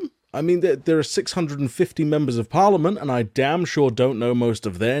all of them? I mean, there are 650 members of parliament, and I damn sure don't know most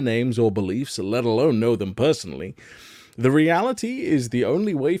of their names or beliefs, let alone know them personally. The reality is the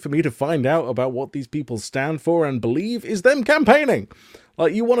only way for me to find out about what these people stand for and believe is them campaigning.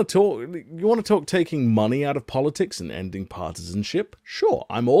 Like, you want to talk taking money out of politics and ending partisanship? Sure,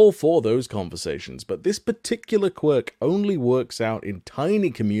 I'm all for those conversations, but this particular quirk only works out in tiny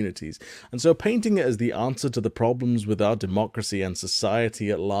communities, and so painting it as the answer to the problems with our democracy and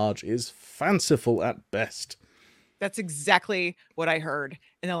society at large is fanciful at best. That's exactly what I heard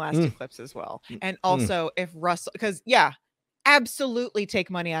in the last two clips as well. And also, if Russell, because absolutely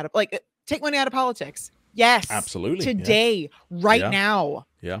take money out of politics. Yes, absolutely. Today, right now.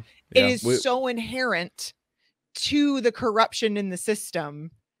 Yeah. It is so inherent to the corruption in the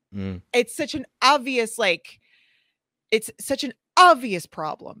system. It's such an obvious,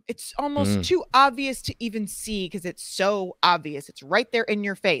 problem. It's almost too obvious to even see because it's so obvious. It's right there in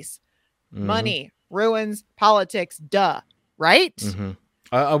your face. Money ruins politics. Duh. Right?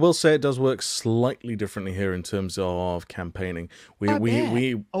 I will say it does work slightly differently here in terms of campaigning.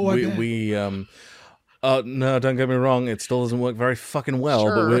 No, don't get me wrong. It still doesn't work very fucking well,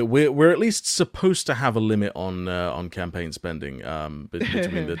 but we're at least supposed to have a limit on campaign spending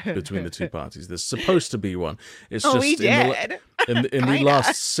between the two parties. There's supposed to be one. It's just we did. in the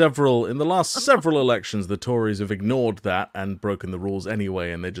last several elections, the Tories have ignored that and broken the rules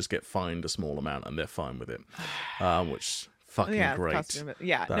anyway, and they just get fined a small amount, and they're fine with it, which. Fucking great. It's a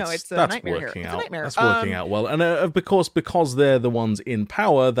nightmare here. It's a nightmare. That's working out well. And because they're the ones in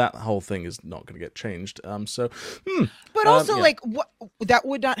power, that whole thing is not going to get changed. But also, what that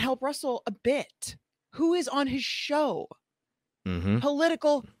would not help Russell a bit. Who is on his show?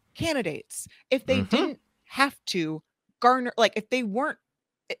 Political candidates. If they didn't have to garner, if they weren't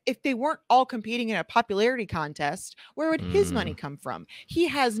all competing in a popularity contest, where would his money come from? He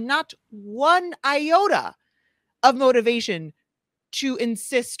has not one iota of motivation to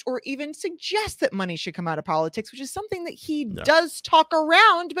insist or even suggest that money should come out of politics, which is something that he does talk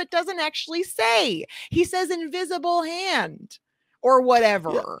around but doesn't actually say. He says invisible hand or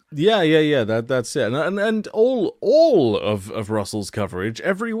whatever. Yeah. That's it. And all of Russell's coverage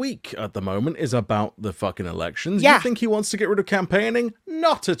every week at the moment is about the fucking elections. Yeah. You think he wants to get rid of campaigning?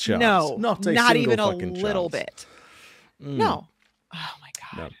 Not a chance. No, not even a little chance. bit. No. Oh my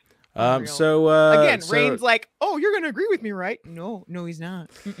God. No. Again, Rainn's like, "Oh, you're going to agree with me, right?" No, he's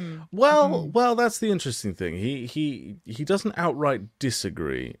not. Well, that's the interesting thing. He doesn't outright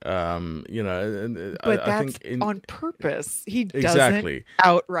disagree. But I that's think on purpose. He doesn't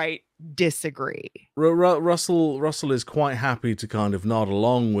outright disagree. Russell is quite happy to kind of nod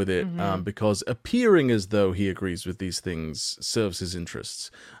along with it because appearing as though he agrees with these things serves his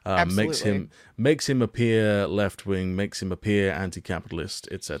interests. Makes him appear left wing, makes him appear anti-capitalist,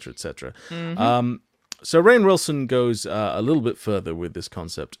 etc., etc. So Rainn Wilson goes a little bit further with this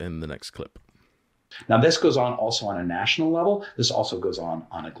concept in the next clip. Now, this goes on also on a national level. This also goes on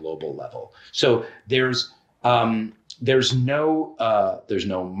a global level. So there's no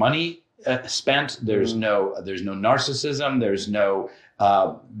money spent. There's no narcissism. There's no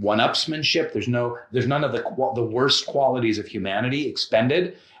one-upsmanship. There's none of the worst qualities of humanity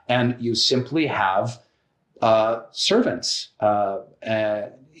expended, and you simply have servants.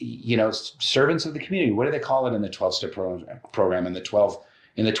 Servants of the community. What do they call it in the 12-step program? In the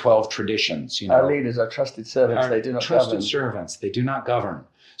 12 traditions. Our leaders are trusted servants. They do not govern. Trusted servants. They do not govern.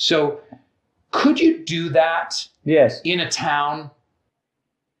 So, could you do that? Yes. In a town?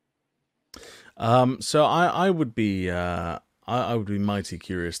 So I would be mighty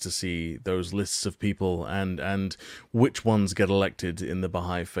curious to see those lists of people and which ones get elected in the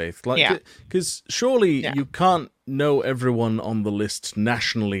Baha'i faith. Because surely you can't know everyone on the list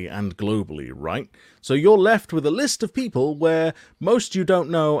nationally and globally, right? So you're left with a list of people where most you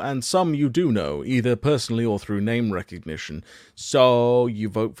don't know and some you do know, either personally or through name recognition. So you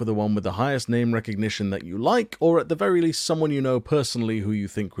vote for the one with the highest name recognition that you like, or at the very least someone you know personally who you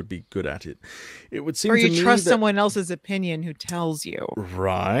think would be good at it. It would seem Or to you me trust that, someone else's opinion who tells you.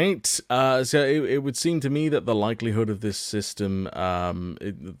 right. So it would seem to me that the likelihood of this system,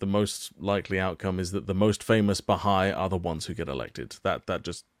 the most likely outcome is that the most famous Baha'i are the ones who get elected. That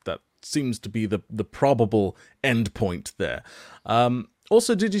seems to be the probable end point there.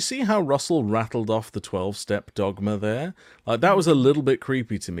 Also, did you see how Russell rattled off the 12-step dogma there? That was a little bit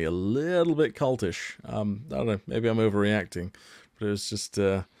creepy to me, a little bit cultish. I don't know, maybe I'm overreacting, but it was just,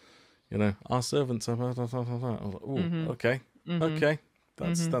 our servants. Ooh, okay. Okay.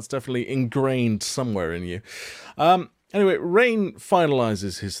 That's definitely ingrained somewhere in you. Anyway, Rainn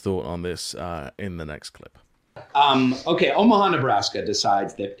finalizes his thought on this in the next clip. Okay, Omaha, Nebraska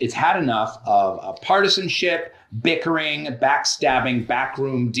decides that it's had enough of partisanship, bickering, backstabbing,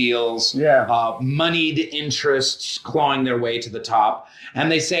 backroom deals, moneyed interests clawing their way to the top.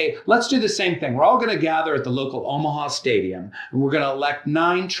 And they say, let's do the same thing. We're all going to gather at the local Omaha Stadium, and we're going to elect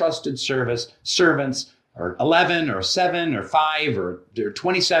 9 trusted servants, or 11, or 7, or 5, or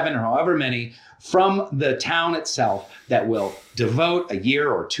 27, or however many, from the town itself that will devote a year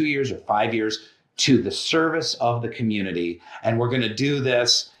or 2 years or 5 years to the service of the community. And we're going to do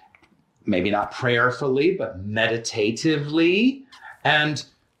this, maybe not prayerfully, but meditatively. And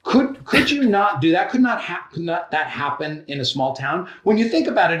could you not do that? Could not that happen in a small town? When you think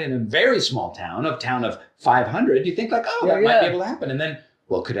about it in a very small town of 500, you think like, oh, that might be able to happen. And then,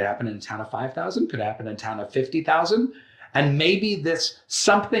 well, could it happen in a town of 5,000? Could it happen in a town of 50,000? And maybe this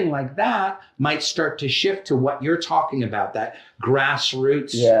something like that might start to shift to what you're talking about, that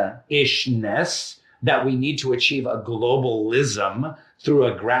grassroots-ishness that we need to achieve a globalism through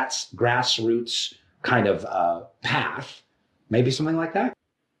a grassroots kind of path. Maybe something like that.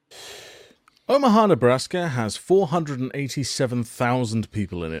 Omaha, Nebraska has 487,000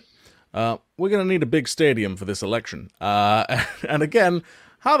 people in it. We're going to need a big stadium for this election. And again,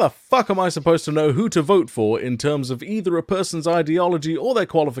 how the fuck am I supposed to know who to vote for in terms of either a person's ideology or their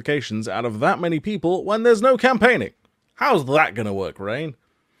qualifications out of that many people when there's no campaigning? How's that going to work, Rainn?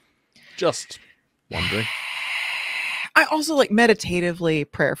 Just wondering. I also like meditatively,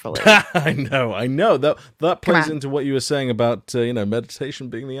 prayerfully. I know. That plays into what you were saying about, meditation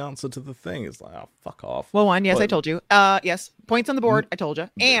being the answer to the thing. It's like, oh, fuck off. Well, yes, I told you. Yes, points on the board, I told you.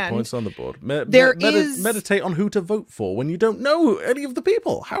 And points on the board. Meditate on who to vote for when you don't know any of the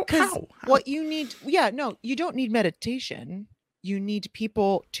people. How? What you need, you don't need meditation. You need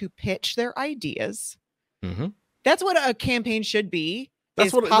people to pitch their ideas. Mm-hmm. That's what a campaign should be.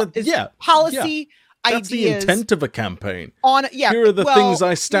 That's policy. That's the ideas intent of a campaign. Here are the things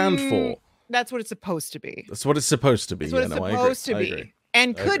I stand for. That's what it's supposed to be. That's what it's supposed to be. That's what it's supposed to be.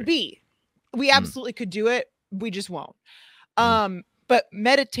 And could be. We absolutely could do it. We just won't. But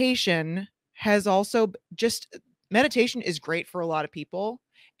meditation has also meditation is great for a lot of people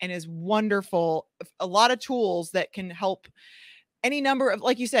and is wonderful. A lot of tools that can help any number of,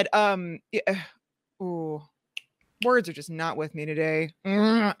 like you said, words are just not with me today.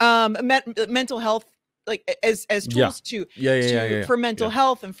 Mental health, like as tools for mental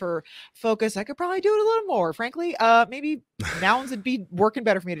health and for focus. I could probably do it a little more, frankly. Maybe nouns would be working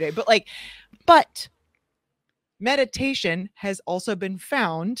better for me today. But meditation has also been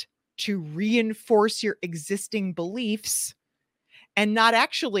found to reinforce your existing beliefs and not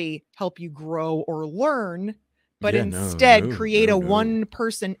actually help you grow or learn, but instead create a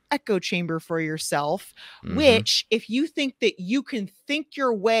one-person echo chamber for yourself, which, if you think that you can think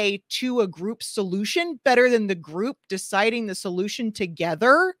your way to a group solution better than the group deciding the solution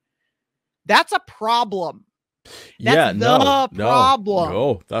together, that's a problem. That's the problem.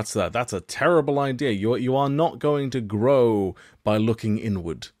 No, that's a terrible idea. You are not going to grow by looking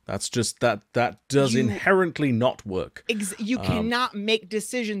inward. That's just that does inherently not work. You cannot make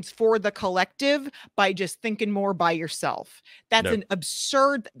decisions for the collective by just thinking more by yourself. That's an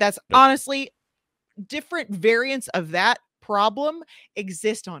absurd. That's honestly, different variants of that problem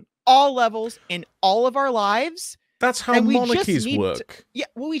exist on all levels in all of our lives. That's how monarchies work.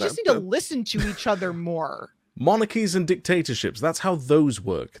 We just need to listen to each other more. Monarchies and dictatorships, that's how those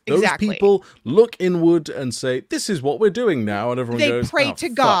work. Those people look inward and say, this is what we're doing now. And everyone goes, they pray to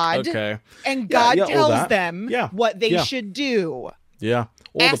God, and God tells them what they should do. Yeah.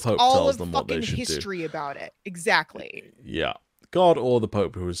 Or Ask the Pope all tells of them what they fucking should do. history about it. Exactly. Yeah. God or the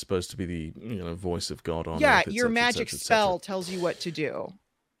Pope, who is supposed to be the voice of God on earth, your et magic cetera, et spell cetera. tells you what to do.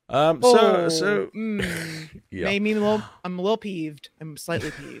 Yeah. Made me I'm a little peeved. I'm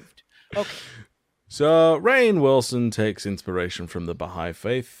slightly peeved. Okay. So Rainn Wilson takes inspiration from the Baha'i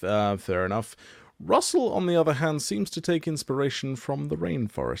faith. Fair enough. Russell, on the other hand, seems to take inspiration from the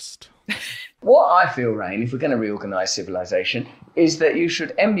rainforest. What I feel, Rainn, if we're going to reorganize civilization, is that you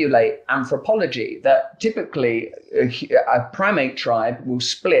should emulate anthropology, that typically a primate tribe will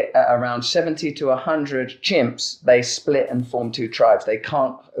split at around 70 to 100 chimps. They split and form two tribes. They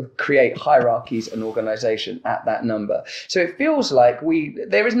can't create hierarchies and organization at that number. So it feels like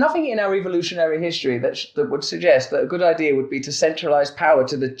there is nothing in our evolutionary history that would suggest that a good idea would be to centralize power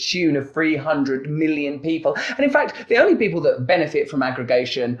to the tune of 300 million people. And in fact, the only people that benefit from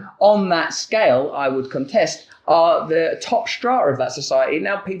aggregation on that scale, I would contest, are the top strata of that society.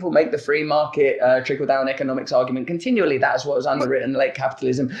 Now people make the free market trickle-down economics argument continually. That's what was underwritten late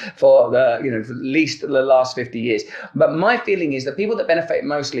capitalism for for at least the last 50 years. But my feeling is that people that benefit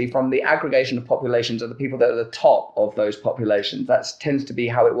mostly from the aggregation of populations are the people that are the top of those populations. That tends to be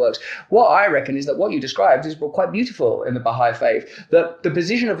how it works. What I reckon is that what you described is quite beautiful in the Baha'i faith. That the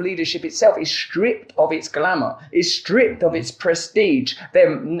position of leadership itself is stripped of its glamour, is stripped of its prestige.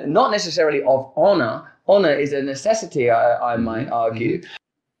 They're not necessarily of honor. Honor is a necessity, I might argue.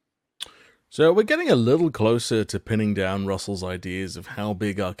 So we're getting a little closer to pinning down Russell's ideas of how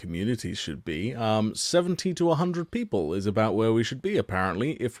big our communities should be. 70 to 100 people is about where we should be,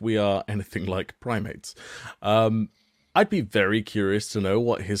 apparently, if we are anything like primates. I'd be very curious to know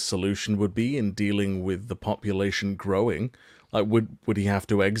what his solution would be in dealing with the population growing. Like, would he have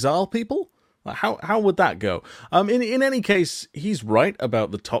to exile people? How would that go? In any case, he's right about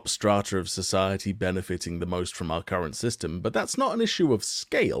the top strata of society benefiting the most from our current system, but that's not an issue of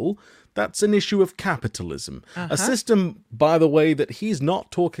scale, that's an issue of capitalism. A system, by the way, that he's not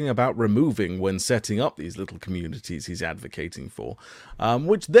talking about removing when setting up these little communities he's advocating for,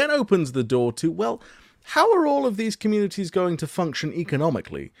 which then opens the door to, well, how are all of these communities going to function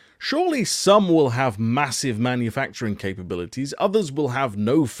economically? Surely some will have massive manufacturing capabilities, others will have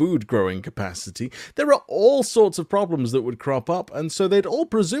no food growing capacity. There are all sorts of problems that would crop up, and so they'd all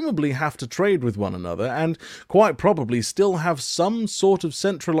presumably have to trade with one another, and quite probably still have some sort of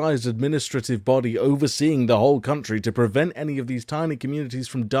centralized administrative body overseeing the whole country to prevent any of these tiny communities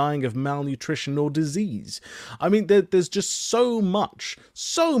from dying of malnutrition or disease. I mean, there's just so much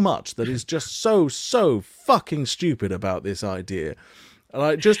that is just so fucking stupid about this idea.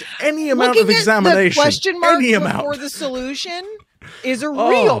 Like, just any amount of examination, the question mark any before amount. the solution is a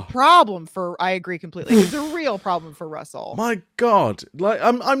real problem for. I agree completely. It's a real problem for Russell. My God, like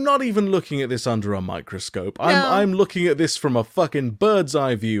I'm not even looking at this under a microscope. I'm looking at this from a fucking bird's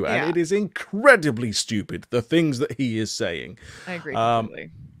eye view, and it is incredibly stupid, the things that he is saying. I agree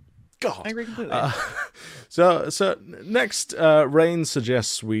completely. God. I agree completely. So next, Rainn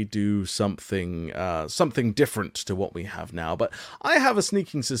suggests we do something different to what we have now, but I have a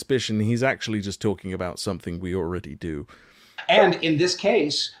sneaking suspicion he's actually just talking about something we already do. And in this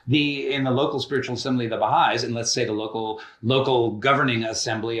case, in the local spiritual assembly of the Baha'is, and let's say the local governing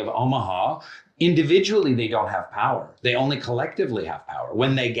assembly of Omaha, individually they don't have power. They only collectively have power.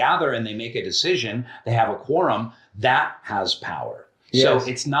 When they gather and they make a decision, they have a quorum, that has power. Yes. So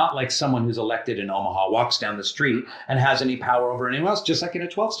it's not like someone who's elected in Omaha walks down the street and has any power over anyone else, just like in a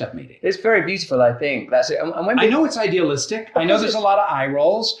 12-step meeting. It's very beautiful, I think. That's it. And when I know it's idealistic. I know there's a lot of eye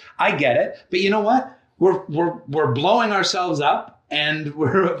rolls. I get it. But you know what? We're blowing ourselves up and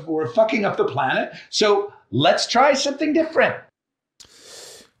we're fucking up the planet. So let's try something different.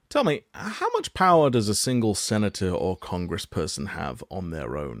 Tell me, how much power does a single senator or congressperson have on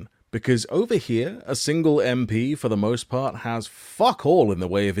their own? Because over here, a single MP, for the most part, has fuck all in the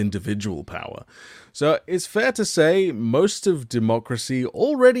way of individual power. So it's fair to say most of democracy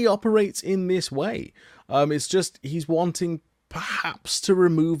already operates in this way. It's just he's wanting perhaps to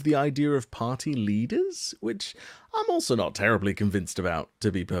remove the idea of party leaders, which I'm also not terribly convinced about, to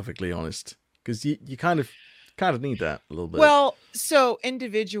be perfectly honest. Because you kind of need that a little bit. Well, so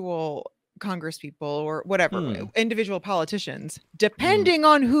individual congresspeople or whatever, individual politicians, depending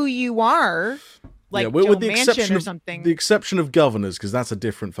on who you are, like with the Manchin exception or of something. The exception of governors, because that's a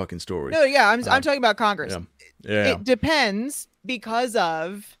different fucking story. No, yeah, I'm talking about Congress. Yeah. It depends because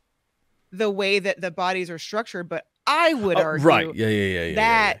of the way that the bodies are structured, but I would argue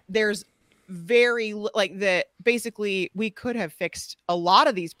that there's very like that. Basically, we could have fixed a lot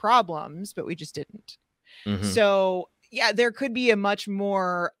of these problems, but we just didn't. So yeah, there could be a much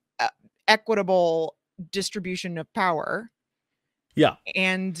more equitable distribution of power. Yeah.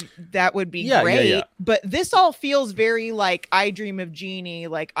 And that would be great. Yeah. But this all feels very like I Dream of Jeannie,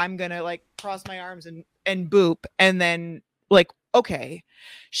 like I'm gonna like cross my arms and boop, and then like okay,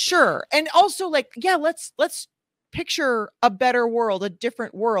 sure. And also like, yeah, let's picture a better world, a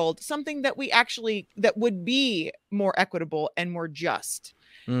different world, something that that would be more equitable and more just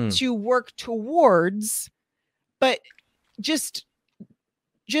to work towards. But just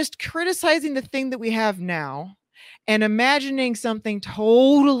criticizing the thing that we have now and imagining something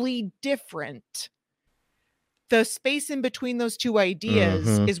totally different, the space in between those two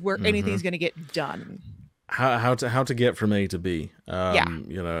ideas is where anything's going to get done. How to get from A to B, you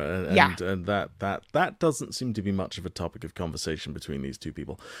know, and that doesn't seem to be much of a topic of conversation between these two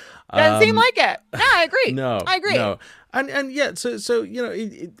people. Doesn't seem like it. No, I agree. I agree. No, and yeah, so you know,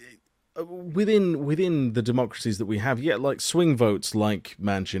 within the democracies that we have, like swing votes, like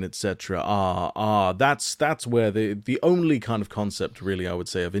Manchin, etc., that's where the only kind of concept, really, I would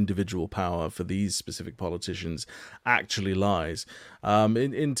say, of individual power for these specific politicians actually lies.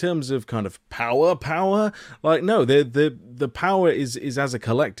 In terms of kind of power, like no, the power is as a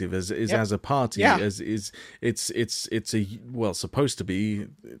collective, as a party, it's supposed to be.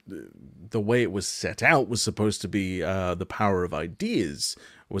 The way it was set out was supposed to be the power of ideas.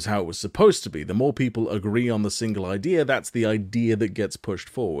 Was how it was supposed to be. The more people agree on the single idea, that's the idea that gets pushed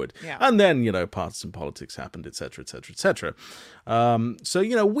forward. Yeah. And then, you know, partisan politics happened, etc., etc., etc. So,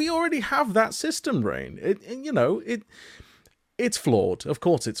 you know, we already have that system, Rainn. It's flawed. Of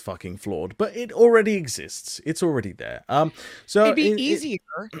course it's fucking flawed, but it already exists. It's already there. So it'd be easier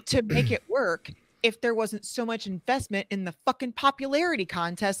to make it work if there wasn't so much investment in the fucking popularity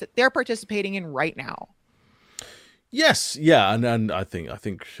contest that they're participating in right now. Yes, yeah, and I think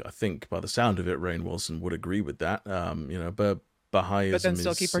by the sound of it, Rainn Wilson would agree with that. You know, but Baha'ism but then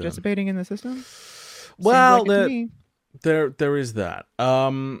still keep participating in the system. Well, like there is that.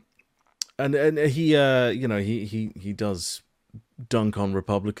 And he you know, he does dunk on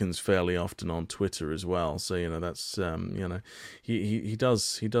Republicans fairly often on Twitter as well. So you know, that's you know, he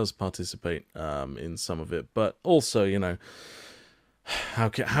does participate in some of it, but also, you know, how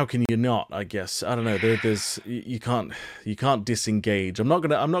can you not? I guess I don't know. There's you can't disengage. I'm not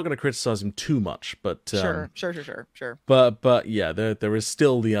gonna criticize him too much, but sure. But yeah, there is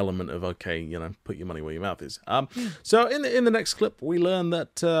still the element of, okay, you know, put your money where your mouth is. So in the next clip, we learn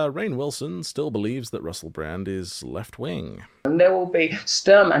that Rainn Wilson still believes that Russell Brand is left wing. And there will be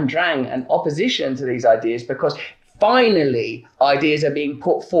Sturm and Drang and opposition to these ideas because finally ideas are being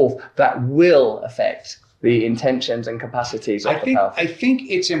put forth that will affect the intentions and capacities of the powerful. I think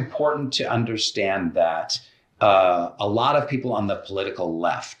it's important to understand that a lot of people on the political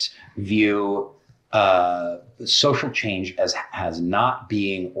left view social change as not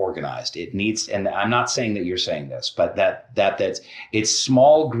being organized. It needs, and I'm not saying that you're saying this, but that's it's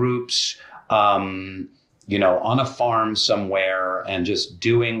small groups, you know, on a farm somewhere and just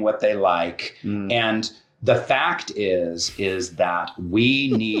doing what they like. And the fact is that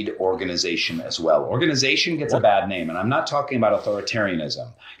we need organization as well. Organization gets a bad name, and I'm not talking about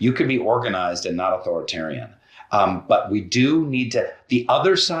authoritarianism. You can be organized and not authoritarian. But we do need to, the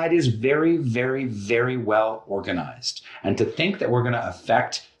other side is very, very, very well organized. And to think that we're going to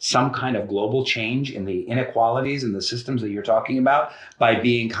affect some kind of global change in the inequalities and the systems that you're talking about by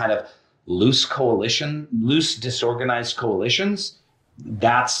being kind of loose, disorganized coalitions,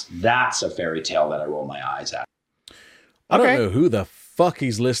 that's a fairy tale that I roll my eyes at. I don't know who the fuck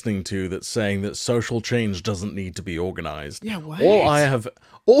he's listening to that's saying that social change doesn't need to be organized. Yeah, what?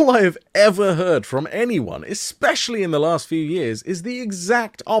 All I have ever heard from anyone, especially in the last few years, is the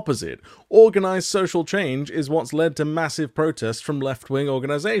exact opposite. Organized social change is what's led to massive protests from left-wing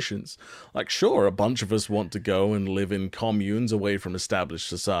organizations. Like, sure, a bunch of us want to go and live in communes away from established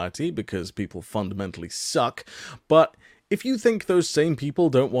society because people fundamentally suck, but if you think those same people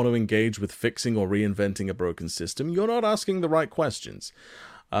don't want to engage with fixing or reinventing a broken system, you're not asking the right questions.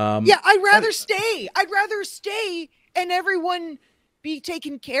 I'd rather stay. I'd rather stay and everyone be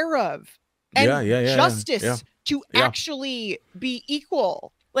taken care of. And justice to actually be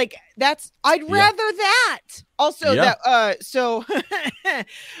equal. Like, I'd rather that. Also, so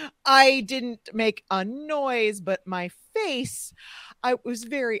I didn't make a noise, but my face, I was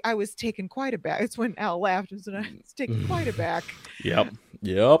taken quite aback. It's when Al laughed, and I was taken quite aback. Yep.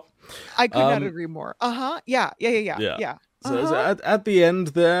 I could not agree more. Yeah. So at the end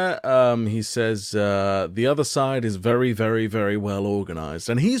there, he says the other side is very, very, very well organized,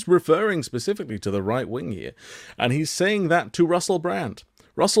 and he's referring specifically to the right wing here, and he's saying that to Russell Brand.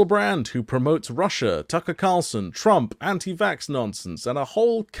 Russell Brand, who promotes Russia, Tucker Carlson, Trump, anti-vax nonsense, and a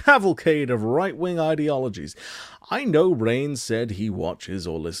whole cavalcade of right-wing ideologies. I know Rainn said he watches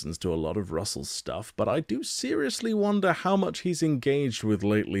or listens to a lot of Russell's stuff, but I do seriously wonder how much he's engaged with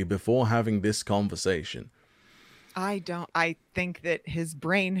lately before having this conversation. I think that his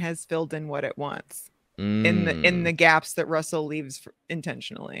brain has filled in what it wants in the gaps that Russell leaves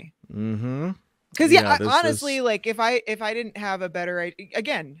intentionally. Mm-hmm. Because honestly, like if I didn't have a better idea,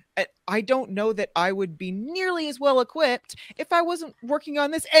 again, I don't know that I would be nearly as well equipped if I wasn't working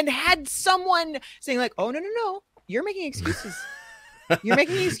on this and had someone saying like, "Oh no, you're making excuses. You're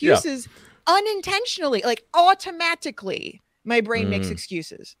making excuses unintentionally, like automatically." My brain makes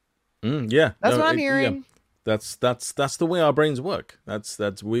excuses. Yeah, that's what I'm hearing. Yeah. That's the way our brains work.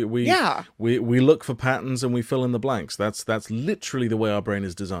 We look for patterns and we fill in the blanks. That's literally the way our brain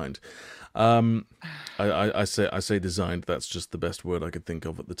is designed. I say designed. That's just the best word I could think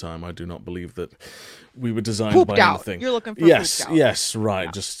of at the time. I do not believe that we were designed pooped by out. anything. You're looking for yes, pooped out. Yes, right.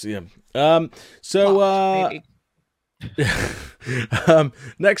 Yeah. Just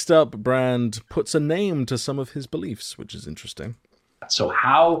next up, Brand puts a name to some of his beliefs, which is interesting. So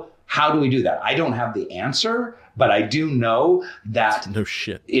how do we do that? I don't have the answer, but I do know that no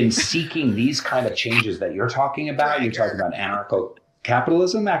shit. In seeking these kind of changes that you're talking about, you're talking about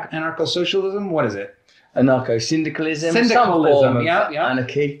anarcho-capitalism, anarcho-socialism. What is it? Anarcho-syndicalism. Syndicalism, yeah.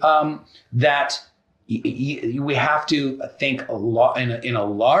 Anarchy. That we have to think in a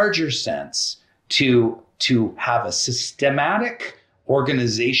larger sense to have a systematic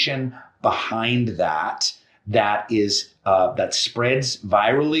organization behind that is that spreads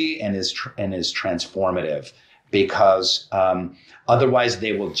virally and is transformative, because otherwise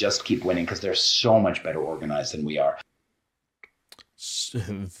they will just keep winning because they're so much better organized than we are.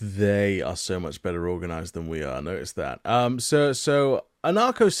 They are so much better organized than we are. Notice that. So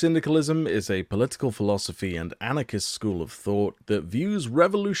anarcho-syndicalism is a political philosophy and anarchist school of thought that views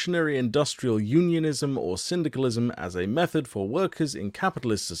revolutionary industrial unionism or syndicalism as a method for workers in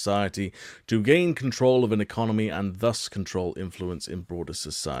capitalist society to gain control of an economy and thus control influence in broader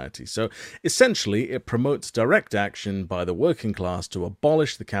society. So essentially, it promotes direct action by the working class to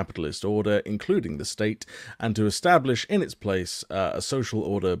abolish the capitalist order, including the state, and to establish in its place a social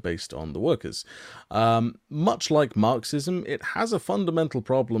order based on the workers. Much like Marxism, it has a fundamental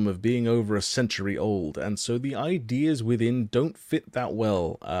problem of being over a century old, and so the ideas within don't fit that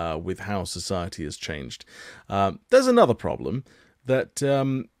well with how society has changed. There's another problem, that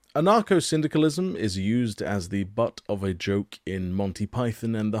anarcho-syndicalism is used as the butt of a joke in Monty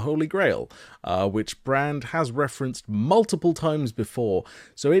Python and the Holy Grail, which Brand has referenced multiple times before,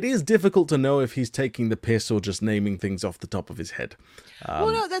 so it is difficult to know if he's taking the piss or just naming things off the top of his head.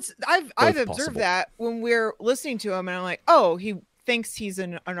 Well, no, I've observed that when we're listening to him, and I'm like, oh, he thinks he's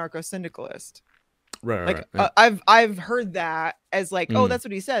an anarcho-syndicalist. Right. I've heard that as like, oh, that's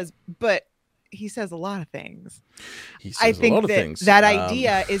what he says, but he says a lot of things. I think that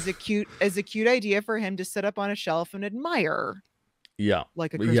idea is a cute idea for him to sit up on a shelf and admire. Yeah,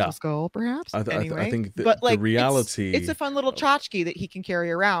 like a crystal skull, perhaps. I think but like the reality, it's a fun little tchotchke that he can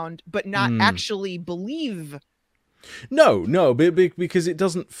carry around, but not actually believe. No, because it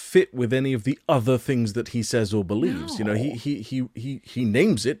doesn't fit with any of the other things that he says or believes. No. You know, he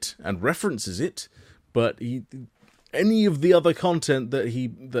names it and references it, but any of the other content that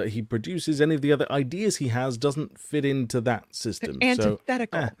he produces, any of the other ideas he has, doesn't fit into that system.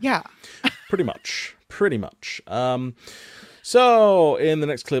 Antithetical, yeah. Pretty much. So in the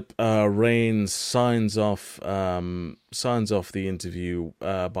next clip, Rainn signs off the interview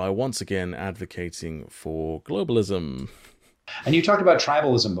by once again advocating for globalism. And you talked about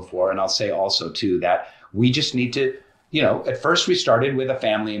tribalism before, and I'll say also too that we just need to, you know, at first we started with a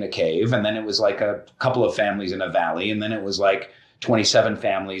family in a cave, and then it was like a couple of families in a valley, and then it was like 27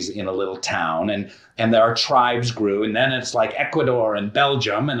 families in a little town, and our tribes grew, and then it's like Ecuador and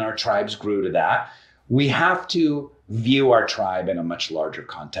Belgium, and our tribes grew to that. We have to view our tribe in a much larger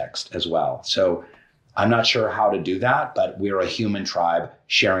context as well. So I'm not sure how to do that, but we're a human tribe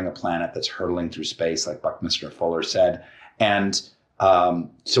sharing a planet that's hurtling through space, like Buckminster Fuller said. And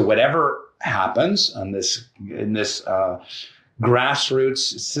so whatever happens in this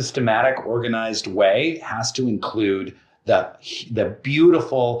grassroots, systematic, organized way has to include the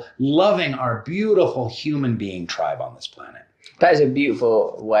beautiful, loving our beautiful human being tribe on this planet. That is a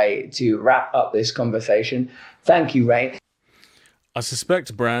beautiful way to wrap up this conversation. Thank you, Rainn. I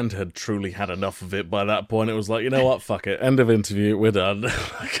suspect Brand had truly had enough of it by that point. It was like, you know what, fuck it, end of interview, we're done.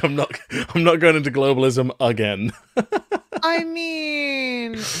 Like, I'm not going into globalism again. I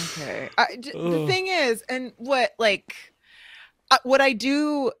mean, okay. The thing is, and what I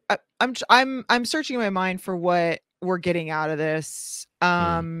do, I'm searching in my mind for what we're getting out of this,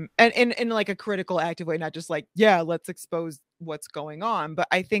 and in like a critical, active way, not just like, yeah, let's expose what's going on. But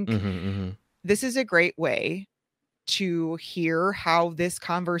I think this is a great way to hear how this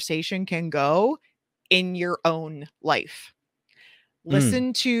conversation can go in your own life.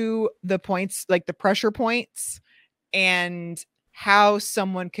 Listen to the points, like the pressure points, and how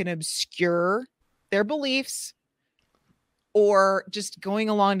someone can obscure their beliefs or just going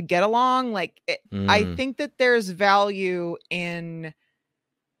along to get along. Like, I think that there's value in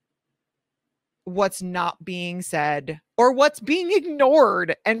what's not being said or what's being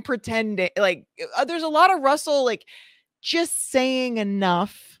ignored and pretending. Like, there's a lot of Russell, like, just saying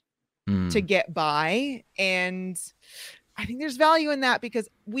enough to get by. And I think there's value in that because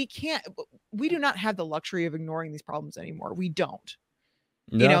we do not have the luxury of ignoring these problems anymore. We don't.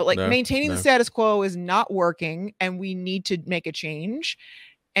 Maintaining the status quo is not working and we need to make a change.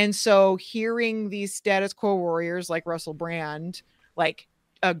 And so hearing these status quo warriors like Russell Brand, like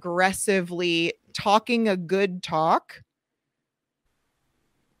aggressively talking a good talk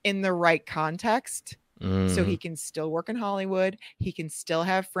in the right context, so he can still work in Hollywood, he can still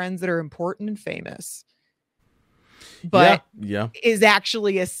have friends that are important and famous, but is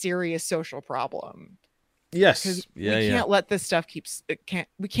actually a serious social problem. Yes. We can't let this stuff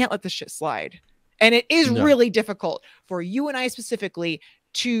we can't let this shit slide. And it is really difficult for you and I specifically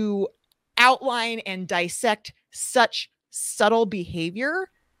to outline and dissect such subtle behavior.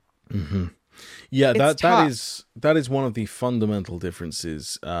 Yeah, that is one of the fundamental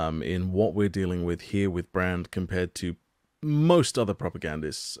differences in what we're dealing with here with Brand compared to most other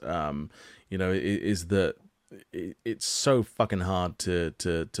propagandists. Is that it's so fucking hard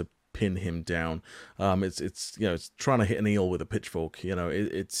to pin him down. It's trying to hit an eel with a pitchfork.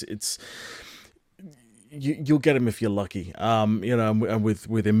 You'll get him if you're lucky. And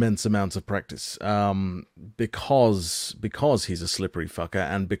with immense amounts of practice. Because he's a slippery fucker,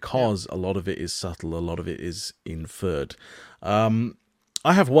 and because a lot of it is subtle, a lot of it is inferred. I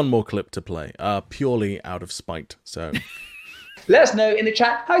have one more clip to play, purely out of spite. So. Let us know in the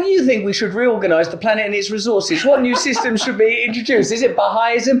chat how you think we should reorganize the planet and its resources. What new systems should be introduced? Is it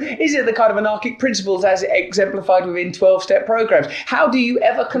Baha'ism? Is it the kind of anarchic principles as exemplified within 12-step programs? How do you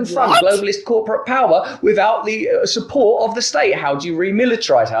ever confront globalist corporate power without the support of the state? How do you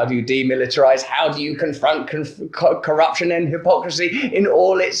remilitarize? How do you demilitarize? How do you confront corruption and hypocrisy in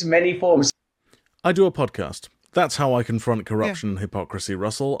all its many forms? I do a podcast. That's how I confront corruption and hypocrisy,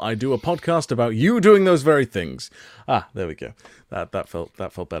 Russell. I do a podcast about you doing those very things. There we go. That felt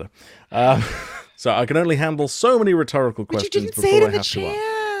better. So I can only handle so many rhetorical questions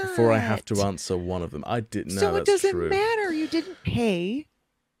before I have to answer one of them. I didn't know that's true. So it doesn't matter. You didn't pay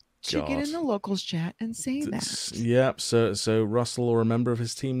to get in the locals chat and say that. Yep. So Russell or a member of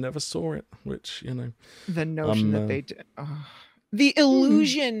his team never saw it, which, the notion that they did. The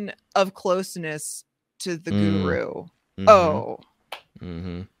illusion of closeness to the guru. Man, oh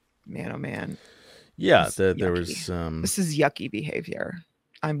man. Yeah, there was this is yucky behavior.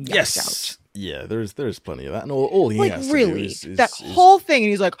 I'm yucked out. Yeah, there's plenty of that. And all he has to do is that whole thing, and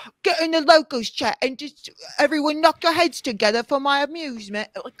he's like, get in the locals chat and just everyone knock your heads together for my amusement.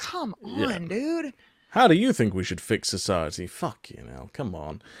 Like, come on, dude. How do you think we should fix society? Fuck come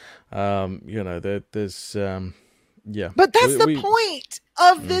on. There's But that's the point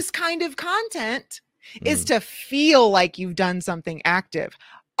of this kind of content. Is to feel like you've done something active.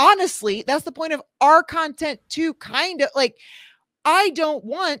 Honestly, that's the point of our content too. Kind of like, I don't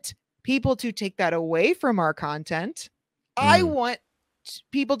want people to take that away from our content. I want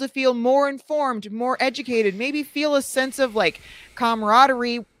people to feel more informed, more educated, maybe feel a sense of like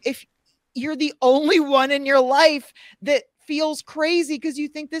camaraderie. If you're the only one in your life that feels crazy because you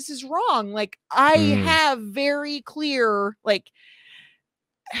think this is wrong, like I have very clear like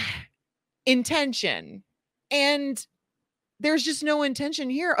intention, and there's just no intention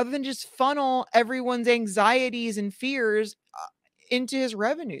here other than just funnel everyone's anxieties and fears into his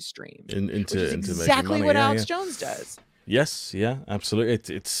revenue stream, into exactly what Alex Jones does. Yes, yeah,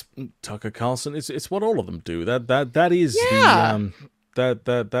 absolutely. It's Tucker Carlson. It's what all of them do. That is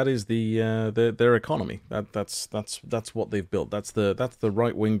that is their economy. That's what they've built. That's the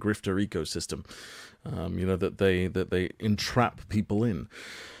right wing grifter ecosystem. That they entrap people in.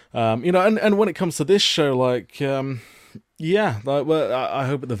 And when it comes to this show, like, I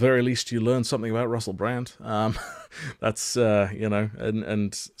hope at the very least you learn something about Russell Brand. That's,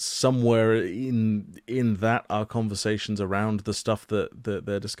 and somewhere in that, our conversations around the stuff that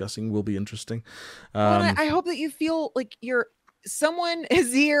they're discussing will be interesting. I hope that you feel like someone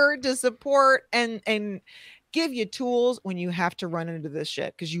is here to support and give you tools when you have to run into this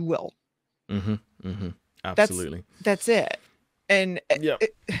shit, because you will. Absolutely. That's it. And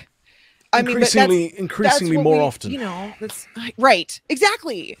increasingly more often. That's right.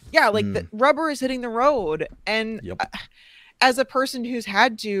 Exactly. Yeah. Like the rubber is hitting the road, and as a person who's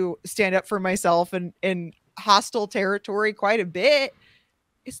had to stand up for myself in hostile territory quite a bit,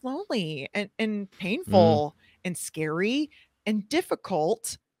 it's lonely and painful and scary and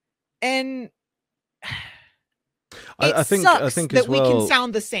difficult. And I think that as well, we can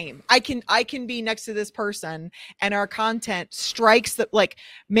sound the same. I can be next to this person and our content strikes that, like,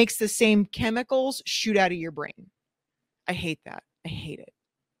 makes the same chemicals shoot out of your brain. I hate that. I hate it.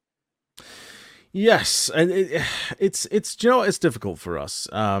 yes, and it's you know, it's difficult for us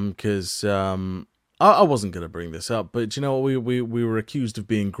because I wasn't going to bring this up, but you know what, we were accused of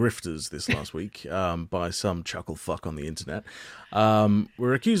being grifters this last week by some chuckle fuck on the internet.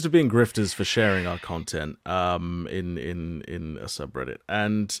 We're accused of being grifters for sharing our content in a subreddit,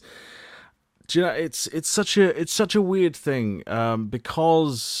 and you know, it's such a weird thing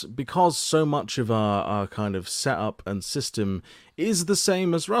because so much of our kind of setup and system is the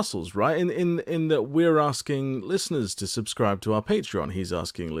same as Russell's, right? In that we're asking listeners to subscribe to our Patreon, he's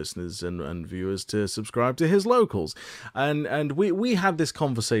asking listeners and viewers to subscribe to his locals, and we had this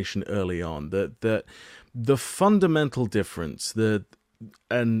conversation early on that the fundamental difference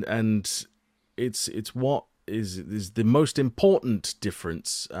and it's what is the most important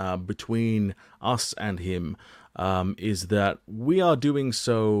difference between us and him is that we are doing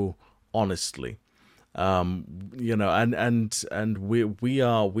so honestly, you know, and we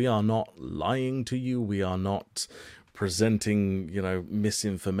are not lying to you, we are not presenting, you know,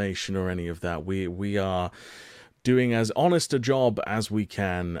 misinformation or any of that. We are doing as honest a job as we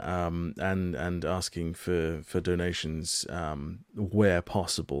can, and asking for donations where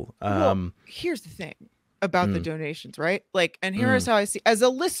possible. Well, here's the thing about the donations, right? Like, and here's how I see, as a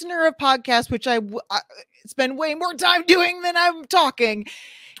listener of podcasts, which I spend way more time doing than I'm talking,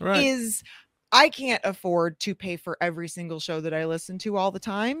 Right. is I can't afford to pay for every single show that I listen to all the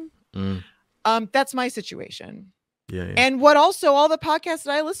time. That's my situation. Yeah. And what also all the podcasts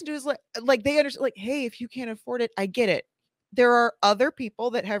that I listen to is like they understand, like, hey, if you can't afford it, I get it. There are other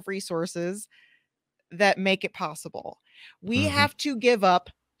people that have resources that make it possible. We have to give up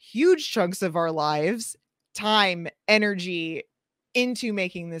huge chunks of our lives, time, energy into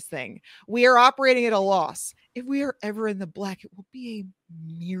making this thing. We are operating at a loss. If we are ever in the black, it will be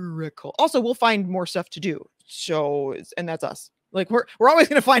a miracle. Also, we'll find more stuff to do. Shows, and that's us. Like, we're always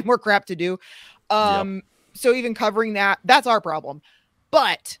going to find more crap to do. So even covering that's our problem.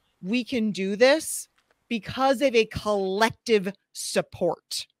 But we can do this because of a collective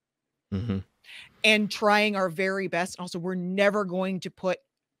support and trying our very best. Also, we're never going to put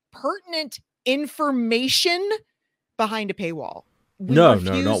pertinent information behind a paywall. No,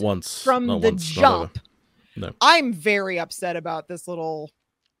 not once. From not the once, jump. No. I'm very upset about this little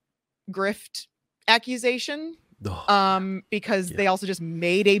grift accusation. Because they also just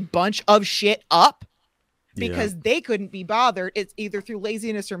made a bunch of shit up because they couldn't be bothered. It's either through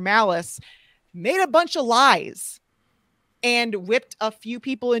laziness or malice, made a bunch of lies and whipped a few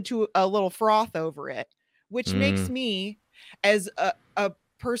people into a little froth over it, which makes me, as a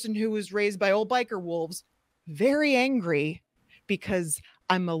person who was raised by old biker wolves, very angry because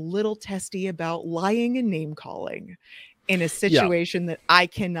I'm a little testy about lying and name calling in a situation that I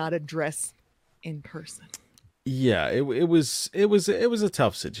cannot address in person. Yeah, it was a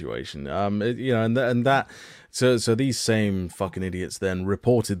tough situation. You know, and that so these same fucking idiots then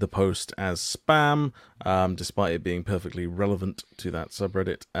reported the post as spam, despite it being perfectly relevant to that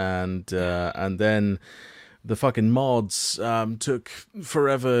subreddit, and then the fucking mods took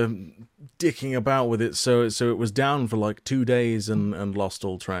forever dicking about with it, so it was down for like 2 days and lost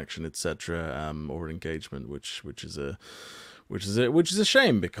all traction, etc., or engagement, which is a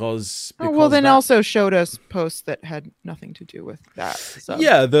shame because then also showed us posts that had nothing to do with that. So.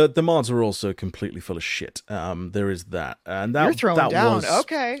 Yeah, the mods are also completely full of shit. There is that, and that you're throwing that down. was,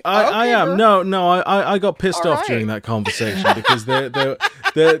 Okay, I am. bro. No, I got pissed off during that conversation because they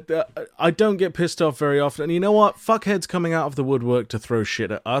I don't get pissed off very often. And you know what? Fuckheads coming out of the woodwork to throw shit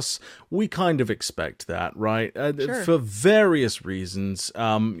at us. We kind of expect that, right? Sure. For various reasons.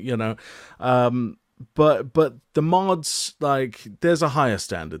 You know. But the mods, like, there's a higher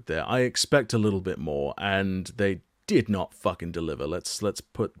standard there. I expect a little bit more, and they did not fucking deliver. Let's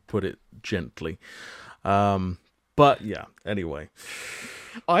put it gently. But yeah. Anyway,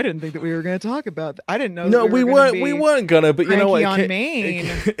 I didn't think that we were going to talk about that. I didn't know. No, we weren't gonna. But you know what?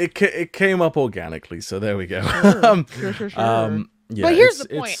 It came up organically. So there we go. Sure. Yeah, but here's the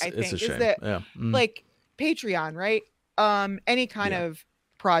point. I think a shame. is that like Patreon, right? Any kind of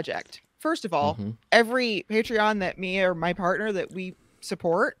project. First of all, every Patreon that me or my partner that we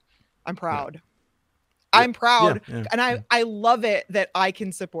support, I'm proud. I'm proud. And I love it that I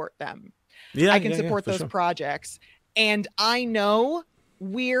can support them. I can support those projects. And I know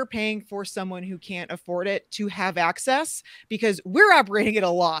we're paying for someone who can't afford it to have access because we're operating at a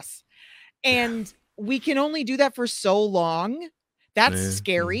loss. And we can only do that for so long. That's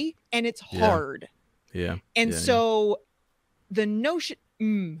scary and it's hard. Yeah. And so the notion,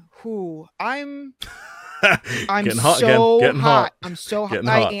 I'm Getting so hot again. Getting hot. I'm so hot. Getting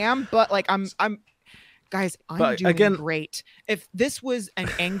I hot. am, but like guys, I'm But doing again- great. If this was an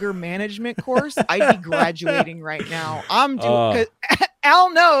anger management course, I'd be graduating right now. I'm doing, 'cause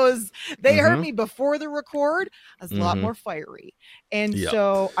Al knows they heard me before the record. I was a lot more fiery. And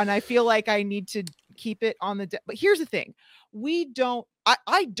so, and I feel like I need to keep it on the, but here's the thing.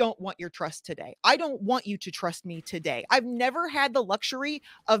 I don't want your trust today. I don't want you to trust me today. I've never had the luxury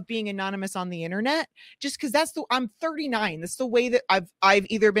of being anonymous on the internet just because I'm 39. That's the way that I've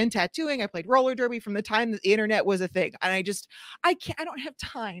either been tattooing. I played roller derby from the time that the internet was a thing. And I don't have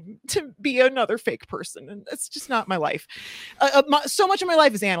time to be another fake person. And it's just not my life. So much of my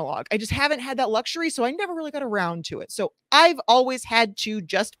life is analog. I just haven't had that luxury. So I never really got around to it. So I've always had to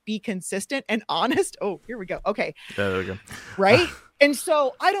just be consistent and honest. Oh, here we go. Okay. There we go. Right. And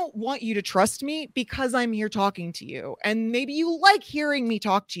so I don't want you to trust me because I'm here talking to you. And maybe you like hearing me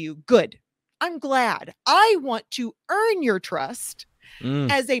talk to you. Good. I'm glad. I want to earn your trust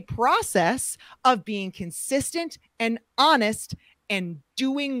as a process of being consistent and honest and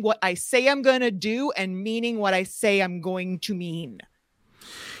doing what I say I'm going to do and meaning what I say I'm going to mean.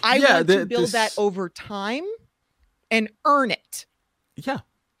 I want to build that over time and earn it. Yeah.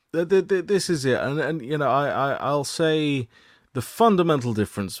 This is it. And you know, I'll say the fundamental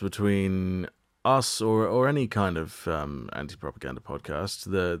difference between us or any kind of anti-propaganda podcast,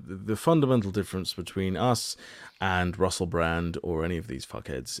 the fundamental difference between us and Russell Brand or any of these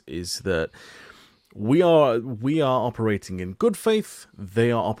fuckheads is that we are operating in good faith,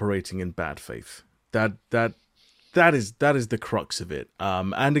 they are operating in bad faith. That is the crux of it.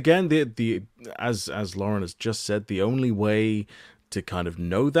 And again, the as Lauren has just said, the only way to kind of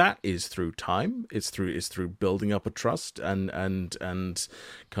know that is through time. It's through building up a trust and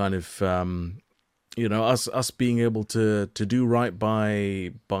kind of you know, us being able to do right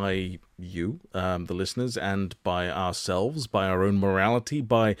by you, the listeners, and by ourselves, by our own morality,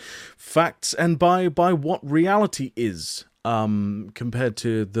 by facts, and by what reality is compared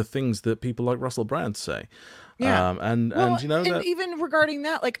to the things that people like Russell Brand say. Yeah. And you know, and that even regarding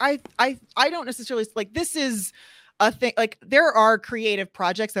that, like I don't necessarily like this is a thing. Like there are creative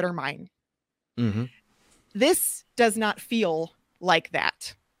projects that are mine. Mm-hmm. This does not feel like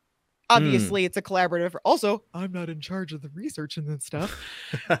that. Obviously, it's a collaborative. Also, I'm not in charge of the research and that stuff,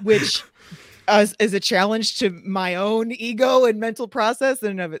 which is a challenge to my own ego and mental process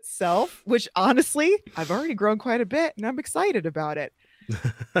in and of itself, which honestly, I've already grown quite a bit and I'm excited about it.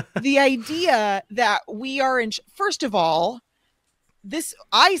 The idea that we are first of all,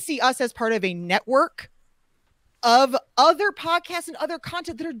 I see us as part of a network of other podcasts and other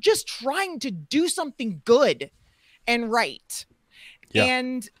content that are just trying to do something good and right. Yeah.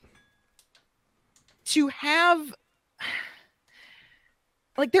 And to have,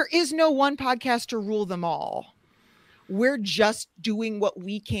 like, there is no one podcast to rule them all. We're just doing what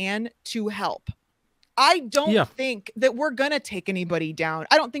we can to help. I don't think that we're going to take anybody down.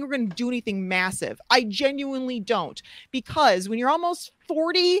 I don't think we're going to do anything massive. I genuinely don't. Because when you're almost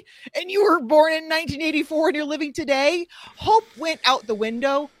 40 and you were born in 1984 and you're living today, hope went out the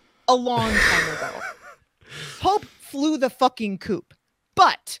window a long time ago. Hope flew the fucking coop.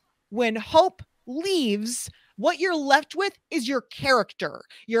 But when hope leaves, what you're left with is your character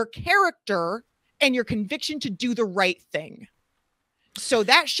and your conviction to do the right thing. So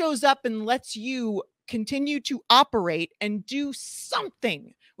that shows up and lets you continue to operate and do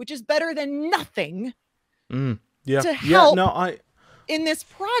something, which is better than nothing, to help in this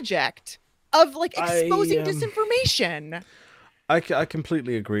project of like exposing disinformation. I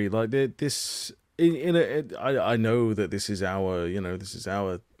completely agree. Like this, I know that this is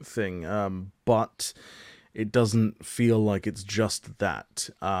our thing, but it doesn't feel like it's just that.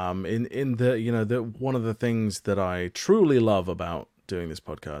 In the one of the things that I truly love about doing this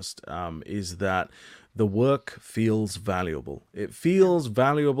podcast is that the work feels valuable. It feels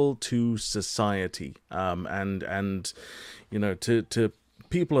valuable to society, and you know, to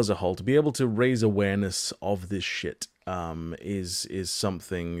people as a whole, to be able to raise awareness of this shit is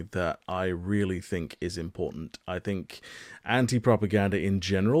something that I really think is important. I think anti-propaganda in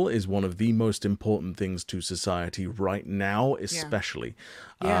general is one of the most important things to society right now, especially.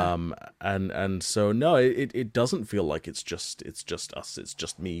 And so no, it doesn't feel like it's just us, it's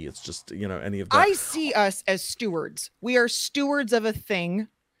just me, it's just, you know, any of that. I see us as stewards. We are stewards of a thing.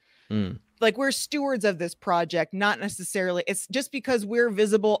 like we're stewards of this project, not necessarily it's just because we're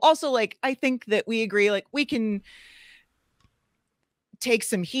visible. Also, like I think that we agree, like we can take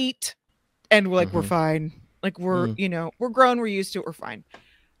some heat and we're fine. Like we're we're grown, we're used to it, we're fine.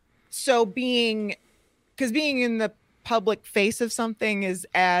 So being in the public face of something is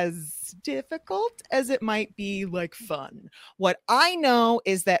as difficult as it might be like fun. What I know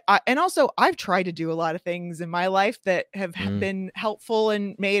is that I've tried to do a lot of things in my life that have been helpful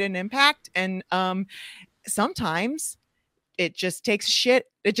and made an impact. And sometimes it just takes shit.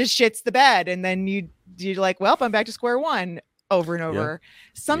 It just shits the bed. And then you're like, well, I'm back to square one. Over and over.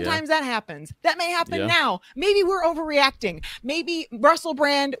 Sometimes that happens. That may happen now. Maybe we're overreacting. Maybe Russell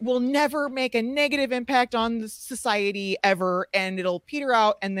Brand will never make a negative impact on the society ever, and it'll peter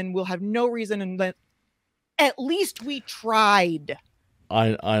out, and then we'll have no reason. And then at least we tried.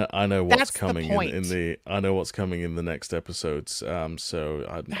 I know what's That's coming the point. in the I know what's coming in the next episodes. So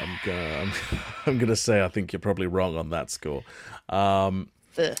I'm gonna say I think you're probably wrong on that score.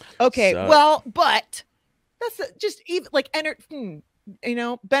 Okay, so- well, but. That's just even like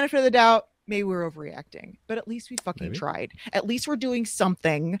benefit of the doubt. Maybe we're overreacting, but at least we fucking tried. At least we're doing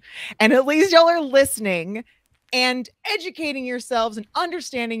something, and at least y'all are listening and educating yourselves and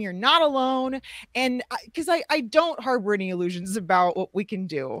understanding you're not alone. And because I don't harbor any illusions about what we can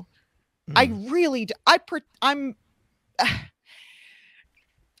do. I really do. I'm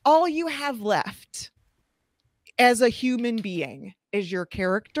all you have left as a human being is your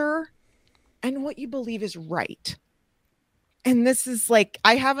character and what you believe is right. And this is like,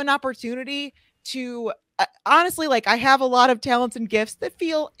 I have an opportunity to honestly, like I have a lot of talents and gifts that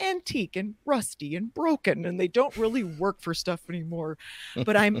feel antique and rusty and broken, and they don't really work for stuff anymore.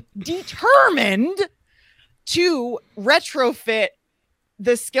 But I'm determined to retrofit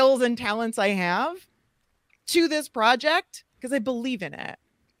the skills and talents I have to this project because I believe in it.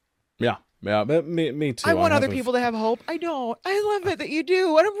 Yeah, but me too. I want other people to have hope. I don't. I love it that you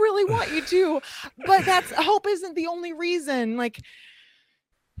do. I don't really want you to. But hope isn't the only reason. Like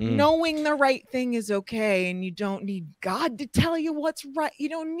knowing the right thing is okay, and you don't need God to tell you what's right. You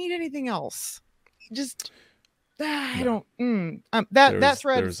don't need anything else. Just I don't. That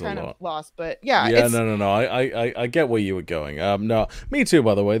thread is kind of lost, but yeah. No. I get where you were going. No, me too.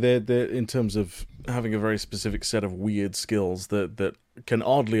 By the way, they're in terms of having a very specific set of weird skills that can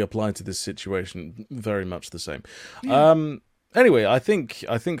oddly apply to this situation. Very much the same. Yeah. Anyway, I think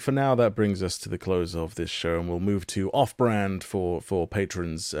for now that brings us to the close of this show, and we'll move to off-brand for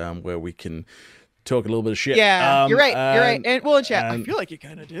patrons, where we can talk a little bit of shit. Yeah, you're right. You're right. And well, in chat, I feel like you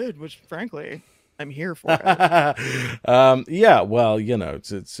kind of did, which frankly. I'm here for it. Yeah, well,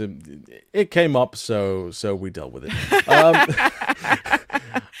 it came up, so we dealt with it. Well, and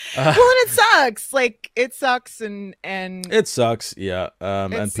it sucks. Like it sucks, and it sucks. Yeah,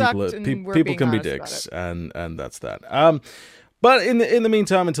 and people can be dicks, and that's that. But in the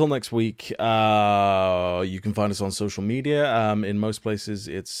meantime, until next week, you can find us on social media. In most places,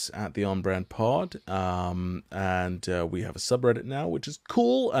 it's at the On Brand Pod, and we have a subreddit now, which is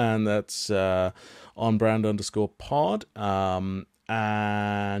cool, and that's onbrand_pod.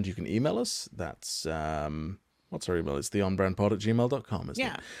 And you can email us. That's what's our email? It's theonbrandpod@gmail.com, isn't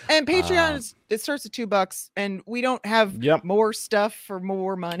it? And Patreon it starts at $2, and we don't have more stuff for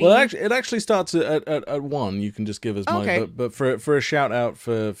more money. Well, it actually starts at $1. You can just give us money, but for a shout out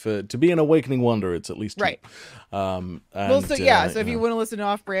for to be an Awakening Wonder, it's at least $2. Right. So if you want to listen to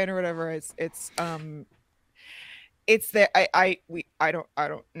Off Brand or whatever, it's there. I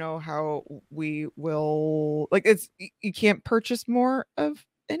don't know how we will like it's you can't purchase more of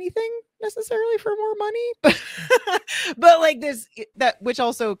anything necessarily for more money, but like this that which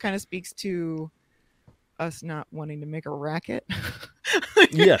also kind of speaks to us not wanting to make a racket.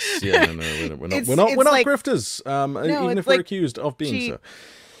 Yes, yeah, no, we're not like, grifters, even if we're accused of being so.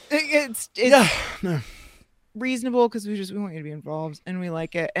 It's reasonable because we want you to be involved and we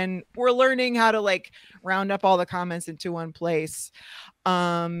like it, and we're learning how to like round up all the comments into one place.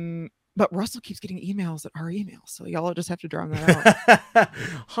 But Russell keeps getting emails that are emails, so y'all just have to drown that out.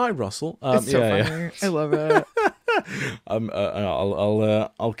 Hi, Russell. It's so funny. I love it.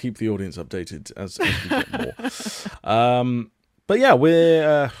 I'll keep the audience updated as we get more. But yeah,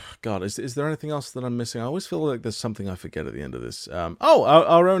 we're God. Is there anything else that I'm missing? I always feel like there's something I forget at the end of this.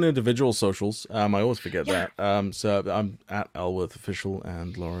 Our own individual socials. I always forget that. So I'm at Elworth Official,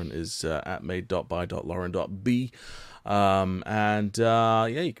 and Lauren is at made.by.lauren.b.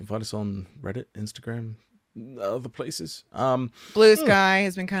 You can find us on Reddit, Instagram, other places. Blue Sky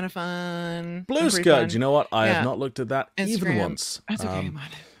has been kind of fun. Blue Pretty Sky. fun. Do you know what? I Yeah. have not looked at that even Instagram. once. That's okay, I'm on it.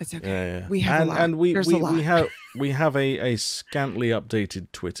 It's okay. Yeah. We have a lot. And we There's a lot. we have a scantily updated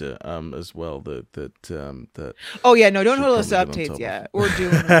Twitter as well that Oh yeah, no, don't should hold us to probably get on updates top yet. We're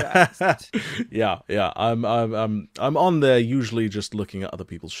doing our best. yeah. I'm on there usually just looking at other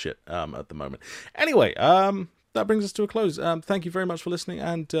people's shit at the moment. Anyway, that brings us to a close. Thank you very much for listening,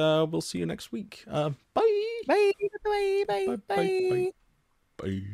 and we'll see you next week. Bye. Bye. Bye. Bye. Bye. Bye. Bye.